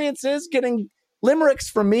experiences getting limericks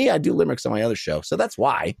from me. I do limericks on my other show, so that's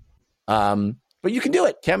why. But you can do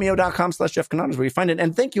it. Cameo.com/Jeff Kanata is where you find it.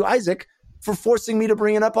 And thank you, Isaac, for forcing me to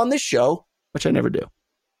bring it up on this show, which I never do.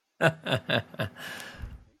 All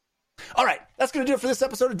right, that's going to do it for this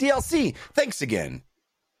episode of DLC. Thanks again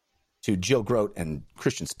to Jill Grodt and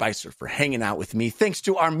Christian Spicer for hanging out with me. Thanks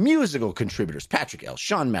to our musical contributors, Patrick L.,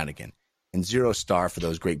 Sean Madigan, and Zero Star for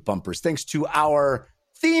those great bumpers. Thanks to our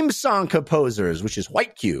theme song composers, which is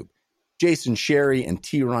White Cube, Jason Sherry, and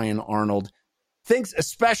T. Ryan Arnold. Thanks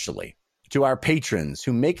especially to our patrons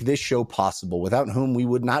who make this show possible, without whom we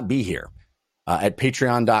would not be here. At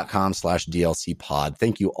patreon.com/DLCpod.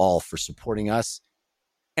 Thank you all for supporting us.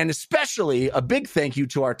 And especially a big thank you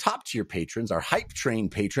to our top tier patrons, our Hype Train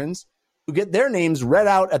patrons, who get their names read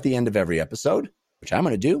out at the end of every episode, which I'm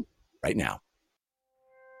going to do right now.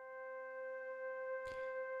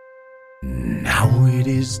 Now it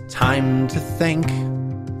is time to thank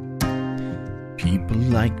people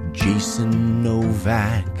like Jason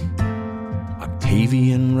Novak,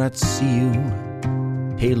 Octavian Ratsiu,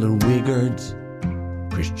 Taylor Wiggard,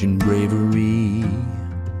 Christian Bravery,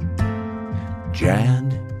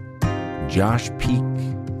 Jad, Josh Peak,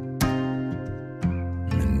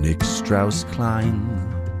 Nick Strauss-Klein,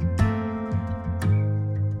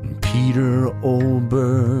 Peter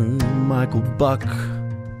Olberg, Michael Buck,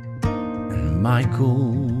 and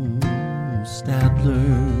Michael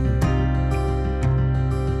Stadler,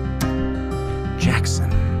 Jackson,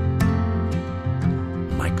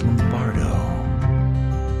 Mike Lombardo,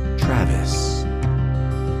 Travis,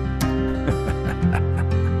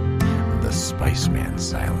 the Spiceman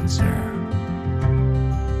Silencer,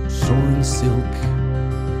 Soren Silk,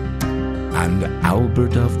 and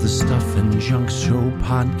Albert of the Stuff and Junk Show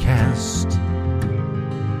podcast,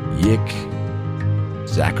 Yick,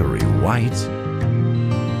 Zachary White,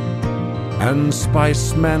 and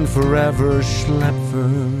Spiceman Forever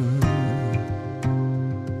Schlepfer,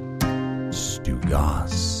 Stu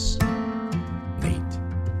Goss, Nate,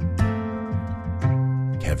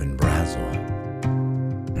 Kevin Brazel,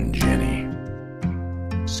 and Jenny,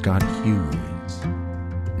 Scott Hughes,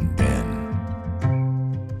 and Ben,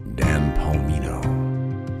 Dan Palmino,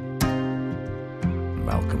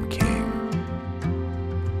 Malcolm King,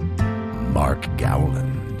 Mark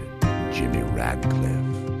Gowland, Jimmy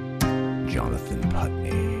Radcliffe, Jonathan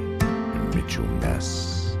Putney, and Mitchell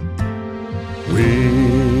Ness.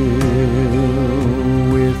 Will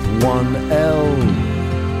with one L,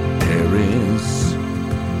 Harris,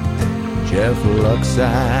 Jeff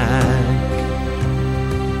Luxack,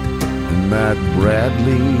 and Matt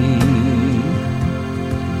Bradley,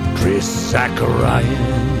 Chris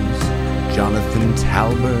Zacharias, Jonathan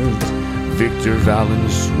Talbert, Victor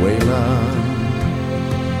Valenzuela,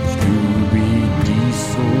 Scooby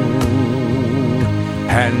Diesel,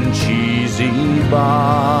 and Cheesy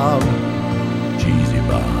Bob, and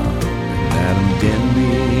Adam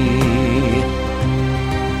Denby,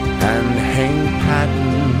 and Hank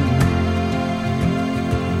Patton,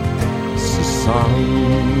 Sasan,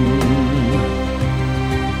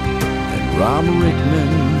 and Rob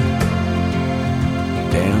Rickman,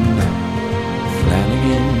 Dan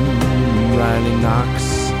Flanagan, Riley Knox,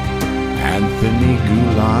 Anthony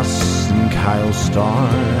Goulas, and Kyle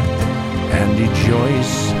Starr, Andy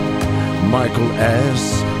Joyce, Michael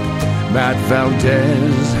S., Matt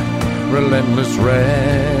Valdez, Relentless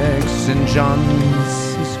Rex, and John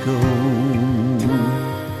Cisco.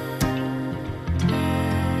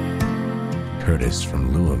 Curtis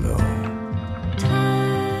from Louisville.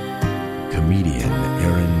 Comedian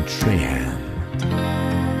Aaron Trahan.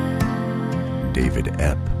 David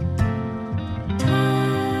Epp.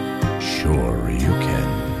 Sure You Can.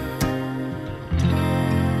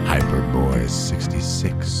 Hyperboy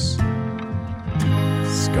 66.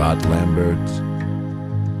 Scott Lambert,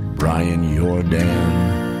 Brian Jordan,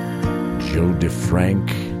 Joe DeFrank,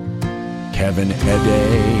 Kevin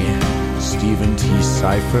Ede, Stephen T.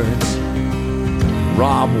 Seifert,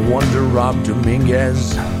 Rob Wonder, Rob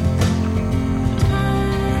Dominguez,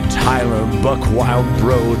 Tyler Buckwild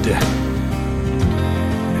Broad,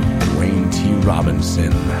 and Dwayne T.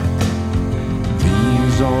 Robinson.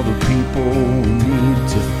 These are the people we need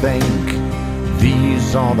to thank.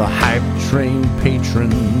 These are the Hype Train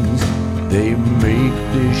patrons. They make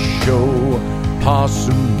this show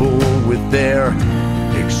possible with their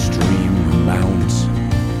extreme amount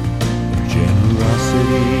of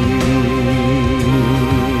generosity.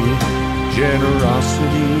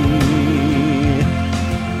 Generosity.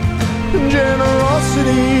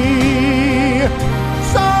 Generosity.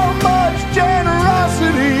 So much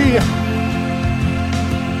generosity.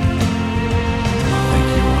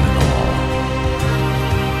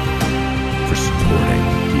 Supporting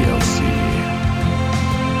DLC.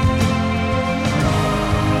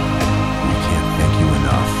 We can't thank you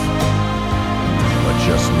enough, but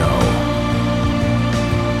just know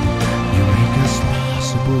you make us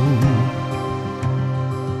possible.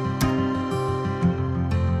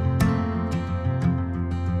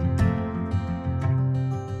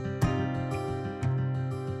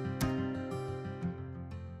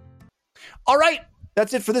 All right,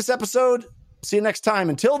 that's it for this episode. See you next time.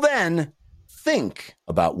 Until then, think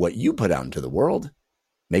about what you put out into the world.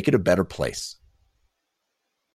 Make it a better place.